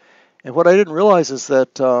Shirov. And what I didn't realize is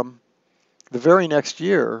that the very next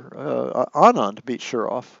year, Anand beat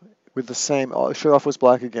Shirov with the same. Shirov was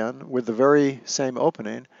black again with the very same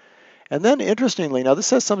opening. And then, interestingly, now this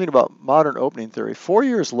says something about modern opening theory. 4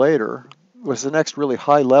 years later was the next really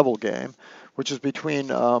high-level game, which was between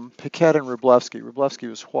Piquet and Wroblewski. Wroblewski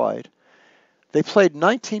was white. They played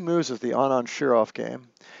 19 moves of the Anand-Shirov game.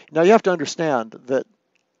 Now, you have to understand that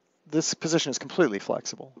this position is completely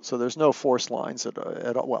flexible, so there's no force lines at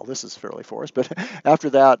all. Well, this is fairly forced, but after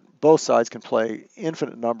that, both sides can play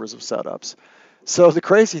infinite numbers of setups. So the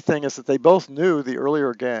crazy thing is that they both knew the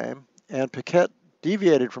earlier game, and Piquet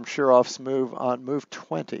deviated from Shirov's move on move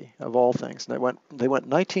 20 of all things. And they went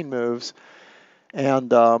 19 moves,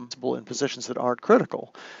 and in positions that aren't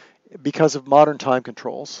critical, because of modern time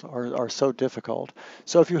controls are so difficult.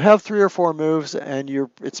 So if you have 3 or 4 moves and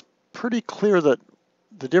it's pretty clear that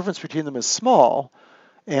the difference between them is small,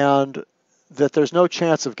 and that there's no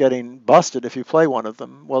chance of getting busted if you play one of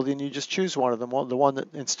them, well, then you just choose one of them, the one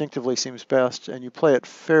that instinctively seems best, and you play it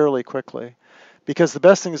fairly quickly. Because the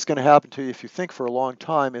best thing that's going to happen to you if you think for a long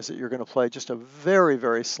time is that you're going to play just a very,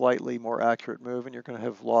 very slightly more accurate move, and you're going to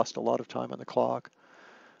have lost a lot of time on the clock.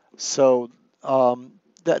 So now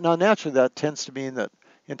naturally that tends to mean that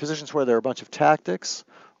in positions where there are a bunch of tactics,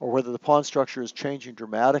 or whether the pawn structure is changing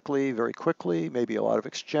dramatically, very quickly, maybe a lot of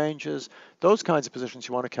exchanges, those kinds of positions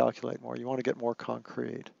you want to calculate more. You want to get more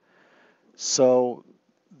concrete. So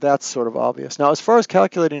that's sort of obvious. Now, as far as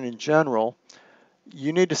calculating in general,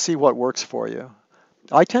 you need to see what works for you.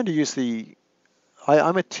 I tend to use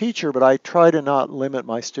I'm a teacher, but I try to not limit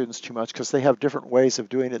my students too much, because they have different ways of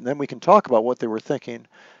doing it, and then we can talk about what they were thinking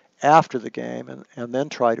after the game, and then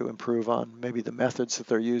try to improve on maybe the methods that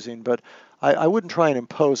they're using. But I wouldn't try and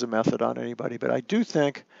impose a method on anybody, but I do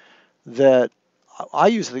think that I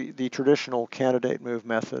use the traditional candidate move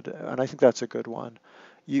method, and I think that's a good one.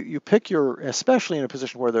 You pick especially in a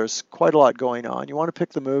position where there's quite a lot going on, you want to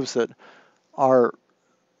pick the moves that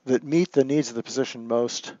meet the needs of the position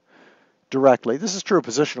most directly. This is true of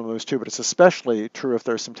positional moves too, but it's especially true if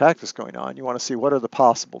there's some tactics going on. You want to see what are the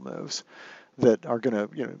possible moves that are going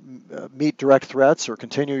to meet direct threats or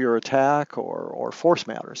continue your attack or force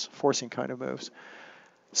matters, forcing kind of moves.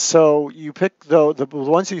 So you pick the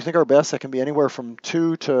ones that you think are best. That can be anywhere from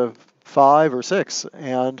 2 to 5 or 6,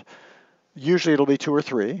 and usually it'll be 2 or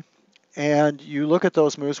 3. And you look at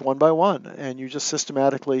those moves one by one, and you just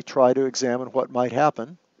systematically try to examine what might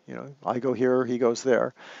happen. I go here, he goes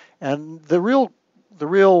there. And the real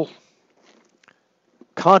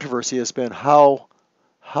controversy has been how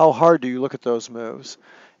hard do you look at those moves?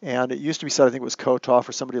 And it used to be said, I think it was Kotov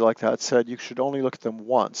or somebody like that, said you should only look at them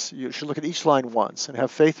once. You should look at each line once and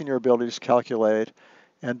have faith in your ability to calculate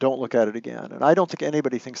and don't look at it again. And I don't think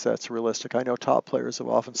anybody thinks that's realistic. I know top players have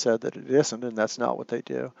often said that it isn't, and that's not what they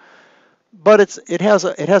do. But it has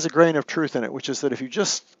a grain of truth in it, which is that if you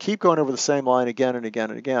just keep going over the same line again and again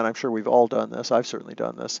and again, I'm sure we've all done this, I've certainly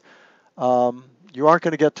done this, you aren't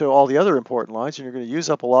going to get to all the other important lines, and you're going to use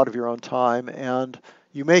up a lot of your own time, and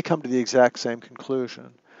you may come to the exact same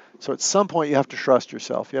conclusion. So at some point you have to trust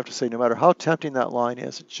yourself. You have to say, no matter how tempting that line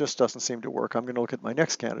is, it just doesn't seem to work. I'm going to look at my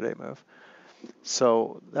next candidate move.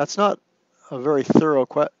 So that's not a very thorough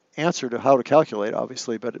answer to how to calculate,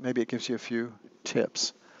 obviously, but maybe it gives you a few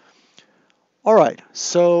tips. All right,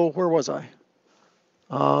 so where was I?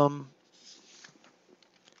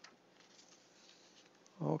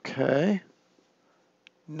 Okay.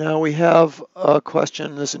 Now we have a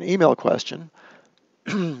question. There's an email question.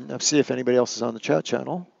 Let's see if anybody else is on the chat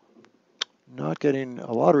channel. Not getting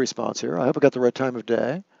a lot of response here. I hope I got the right time of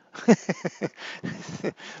day.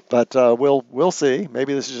 But we'll see.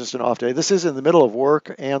 Maybe this is just an off day. This is in the middle of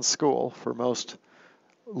work and school for most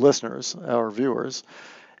listeners or viewers.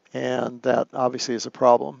 And that obviously is a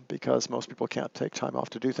problem because most people can't take time off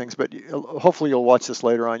to do things. But hopefully you'll watch this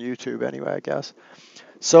later on YouTube anyway, I guess.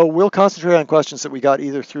 So we'll concentrate on questions that we got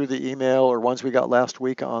either through the email or ones we got last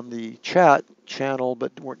week on the chat channel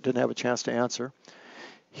but didn't have a chance to answer.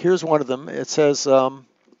 Here's one of them. It says,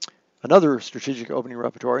 another strategic opening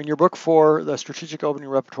repertoire. In your book for the strategic opening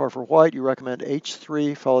repertoire for white, you recommend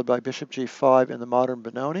h3 followed by bishop g5 in the modern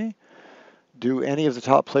Benoni. Do any of the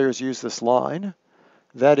top players use this line?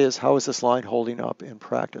 That is, how is this line holding up in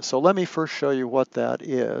practice? So let me first show you what that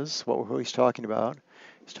is, who he's talking about.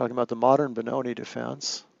 He's talking about the modern Benoni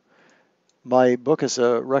defense. My book is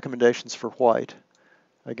recommendations for white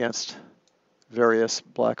against various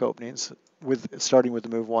black openings, starting with the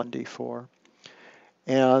move 1d4.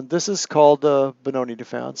 And this is called the Benoni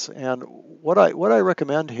defense. And what I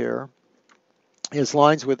recommend here is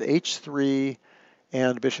lines with h3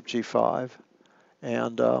 and bishop g5.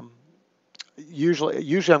 And usually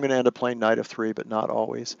I'm going to end up playing knight f3, but not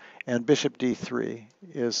always. And bishop d3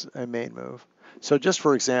 is a main move. So just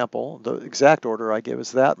for example, the exact order I give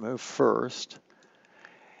is that move first.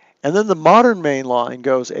 And then the modern main line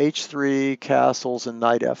goes h3, castles, and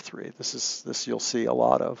knight f3. This you'll see a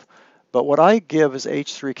lot of. But what I give is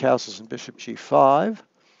h3, castles, and bishop g5,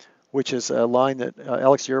 which is a line that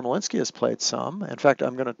Alex Yermolinsky has played some. In fact,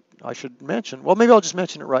 I should mention, well, maybe I'll just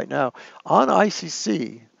mention it right now. On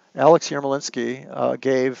ICC, Alex Yermolinsky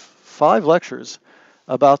gave 5 lectures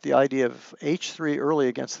about the idea of h3 early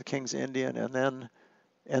against the King's Indian and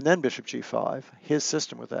then bishop g5, his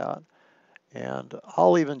system with that. And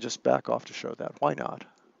I'll even just back off to show that. Why not?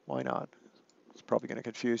 Why not? It's probably going to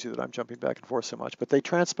confuse you that I'm jumping back and forth so much, but they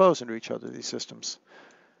transpose into each other, these systems,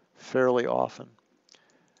 fairly often.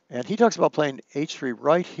 And he talks about playing h3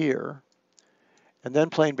 right here and then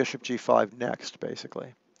playing bishop g5 next,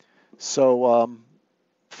 basically. So,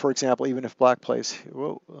 for example, even if black plays,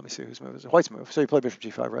 whoa, let me see whose move is it? White's move. So you play bishop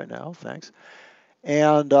g5 right now, thanks.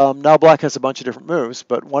 And now black has a bunch of different moves,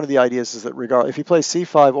 but one of the ideas is that if he plays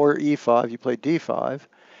c5 or e5, you play d5,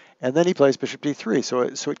 and then he plays bishop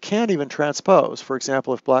d3. So it can't even transpose. For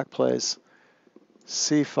example, if black plays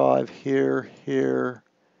c5 here, here,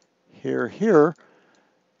 here, here,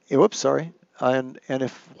 whoops, sorry. And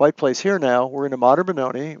if white plays here now, we're in a modern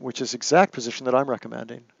Benoni, which is the exact position that I'm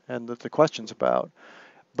recommending and that the question's about.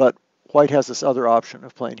 But white has this other option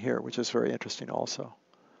of playing here, which is very interesting also.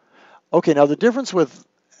 Okay, now the difference with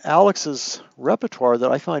Alex's repertoire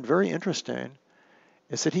that I find very interesting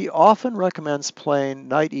is that he often recommends playing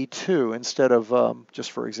knight e2 instead of,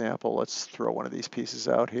 just for example, let's throw one of these pieces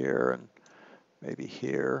out here and maybe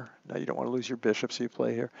here. Now you don't want to lose your bishop, so you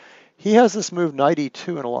play here. He has this move knight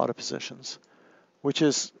e2 in a lot of positions, which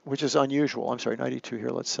is unusual. I'm sorry, knight e2 here,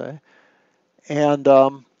 let's say. And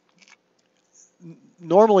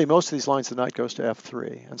normally most of these lines the knight goes to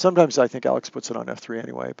f3, and sometimes I think Alex puts it on f3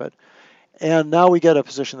 anyway. And now we get a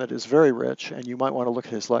position that is very rich, and you might want to look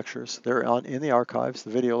at his lectures. They're in the archives, the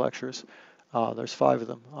video lectures. There's 5 of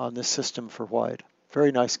them on this system for white.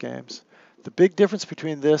 Very nice games. The big difference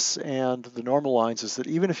between this and the normal lines is that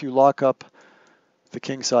even if you lock up the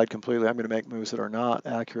king side completely, I'm going to make moves that are not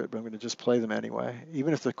accurate, but I'm going to just play them anyway.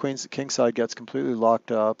 Even if the king side gets completely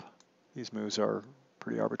locked up, these moves are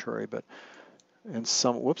pretty arbitrary, but in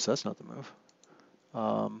some, whoops, that's not the move.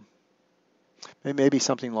 Maybe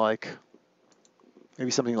something like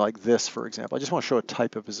this, for example. I just want to show a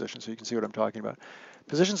type of position so you can see what I'm talking about.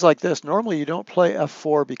 Positions like this, normally you don't play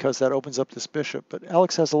f4 because that opens up this bishop, but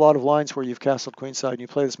Alex has a lot of lines where you've castled queenside and you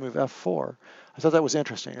play this move f4. I thought that was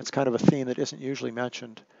interesting. It's kind of a theme that isn't usually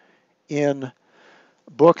mentioned in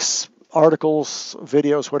books, articles,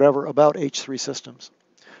 videos, whatever, about h3 systems.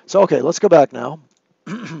 So, okay, let's go back now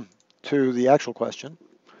to the actual question,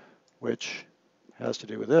 which has to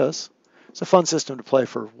do with this. It's a fun system to play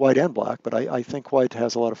for white and black, but I think white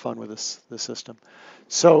has a lot of fun with this system.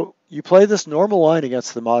 So you play this normal line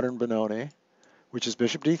against the modern Benoni, which is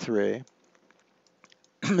bishop d3,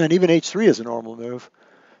 and even h3 is a normal move,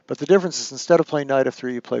 but the difference is instead of playing knight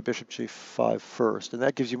f3, you play bishop g5 first, and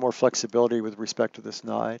that gives you more flexibility with respect to this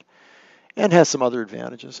knight, and has some other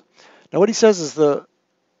advantages. Now what he says is what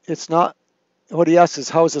he asks is,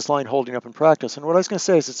 how is this line holding up in practice? And what I was going to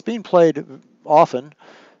say is it's being played often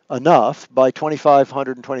enough by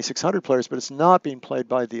 2,500 and 2,600 players, but it's not being played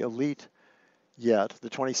by the elite yet, the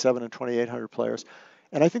 2,700 and 2,800 players.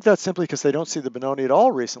 And I think that's simply because they don't see the Benoni at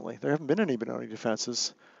all recently. There haven't been any Benoni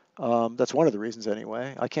defenses. That's one of the reasons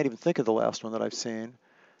anyway. I can't even think of the last one that I've seen,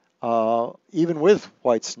 even with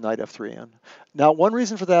white's knight f3 in. Now, one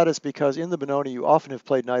reason for that is because in the Benoni, you often have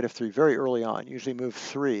played knight f3 very early on, usually move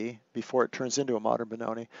 3 before it turns into a modern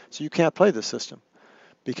Benoni. So you can't play this system,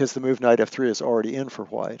 because the move knight f3 is already in for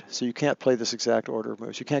white. So you can't play this exact order of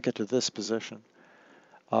moves. You can't get to this position.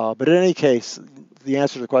 But in any case, the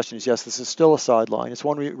answer to the question is yes, this is still a sideline. It's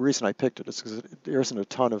one reason I picked it. It's because there isn't a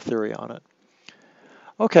ton of theory on it.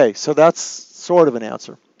 Okay, so that's sort of an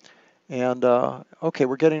answer. And okay,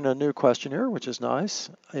 we're getting a new question here, which is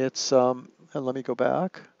nice. It's, and let me go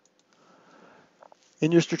back.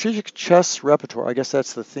 In your strategic chess repertoire, I guess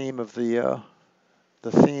that's the theme of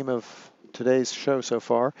today's show so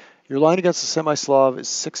far. Your line against the semi-Slav is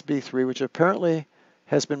 6b3, which apparently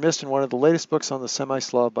has been missed in one of the latest books on the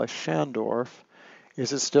semi-Slav by Schandorf.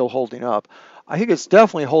 Is it still holding up? I think it's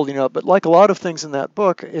definitely holding up, but like a lot of things in that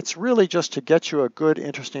book, it's really just to get you a good,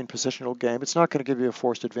 interesting positional game. It's not going to give you a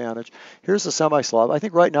forced advantage. Here's the semi-Slav. I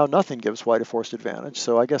think right now nothing gives white a forced advantage,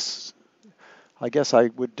 so I guess I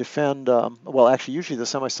would defend, well, actually, usually the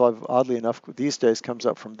semi-Slav, oddly enough, these days comes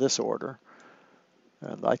up from this order.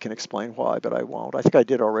 And I can explain why, but I won't. I think I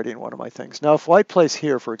did already in one of my things. Now, if white plays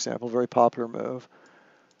here, for example, very popular move,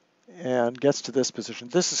 and gets to this position,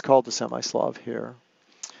 this is called the semi-Slav here.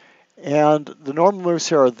 And the normal moves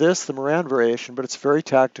here are this, the Moran variation, but it's very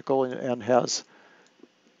tactical and has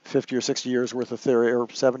 50 or 60 years worth of theory, or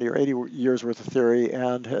 70 or 80 years worth of theory,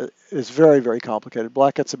 and is very, very complicated.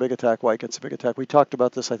 Black gets a big attack, white gets a big attack. We talked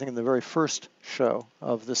about this, I think, in the very first show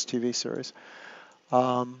of this TV series.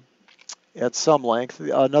 At some length.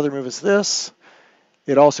 Another move is this.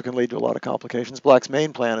 It also can lead to a lot of complications. Black's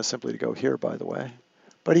main plan is simply to go here, by the way,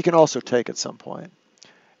 but he can also take at some point.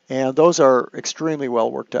 And those are extremely well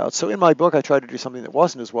worked out. So in my book, I tried to do something that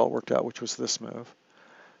wasn't as well worked out, which was this move,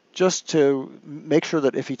 just to make sure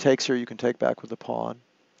that if he takes here, you can take back with the pawn.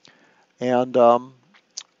 And there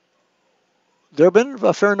have been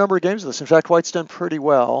a fair number of games of this. In fact, white's done pretty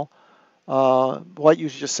well. White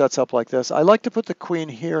usually just sets up like this. I like to put the queen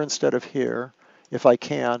here instead of here, if I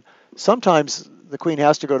can. Sometimes the queen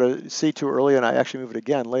has to go to c2 early, and I actually move it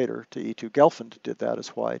again later to e2. Gelfand did that as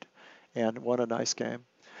white and won a nice game.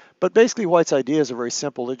 But basically, white's ideas are very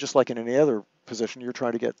simple. They're just like in any other position. You're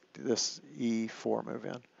trying to get this e4 move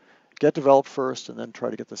in. Get developed first, and then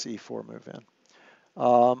try to get this e4 move in.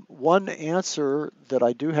 One answer that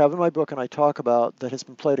I do have in my book and I talk about that has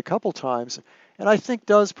been played a couple times, and I think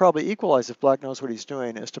does probably equalize if black knows what he's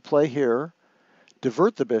doing, is to play here,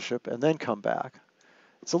 divert the bishop, and then come back.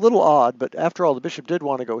 It's a little odd, but after all, the bishop did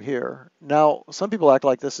want to go here. Now, some people act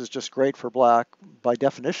like this is just great for black by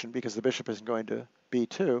definition because the bishop isn't going to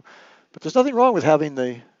b2, but there's nothing wrong with having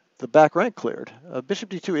the back rank cleared. Bishop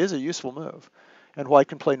d2 is a useful move. And white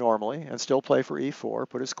can play normally and still play for e4,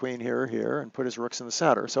 put his queen here, and put his rooks in the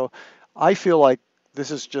center. So I feel like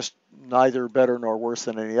this is just neither better nor worse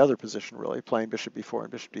than any other position, really, playing bishop b4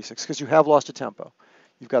 and bishop d6, because you have lost a tempo.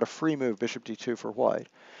 You've got a free move, bishop d2 for white.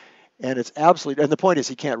 And it's absolutely, and the point is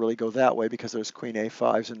he can't really go that way because there's queen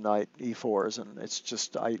a5s and knight e4s, and it's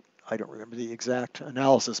just, I don't remember the exact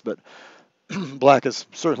analysis, but black is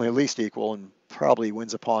certainly at least equal and probably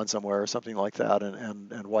wins a pawn somewhere or something like that,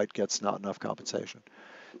 and white gets not enough compensation.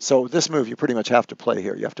 So this move you pretty much have to play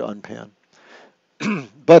here. You have to unpin.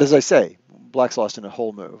 But as I say, black's lost in a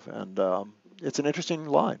whole move, and it's an interesting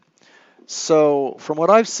line. So from what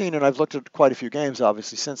I've seen, and I've looked at quite a few games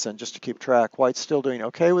obviously since then just to keep track, white's still doing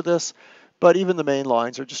okay with this, but even the main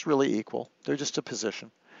lines are just really equal. They're just a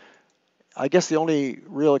position. I guess the only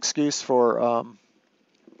real excuse for,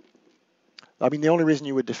 the only reason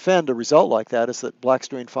you would defend a result like that is that black's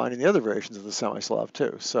doing fine in the other variations of the semi-Slav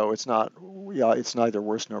too. So it's not, it's neither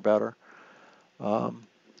worse nor better. Now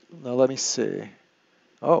let me see.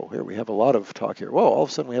 Oh, here we have a lot of talk here. Whoa, all of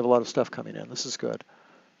a sudden we have a lot of stuff coming in. This is good.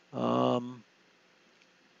 Does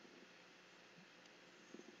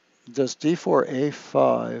d4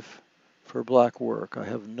 a5 for black work? I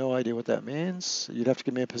have no idea what that means. You'd have to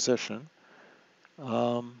give me a position.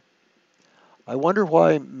 I wonder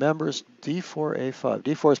why members d4 a5.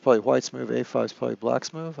 d4 is probably white's move, a5 is probably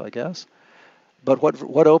black's move, I guess. But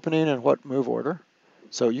what opening and what move order?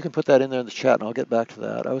 So you can put that in there in the chat and I'll get back to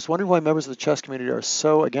that. I was wondering why members of the chess community are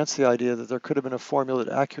so against the idea that there could have been a formula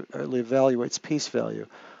that accurately evaluates piece value.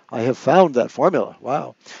 I have found that formula.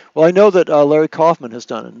 Wow. Well, I know that Larry Kaufman has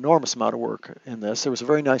done an enormous amount of work in this. There was a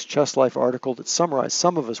very nice Chess Life article that summarized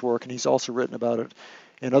some of his work, and he's also written about it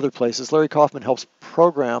in other places. Larry Kaufman helps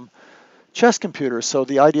program chess computers, so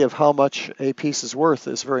the idea of how much a piece is worth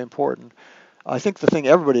is very important. I think the thing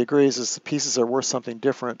everybody agrees is the pieces are worth something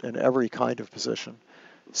different in every kind of position.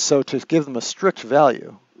 So to give them a strict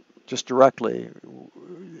value, just directly,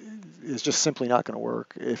 is just simply not going to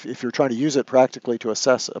work if you're trying to use it practically to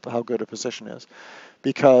assess how good a position is.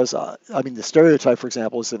 Because, the stereotype, for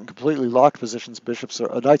example, is that in completely locked positions,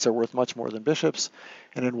 knights are worth much more than bishops.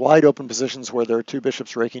 And in wide open positions where there are two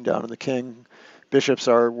bishops raking down on the king, bishops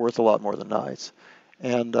are worth a lot more than knights.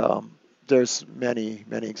 And there's many,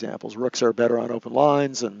 many examples. Rooks are better on open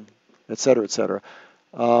lines, and et cetera, et cetera.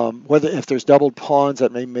 If there's doubled pawns,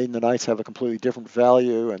 that may mean the knights have a completely different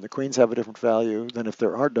value and the queens have a different value than if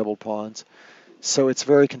there aren't doubled pawns. So it's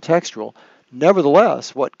very contextual.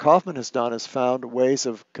 Nevertheless, what Kaufman has done is found ways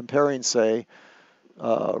of comparing, say,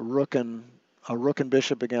 a rook and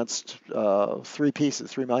bishop against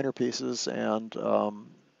three minor pieces, and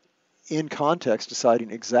in context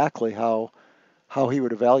deciding exactly how he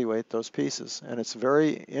would evaluate those pieces. And it's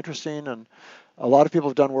very interesting, and a lot of people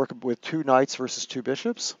have done work with two knights versus two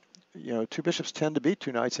bishops. Two bishops tend to beat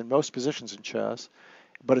two knights in most positions in chess,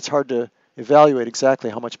 but it's hard to evaluate exactly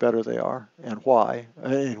how much better they are and why,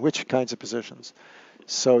 in which kinds of positions.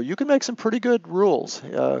 So you can make some pretty good rules.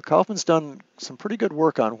 Kaufman's done some pretty good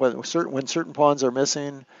work on when certain pawns are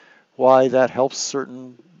missing, why that helps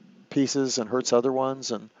certain pieces and hurts other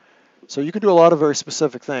ones. And so you can do a lot of very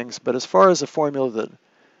specific things. But as far as a formula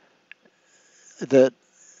that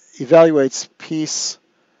evaluates piece,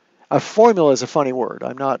 a formula is a funny word.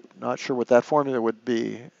 I'm not sure what that formula would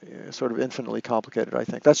be. Sort of infinitely complicated, I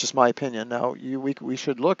think. That's just my opinion. Now we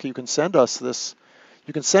should look. You can send us this.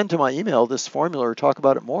 You can send to my email this formula or talk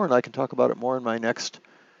about it more, and I can talk about it more in my next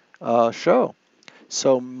show.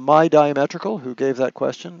 So my diametrical, who gave that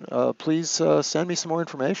question, please send me some more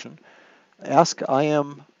information. Ask I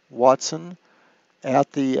am Watson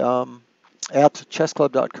at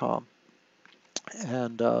chessclub.com.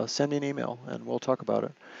 And send me an email, and we'll talk about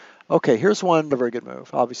it. Okay, here's one, a very good move.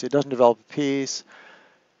 Obviously, it doesn't develop a piece,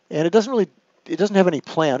 and it doesn't have any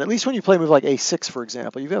plan. At least when you play a move like a6, for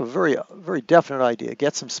example, you have a very, very definite idea.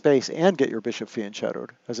 Get some space and get your bishop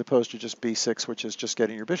fianchettoed, as opposed to just b6, which is just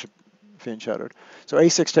getting your bishop fianchettoed. So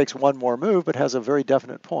a6 takes one more move, but has a very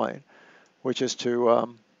definite point, which is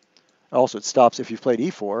to, also it stops if you've played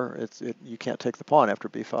e4. You can't take the pawn after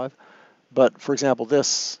b5. But, for example,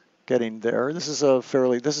 this getting there. This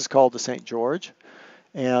is called the St. George,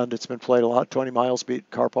 and it's been played a lot. Tony Miles beat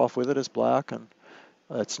Karpov with it as black, and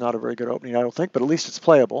it's not a very good opening, I don't think, but at least it's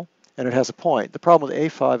playable, and it has a point. The problem with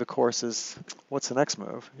a5, of course, is what's the next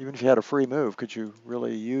move? Even if you had a free move, could you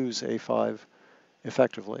really use a5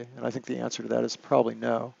 effectively? And I think the answer to that is probably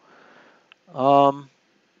no. Do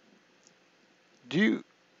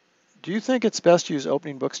you think it's best to use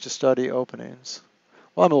opening books to study openings?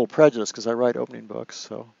 Well, I'm a little prejudiced because I write opening books,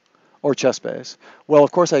 so. Or ChessBase. Well,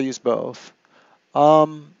 of course I use both.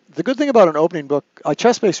 The good thing about an opening book,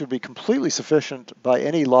 ChessBase would be completely sufficient by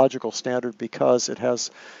any logical standard because it has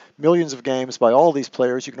millions of games by all these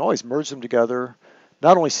players. You can always merge them together,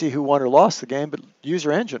 not only see who won or lost the game, but use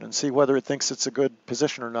your engine and see whether it thinks it's a good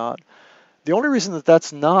position or not. The only reason that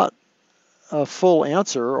that's not a full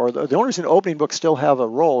answer, or the only reason opening books still have a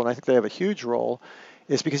role, and I think they have a huge role,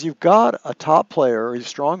 is because you've got a top player, a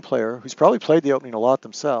strong player, who's probably played the opening a lot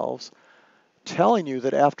themselves, telling you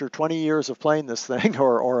that after 20 years of playing this thing,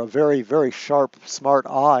 or a very, very sharp, smart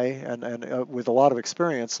eye, and with a lot of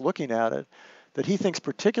experience looking at it, that he thinks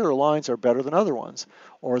particular lines are better than other ones,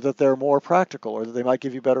 or that they're more practical, or that they might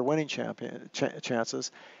give you better winning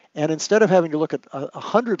chances. And instead of having to look at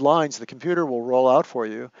 100 lines the computer will roll out for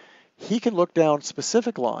you, he can look down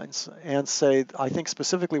specific lines and say, I think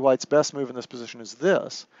specifically White's best move in this position is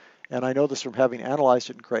this. And I know this from having analyzed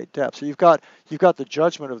it in great depth. So you've got the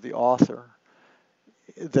judgment of the author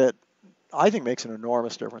that I think makes an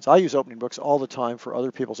enormous difference. I use opening books all the time for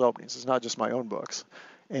other people's openings. It's not just my own books.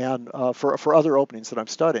 And for other openings that I'm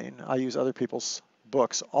studying, I use other people's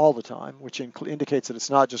books all the time, which indicates that it's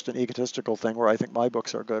not just an egotistical thing where I think my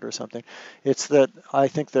books are good or something. It's that I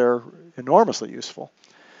think they're enormously useful.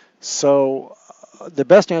 So the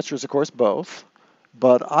best answer is, of course, both.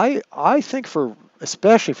 But I think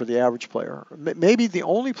especially for the average player, maybe the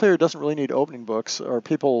only player who doesn't really need opening books are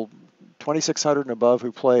people 2,600 and above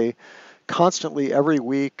who play constantly every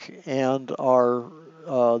week and are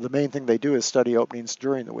the main thing they do is study openings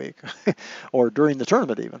during the week or during the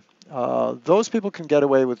tournament even. Those people can get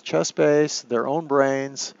away with chess base, their own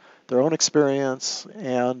brains, their own experience,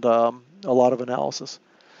 and a lot of analysis.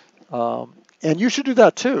 And you should do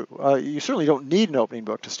that too. You certainly don't need an opening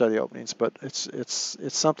book to study openings, but it's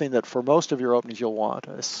something that for most of your openings you'll want.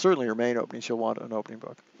 Certainly your main openings you'll want an opening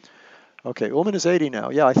book. Okay, Ullman is 80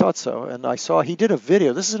 now. Yeah, I thought so. And I saw he did a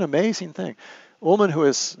video. This is an amazing thing. Ullman, who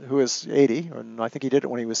is 80, and I think he did it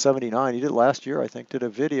when he was 79. He did it last year, I think. Did a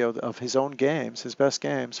video of his own games, his best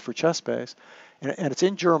games for ChessBase, and it's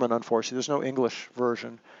in German. Unfortunately, there's no English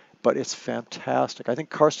version, but it's fantastic. I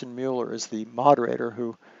think Karsten Mueller is the moderator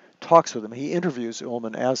who talks with him. He interviews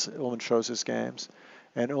Ullman as Ullman shows his games,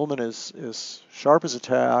 and Ullman is sharp as a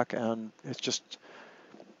tack, and it's just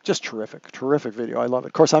terrific video. I love it.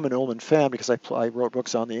 Of course, I'm an Ullman fan because I wrote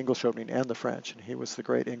books on the English opening and the French, and he was the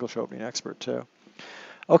great English opening expert too.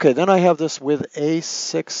 Okay, then I have this with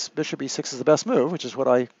a6, bishop e6 is the best move, which is what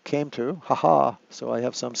I came to. Haha, so I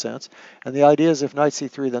have some sense. And the idea is if knight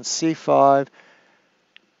c3, then c5,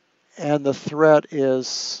 and the threat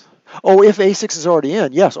is, oh, if a6 is already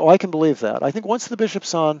in, yes, I can believe that. I think once the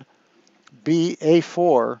bishop's on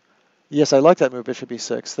a4, yes, I like that move, bishop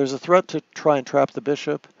e6. There's a threat to try and trap the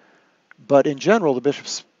bishop, but in general, the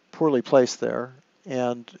bishop's poorly placed there,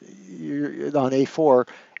 and you're on a4,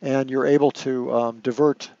 and you're able to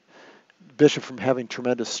divert bishop from having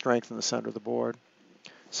tremendous strength in the center of the board.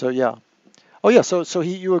 So yeah. Oh yeah, so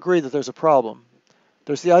you agree that there's a problem.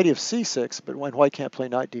 There's the idea of c6, but when White can't play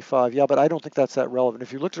knight d5, yeah, but I don't think that's that relevant.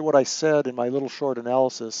 If you looked at what I said in my little short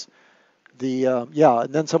analysis, yeah,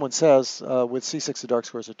 and then someone says with c6 the dark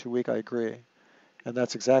squares are too weak. I agree, and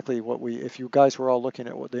that's exactly what if you guys were all looking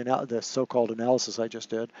at what the so-called analysis I just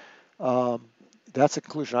did, that's the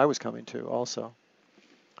conclusion I was coming to also.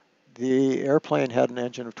 The airplane had an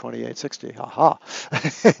engine of 2860. Haha,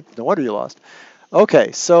 no wonder you lost.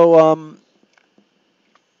 Okay, so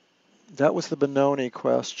that was the Benoni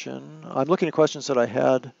question. I'm looking at questions that I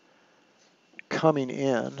had coming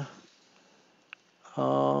in.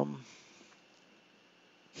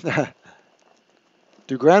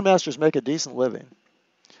 Do grandmasters make a decent living?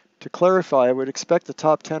 To clarify, I would expect the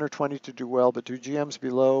top 10 or 20 to do well, but do GMs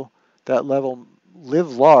below that level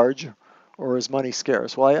live large, or is money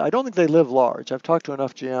scarce? Well, I don't think they live large. I've talked to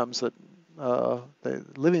enough GMs that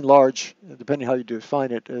living large, depending how you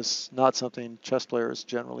define it, is not something chess players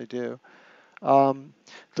generally do.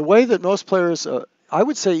 The way that most players, I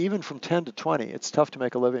would say even from 10 to 20, it's tough to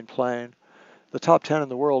make a living playing. The top 10 in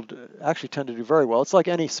the world actually tend to do very well. It's like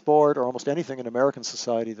any sport or almost anything in American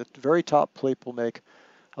society. The very top people make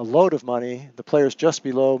a load of money. The players just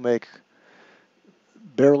below make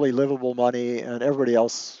barely livable money, and everybody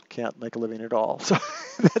else can't make a living at all. So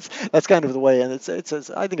that's kind of the way. And I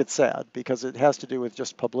think it's sad because it has to do with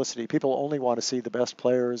just publicity. People only want to see the best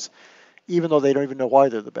players, even though they don't even know why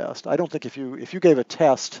they're the best. I don't think if you gave a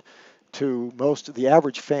test to the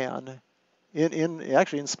average fan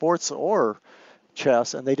actually in sports or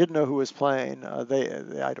chess, and they didn't know who was playing, I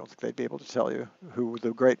don't think they'd be able to tell you who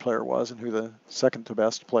the great player was and who the second to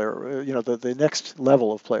best player, the next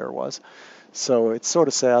level of player was. So it's sort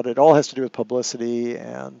of sad. It all has to do with publicity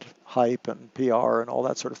and hype and PR and all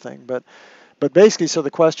that sort of thing. But basically, so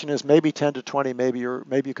the question is maybe 10 to 20, maybe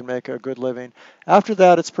you can make a good living. After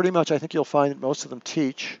that, it's pretty much, I think you'll find that most of them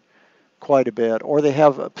teach quite a bit, or they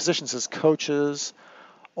have positions as coaches,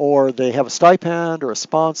 or they have a stipend or a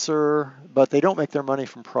sponsor, but they don't make their money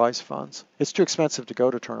from prize funds. It's too expensive to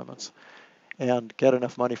go to tournaments and get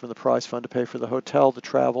enough money from the prize fund to pay for the hotel, the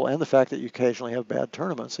travel, and the fact that you occasionally have bad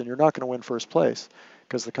tournaments, and you're not going to win first place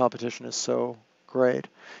because the competition is so great.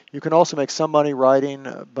 You can also make some money writing,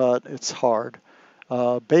 but it's hard.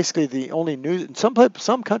 Basically, the only news in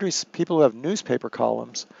some countries, people who have newspaper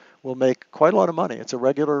columns will make quite a lot of money. It's a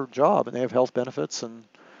regular job, and they have health benefits, and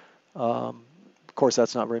of course,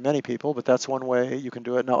 that's not very many people, but that's one way you can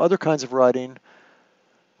do it. Now, other kinds of writing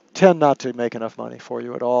tend not to make enough money for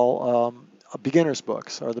you at all. Beginners'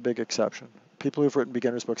 books are the big exception. People who've written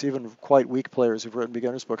beginners' books, even quite weak players who've written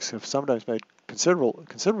beginners' books, have sometimes made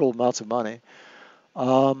considerable amounts of money.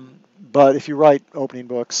 But if you write opening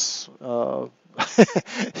books,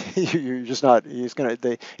 you're just not.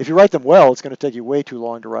 If you write them well, it's going to take you way too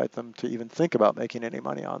long to write them to even think about making any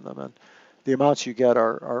money on them, and the amounts you get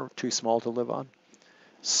are too small to live on.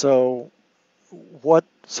 So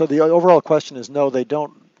So the overall question is no, they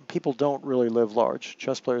don't. People don't really live large.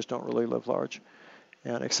 Chess players don't really live large,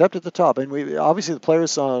 and except at the top. And we obviously the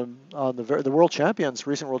players on the world champions,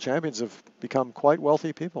 recent world champions, have become quite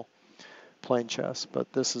wealthy people playing chess.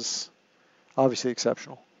 But this is obviously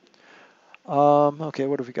exceptional. Okay,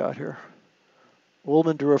 what have we got here?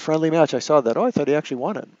 Ullman drew a friendly match. I saw that. Oh, I thought he actually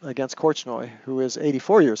won it against Korchnoi, who is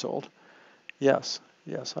 84 years old. Yes,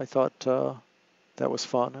 I thought that was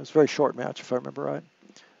fun. It was a very short match, if I remember right.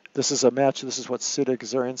 This is a match. This is what Sida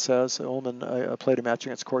Gazarian says. Ullman played a match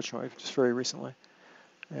against Korchnoi just very recently,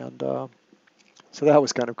 and so that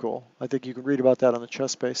was kind of cool. I think you can read about that on the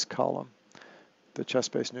ChessBase column, the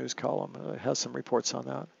ChessBase news column. It has some reports on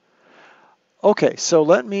that. Okay, so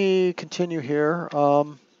let me continue here.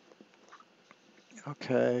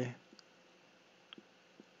 Okay.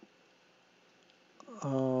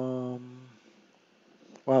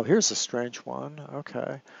 Wow, here's a strange one.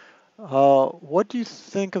 Okay. What do you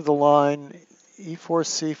think of the line e4,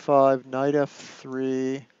 c5, knight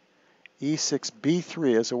f3, e6,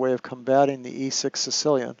 b3 as a way of combating the e6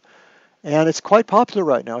 Sicilian? And it's quite popular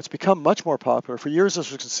right now. It's become much more popular. For years,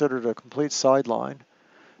 this was considered a complete sideline.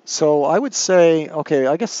 So I would say, okay,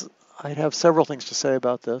 I guess I'd have several things to say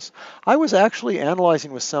about this. I was actually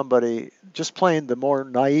analyzing with somebody, just playing the more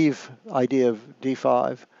naive idea of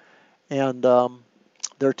d5. And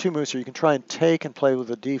there are two moves here. You can try and take and play with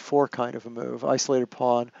a d4 kind of a move, isolated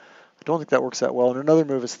pawn. I don't think that works that well. And another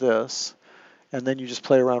move is this. And then you just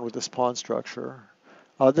play around with this pawn structure.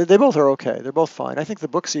 They both are okay. They're both fine. I think the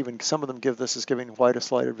books even, some of them give this as giving white a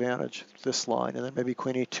slight advantage, this line, and then maybe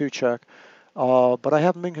queen e2 check. But I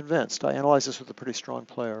haven't been convinced. I analyzed this with a pretty strong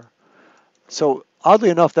player. So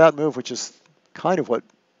oddly enough, that move, which is kind of what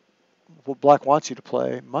Black wants you to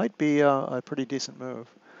play, might be a pretty decent move.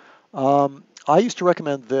 I used to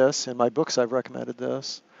recommend this. In my books, I've recommended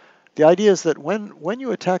this. The idea is that when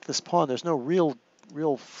you attack this pawn, there's no real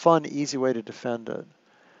fun, easy way to defend it.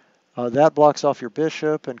 That blocks off your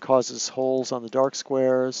bishop and causes holes on the dark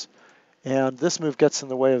squares. And this move gets in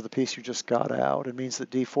the way of the piece you just got out. It means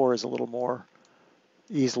that d4 is a little more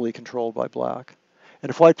easily controlled by Black.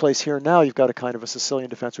 And if White plays here now, you've got a kind of a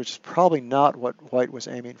Sicilian defense, which is probably not what White was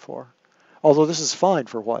aiming for. Although this is fine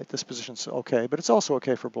for White. This position's okay, but it's also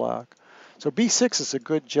okay for Black. So b6 is a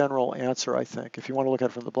good general answer, I think, if you want to look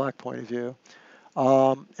at it from the Black point of view.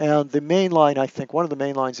 And the main line, I think, one of the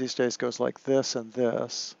main lines these days goes like this and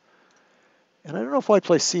this. And I don't know if White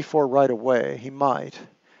plays c4 right away. He might.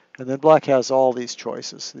 And then Black has all these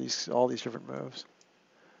choices, all these different moves.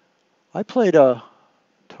 I played a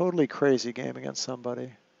totally crazy game against somebody.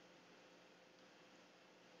 I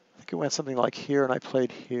think it went something like here, and I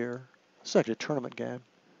played here. It's actually a tournament game,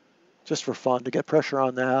 just for fun, to get pressure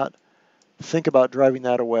on that, think about driving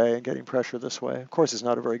that away and getting pressure this way. Of course, it's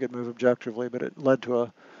not a very good move objectively, but it led to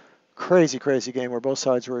a crazy, crazy game where both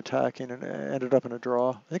sides were attacking and ended up in a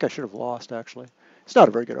draw. I think I should have lost, actually. It's not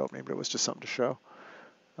a very good opening, but it was just something to show.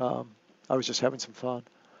 I was just having some fun.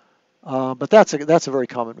 But that's a very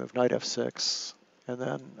common move, knight f6. And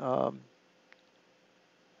then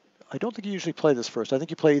I don't think you usually play this first. I think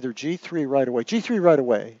you play either g3 right away. G3 right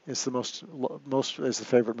away is the most is the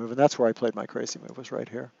favorite move, and that's where I played my crazy move, was right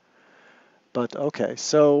here. But okay,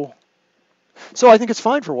 so I think it's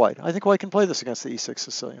fine for White. I think White can play this against the e6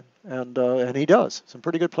 Sicilian, and he does. Some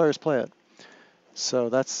pretty good players play it. So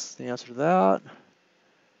that's the answer to that.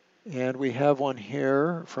 And we have one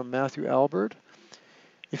here from Matthew Albert.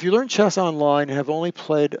 If you learn chess online and have only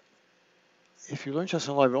played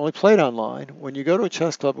online, when you go to a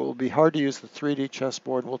chess club, it will be hard to use the 3D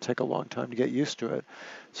chessboard and will take a long time to get used to it.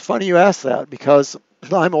 It's funny you ask that, because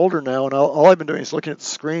I'm older now, and all I've been doing is looking at the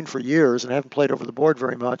screen for years, and I haven't played over the board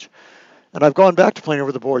very much. And I've gone back to playing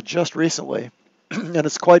over the board just recently, and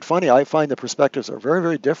it's quite funny. I find the perspectives are very,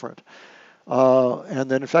 very different.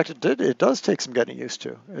 And then, in fact, it does take some getting used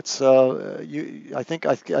to. It's I think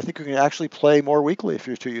you can actually play more weakly if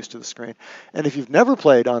you're too used to the screen. And if you've never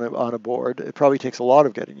played on a board, it probably takes a lot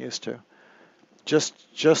of getting used to.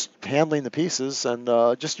 Just handling the pieces and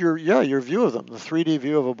just your view of them. The 3D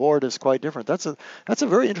view of a board is quite different. That's a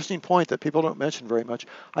very interesting point that people don't mention very much.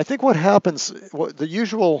 I think what happens, the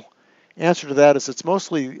usual answer to that is it's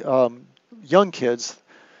mostly young kids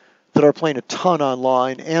that are playing a ton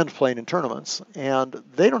online and playing in tournaments, and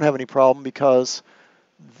they don't have any problem because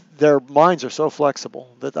their minds are so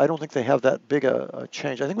flexible that I don't think they have that big a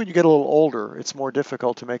change. I think when you get a little older, it's more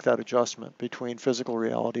difficult to make that adjustment between physical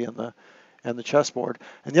reality and the chessboard.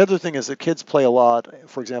 And the other thing is that kids play a lot,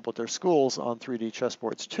 for example, at their schools on 3D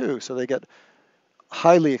chessboards too, so they get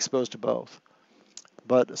highly exposed to both.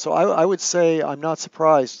 But so I would say I'm not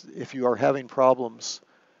surprised if you are having problems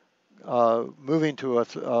moving to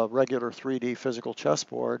a regular 3D physical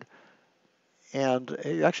chessboard and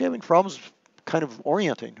actually having problems kind of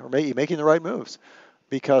orienting or making the right moves,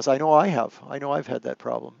 because I know I have. I know I've had that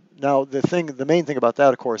problem. Now the main thing about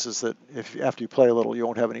that, of course, is that if after you play a little, you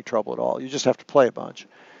won't have any trouble at all. You just have to play a bunch.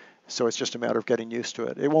 So it's just a matter of getting used to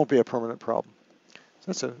it. It won't be a permanent problem. So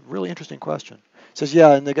that's a really interesting question. He says,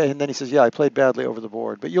 yeah, and then he says, yeah, I played badly over the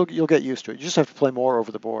board, but you'll get used to it. You just have to play more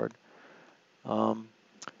over the board.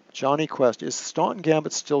 Johnny Quest, is the Staunton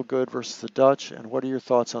Gambit still good versus the Dutch, and what are your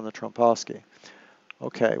thoughts on the Trompowsky?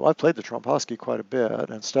 Okay, well, I've played the Trompowsky quite a bit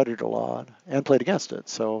and studied a lot and played against it,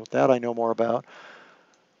 so that I know more about.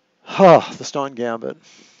 The Staunton Gambit.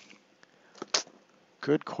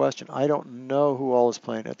 Good question. I don't know who all is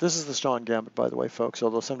playing it. This is the Staunton Gambit, by the way, folks,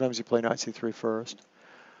 although sometimes you play knight c3 first.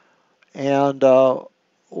 And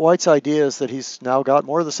White's idea is that he's now got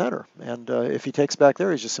more of the center, and if he takes back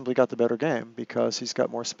there, he's just simply got the better game because he's got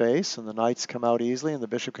more space, and the knights come out easily, and the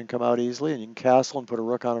bishop can come out easily, and you can castle and put a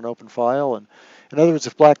rook on an open file. And in other words,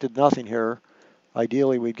 if black did nothing here,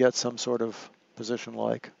 ideally we'd get some sort of position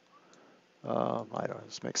like, I don't know,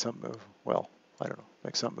 just make some move. Well, I don't know,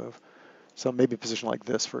 make some move. So maybe a position like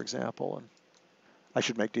this, for example, and I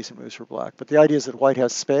should make decent moves for black. But the idea is that white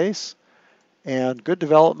has space and good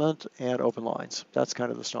development and open lines. That's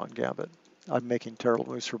kind of the Staunton Gambit. I'm making terrible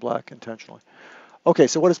moves for black intentionally. Okay,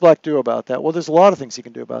 so what does black do about that? Well, there's a lot of things he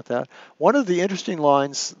can do about that. One of the interesting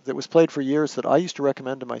lines that was played for years that I used to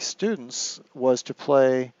recommend to my students was to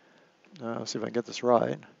play, let's see if I can get this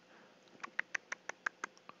right.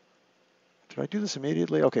 Did I do this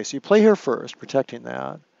immediately? Okay, so you play here first, protecting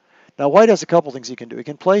that. Now white has a couple things he can do. He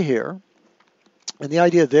can play here. And the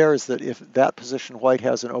idea there is that if that position, white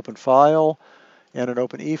has an open file and an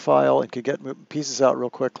open E file and can get pieces out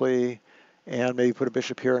real quickly and maybe put a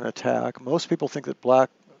bishop here and attack. Most people think that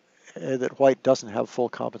that white doesn't have full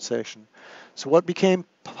compensation. So what became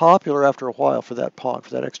popular after a while for that pawn,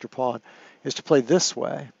 for that extra pawn, is to play this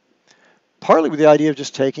way, partly with the idea of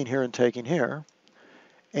just taking here and taking here,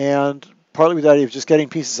 and partly with the idea of just getting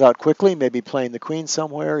pieces out quickly, maybe playing the queen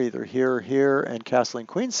somewhere, either here or here, and castling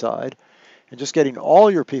queenside, and just getting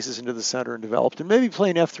all your pieces into the center and developed, and maybe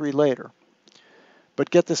playing f3 later. But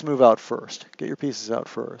get this move out first. Get your pieces out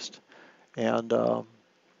first. And,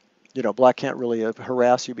 you know, black can't really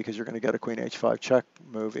harass you because you're going to get a queen h5 check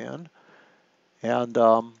move in. And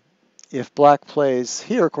if black plays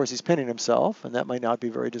here, of course, he's pinning himself, and that might not be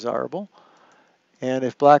very desirable. And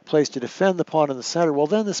if black plays to defend the pawn in the center, well,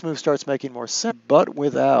 then this move starts making more sense, but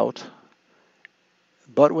without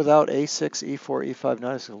a6, e4, e5,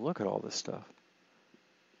 knight. Look at all this stuff.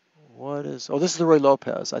 What is, oh, this is the Roy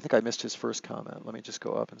Lopez. I think I missed his first comment. Let me just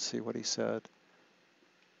go up and see what he said.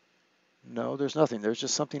 No, there's nothing. There's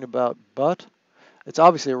just something about but. It's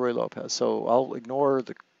obviously a Roy Lopez, so I'll ignore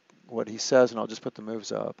what he says and I'll just put the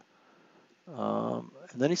moves up. And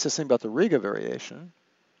then he says something about the Riga variation,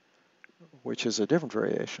 which is a different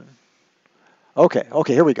variation. Okay,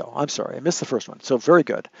 here we go. I'm sorry, I missed the first one. So very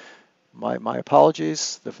good. My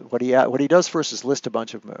apologies. What he does first is list a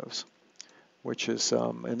bunch of moves, which is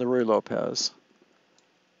in the Roy Lopez.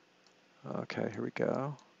 Okay, here we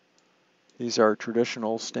go. These are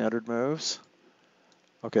traditional standard moves.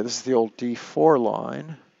 Okay, this is the old d4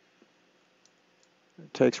 line.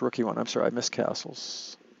 It takes rook e1. I'm sorry, I missed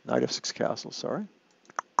castles. Knight f6 castle, sorry.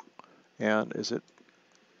 And is it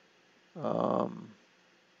knight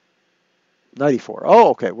e4? Oh,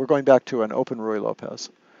 okay, we're going back to an open Roy Lopez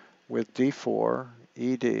with d4,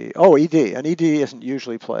 ed. Oh, ed, and ed isn't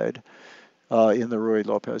usually played in the Ruy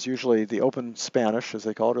Lopez. Usually the open Spanish, as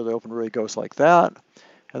they call it, or the open Ruy goes like that.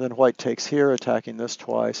 And then white takes here, attacking this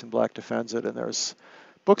twice, and black defends it. And there's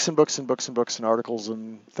books and books and books and books and articles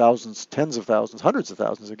and thousands, tens of thousands, hundreds of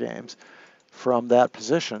thousands of games from that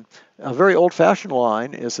position. A very old-fashioned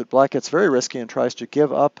line is that black gets very risky and tries to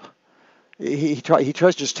give up. He tries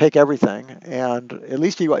to just take everything, and at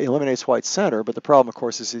least he eliminates white's center, but the problem, of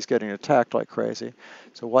course, is he's getting attacked like crazy.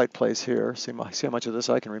 So white plays here. See how much of this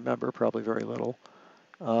I can remember? Probably very little.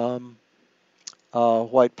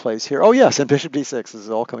 White plays here. Oh, yes, and bishop d6. This is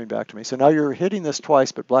all coming back to me. So now you're hitting this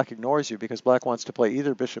twice, but black ignores you because black wants to play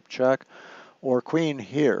either bishop check or queen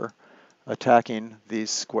here, attacking these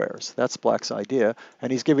squares. That's black's idea,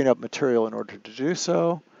 and he's giving up material in order to do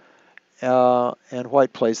so. And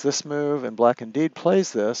white plays this move, and black indeed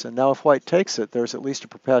plays this. And now if white takes it, there's at least a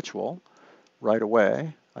perpetual right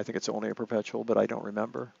away. I think it's only a perpetual, but I don't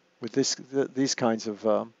remember. With these kinds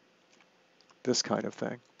of this kind of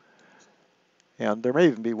thing. And there may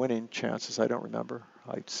even be winning chances. I don't remember.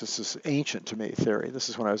 This is ancient to me theory. This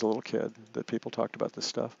is when I was a little kid that people talked about this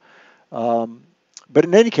stuff. But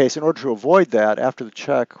in any case, in order to avoid that, after the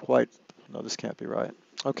check, white, no, this can't be right.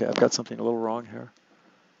 Okay, I've got something a little wrong here.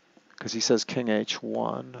 Because he says king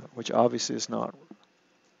h1, which obviously is not.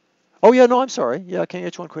 Oh, yeah, no, I'm sorry. Yeah, king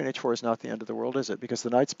h1, queen h4 is not the end of the world, is it? Because the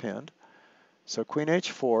knight's pinned. So queen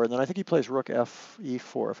h4, and then I think he plays rook f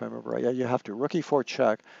e4, if I remember right. Yeah, you have to. Rook e4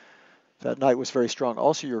 check. That knight was very strong.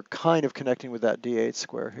 Also, you're kind of connecting with that d8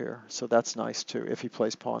 square here. So that's nice, too. If he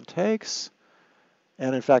plays pawn takes,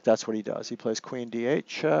 and in fact, that's what he does. He plays queen d8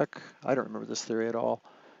 check. I don't remember this theory at all.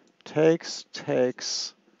 Takes,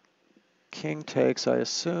 takes. King takes, I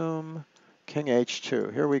assume. King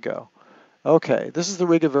h2. Here we go. Okay, this is the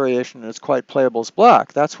Riga variation, and it's quite playable as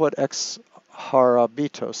black. That's what X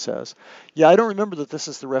Harabito says. Yeah, I don't remember that this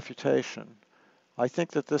is the refutation. I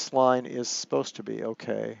think that this line is supposed to be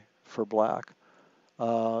okay for black.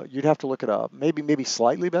 You'd have to look it up. Maybe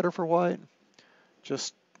slightly better for white.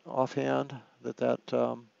 Just offhand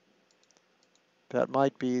that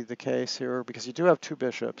might be the case here, because you do have two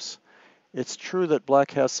bishops. It's true that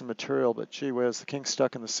black has some material, but gee whiz, the king's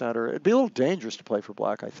stuck in the center. It'd be a little dangerous to play for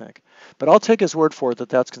black, I think. But I'll take his word for it that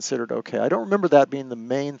that's considered okay. I don't remember that being the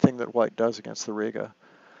main thing that white does against the Riga.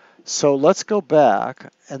 So let's go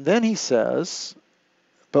back. And then he says,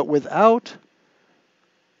 but without,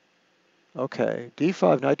 okay,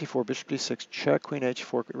 d5, knight d4, bishop d6, check, queen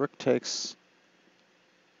h4, rook takes.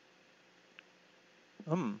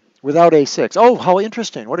 Without a6. Oh, how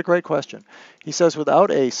interesting. What a great question. He says without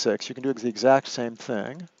a6, you can do the exact same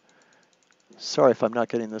thing. Sorry if I'm not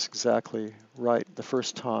getting this exactly right the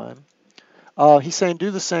first time. He's saying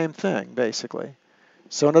do the same thing, basically.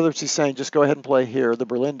 So in other words, he's saying just go ahead and play here, the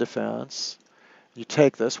Berlin defense. You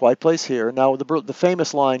take this, white plays here. Now, the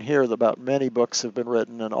famous line here about many books have been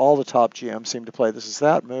written, and all the top GMs seem to play this is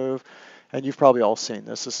that move. And you've probably all seen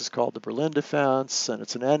this. This is called the Berlin defense, and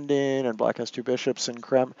it's an ending, and black has two bishops, and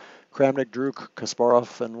Kramnik drew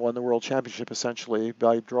Kasparov and won the world championship essentially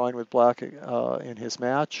by drawing with black in his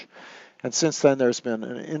match. And since then, there's been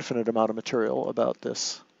an infinite amount of material about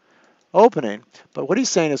this opening. But what he's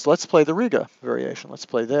saying is, let's play the Riga variation. Let's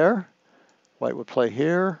play there. White would play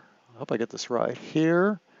here. I hope I get this right.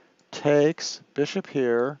 Here, takes, bishop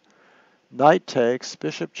here, knight takes,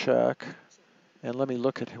 bishop check. And let me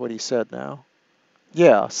look at what he said now.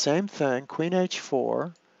 Yeah, same thing. Queen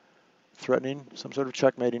h4, threatening some sort of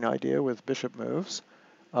checkmating idea with bishop moves.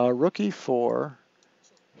 Rook e4,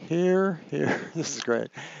 here, here. This is great.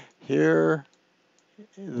 Here,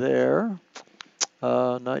 there.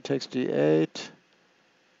 Knight takes d8.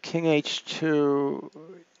 King h2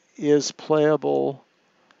 is playable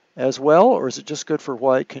as well, or is it just good for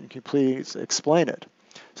white? Can you please explain it?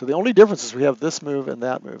 So the only difference is we have this move and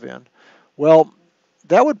that move in. Well,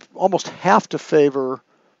 that would almost have to favor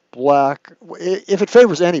black. If it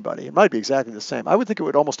favors anybody, it might be exactly the same. I would think it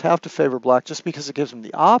would almost have to favor black just because it gives him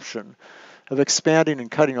the option of expanding and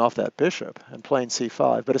cutting off that bishop and playing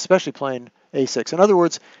c5, but especially playing a6. In other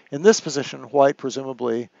words, in this position, white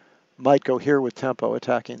presumably might go here with tempo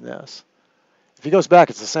attacking this. If he goes back,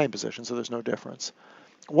 it's the same position, so there's no difference.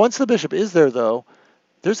 Once the bishop is there, though,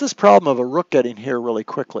 there's this problem of a rook getting here really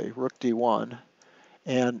quickly, rook d1.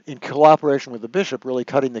 And in cooperation with the bishop, really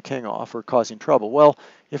cutting the king off or causing trouble. Well,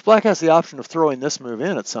 if black has the option of throwing this move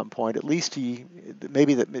in at some point, at least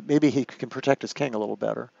maybe he can protect his king a little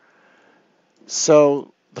better.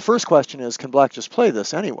 So the first question is, can black just play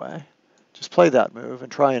this anyway? Just play that move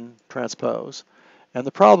and try and transpose. And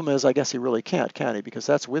the problem is, I guess he really can't, can he? Because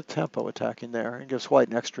that's with tempo attacking there and gives white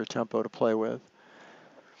an extra tempo to play with.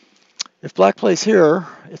 If black plays here,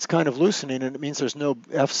 it's kind of loosening, and it means there's no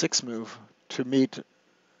f6 move to meet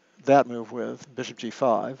that move with bishop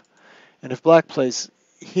g5. And if black plays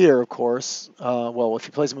here, of course, well, if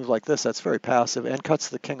he plays a move like this, that's very passive and cuts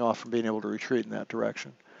the king off from being able to retreat in that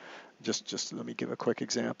direction. Just let me give a quick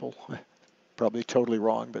example. probably totally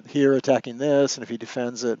wrong, but here attacking this, and if he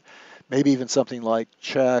defends it, maybe even something like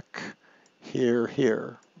check,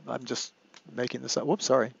 here. I'm just making this up. Whoops,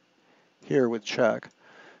 sorry. Here with check.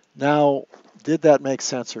 Now, did that make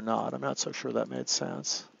sense or not? I'm not so sure that made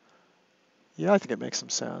sense. Yeah, I think it makes some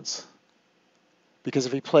sense. Because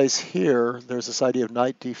if he plays here, there's this idea of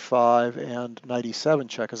knight d5 and knight e7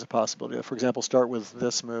 check as a possibility. For example, start with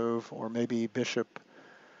this move, or maybe bishop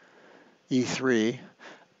e3.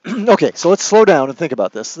 Okay, so let's slow down and think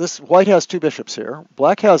about this. White has two bishops here.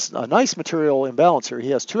 Black has a nice material imbalance here.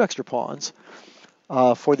 He has two extra pawns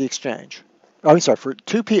for the exchange. Oh, I'm sorry,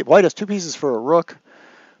 White has two pieces for a rook,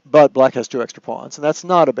 but black has two extra pawns, and that's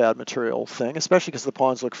not a bad material thing, especially because the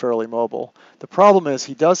pawns look fairly mobile. The problem is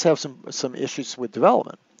he does have some issues with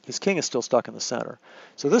development. His king is still stuck in the center.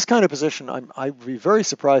 So this kind of position, I'd be very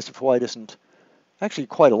surprised if White isn't actually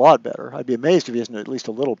quite a lot better. I'd be amazed if he isn't at least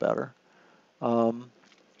a little better.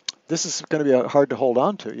 This is going to be hard to hold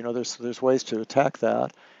on to. You know, there's ways to attack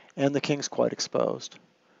that, and the king's quite exposed.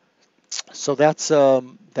 So that's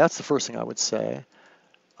the first thing I would say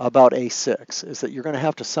about a6, is that you're going to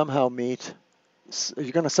have to somehow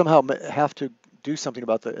have to do something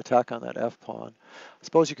about the attack on that f pawn. I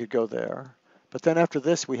suppose you could go there, but then after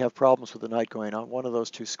this we have problems with the knight going on one of those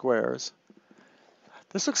two squares.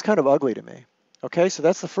 This looks kind of ugly to me. Okay, so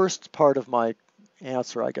that's the first part of my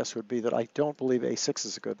answer, I guess, would be that I don't believe a6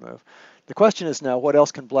 is a good move. The question is now, what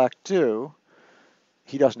else can black do?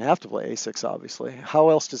 He doesn't have to play a6, obviously. How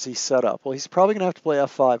else does he set up? Well, he's probably going to have to play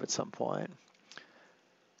f5 at some point.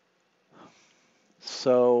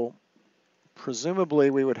 So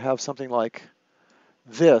presumably we would have something like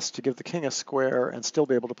this to give the king a square and still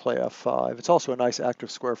be able to play f5. It's also a nice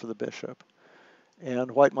active square for the bishop.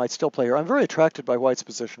 And White might still play here. I'm very attracted by White's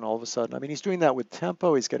position all of a sudden. I mean, he's doing that with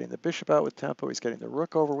tempo. He's getting the bishop out with tempo. He's getting the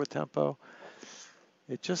rook over with tempo.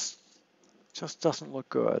 It just doesn't look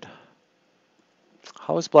good.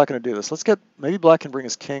 How is Black going to do this? Maybe Black can bring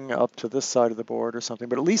his king up to this side of the board or something,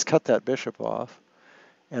 but at least cut that bishop off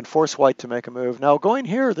and force White to make a move. Now, going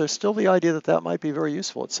here, there's still the idea that that might be very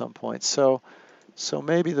useful at some point. So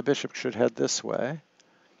maybe the bishop should head this way.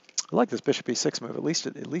 I like this bishop e6 move. At least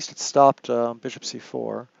it stopped bishop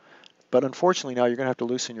c4. But unfortunately, now you're going to have to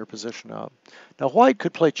loosen your position up. Now, White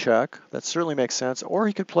could play check. That certainly makes sense. Or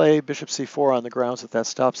he could play bishop c4 on the grounds that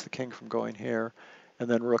stops the king from going here, and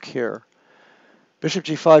then rook here. Bishop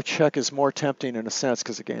g5 check is more tempting in a sense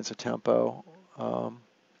because it gains a tempo.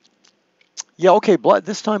 Yeah, okay,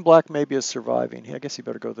 this time Black maybe is surviving. I guess he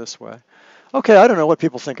better go this way. Okay, I don't know what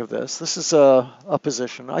people think of this. This is a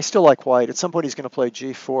position. I still like White. At some point he's going to play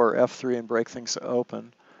g4 or f3 and break things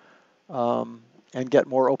open and get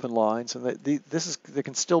more open lines. And there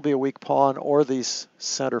can still be a weak pawn, or these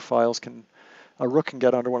center files a rook can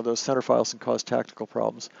get under one of those center files and cause tactical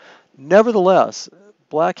problems. Nevertheless,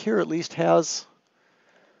 Black here at least has,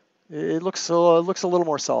 it looks a little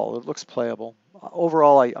more solid. It looks playable.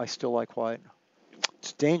 Overall, I still like White.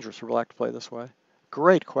 It's dangerous for Black to play this way.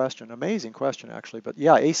 Great question. Amazing question, actually. But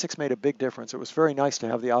yeah, a6 made a big difference. It was very nice to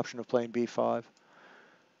have the option of playing b5.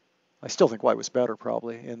 I still think White was better,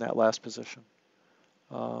 probably, in that last position.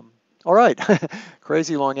 All right.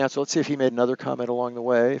 Crazy long answer. Let's see if he made another comment along the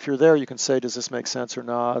way. If you're there, you can say, does this make sense or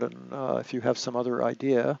not? And if you have some other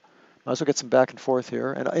idea, might as well get some back and forth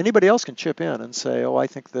here. And anybody else can chip in and say, oh, I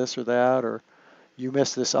think this or that, or you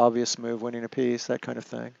missed this obvious move, winning a piece, that kind of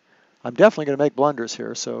thing. I'm definitely going to make blunders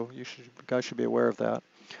here, so you guys should be aware of that.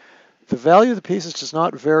 The value of the pieces does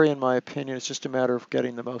not vary, in my opinion. It's just a matter of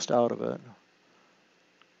getting the most out of it.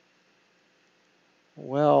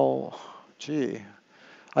 Well, gee,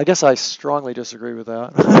 I guess I strongly disagree with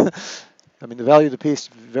that. I mean, the value of the piece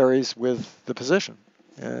varies with the position.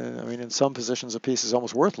 I mean, in some positions, a piece is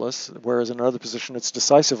almost worthless, whereas in another position, it's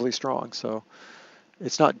decisively strong. So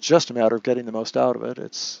it's not just a matter of getting the most out of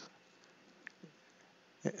it.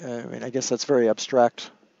 I mean, I guess that's very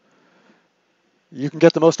abstract. You can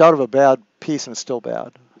get the most out of a bad piece and it's still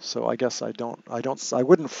bad. So I guess I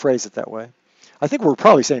wouldn't phrase it that way. I think we're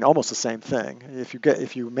probably saying almost the same thing.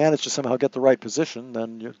 If you manage to somehow get the right position,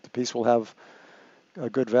 then the piece will have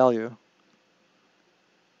a good value.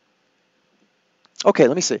 Okay,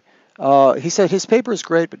 let me see. He said his paper is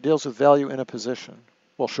great, but deals with value in a position.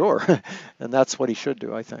 Well, sure, and that's what he should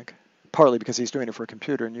do, I think. Partly because he's doing it for a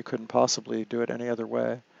computer, and you couldn't possibly do it any other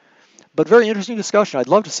way. But very interesting discussion. I'd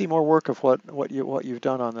love to see more work of what you've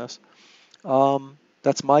done on this.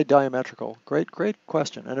 That's my diametrical. Great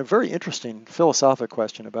question, and a very interesting philosophic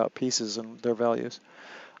question about pieces and their values.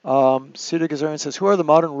 Sida Gazarian says, who are the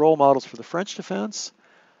modern role models for the French defense?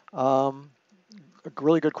 a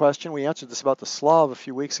really good question. We answered this about the Slav a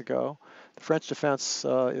few weeks ago. The French defense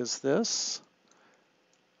is this,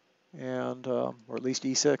 and or at least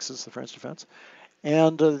E6 is the French defense.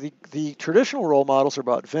 And the traditional role models are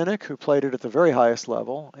about Vinnik, who played it at the very highest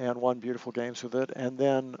level and won beautiful games with it, and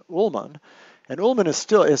then Ullmann. And Ullmann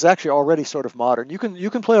is actually already sort of modern. You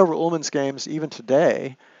can play over Ullmann's games even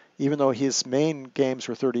today, even though his main games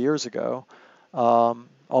were 30 years ago.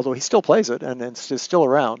 Although he still plays it and is still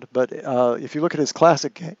around. But if you look at his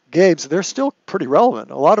classic games, they're still pretty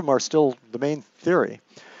relevant. A lot of them are still the main theory.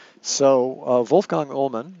 So Wolfgang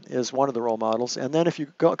Ullmann is one of the role models. And then if you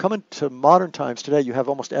come into modern times today, you have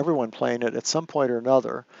almost everyone playing it at some point or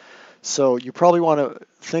another. So you probably want to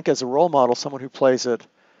think as a role model someone who plays it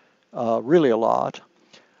really a lot.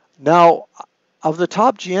 Now, of the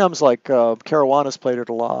top GMs, like Caruana's played it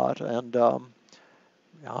a lot, and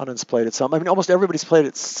Anand's played it some. I mean, almost everybody's played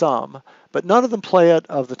it some, but none of them play it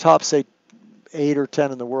of the top, say, 8 or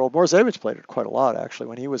 10 in the world. Morzevich played it quite a lot, actually,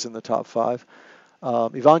 when he was in the top 5.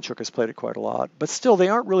 Ivanchuk has played it quite a lot, but still they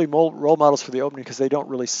aren't really role models for the opening because they don't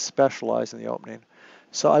really specialize in the opening.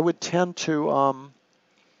 So I would tend to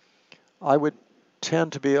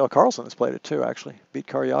be. Oh, Carlsen has played it too, actually. Beat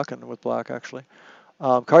Karyakin with black, actually.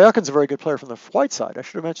 Karyakin's a very good player from the white side. I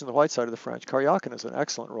should have mentioned the white side of the French. Karyakin is an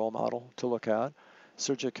excellent role model to look at.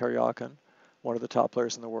 Sergei Karyakin, one of the top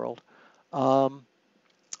players in the world.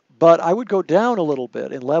 But I would go down a little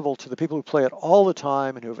bit in level to the people who play it all the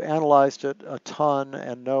time and who have analyzed it a ton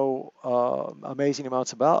and know amazing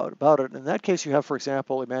amounts about it. In that case, you have, for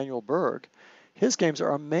example, Emmanuel Berg. His games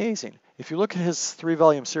are amazing. If you look at his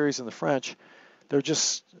 3-volume series in the French, they're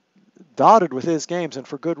just dotted with his games, and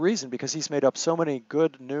for good reason, because he's made up so many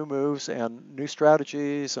good new moves and new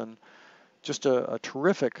strategies, and just a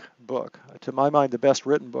terrific book. To my mind, the best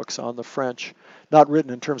written books on the French, not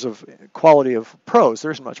written in terms of quality of prose, there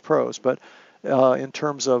isn't much prose, but in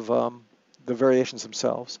terms of the variations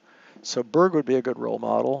themselves. So Berg would be a good role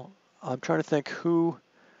model. I'm trying to think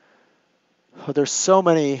there's so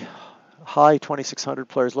many high 2600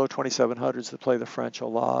 players, low 2700s that play the French a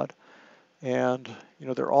lot. And,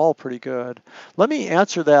 they're all pretty good. Let me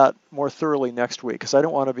answer that more thoroughly next week because I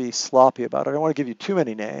don't want to be sloppy about it. I don't want to give you too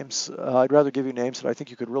many names. I'd rather give you names that I think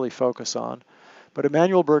you could really focus on. But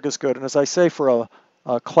Emmanuel Berg is good. And as I say, for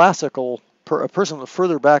a classical, a person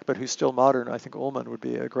further back but who's still modern, I think Ullmann would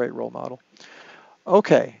be a great role model.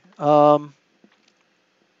 Okay.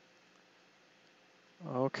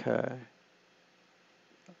 Okay.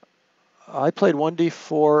 I played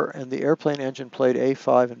 1d4 and the airplane engine played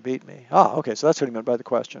a5 and beat me. Okay, so that's what he meant by the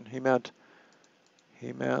question. He meant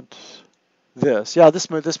this. Yeah, this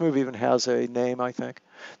move even has a name, I think.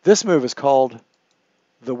 This move is called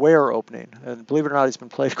the Ware opening, and believe it or not, he's been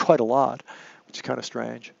played quite a lot, which is kind of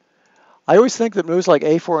strange. I always think that moves like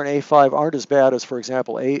a4 and a5 aren't as bad as, for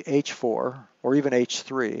example, h4 or even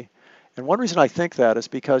h3. And one reason I think that is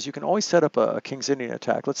because you can always set up a King's Indian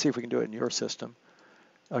attack. Let's see if we can do it in your system.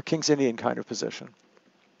 A King's Indian kind of position.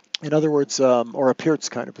 In other words, or a Peart's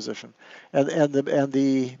kind of position. And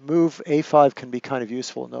the move a5 can be kind of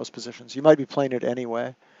useful in those positions. You might be playing it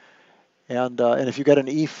anyway. And if you get an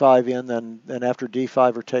e5 in, then after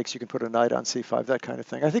d5 or takes, you can put a knight on c5, that kind of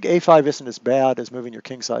thing. I think a5 isn't as bad as moving your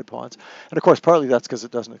kingside pawns. And of course, partly that's because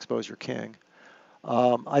it doesn't expose your king.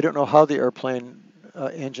 I don't know how the airplane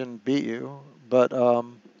engine beat you, but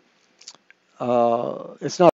it's not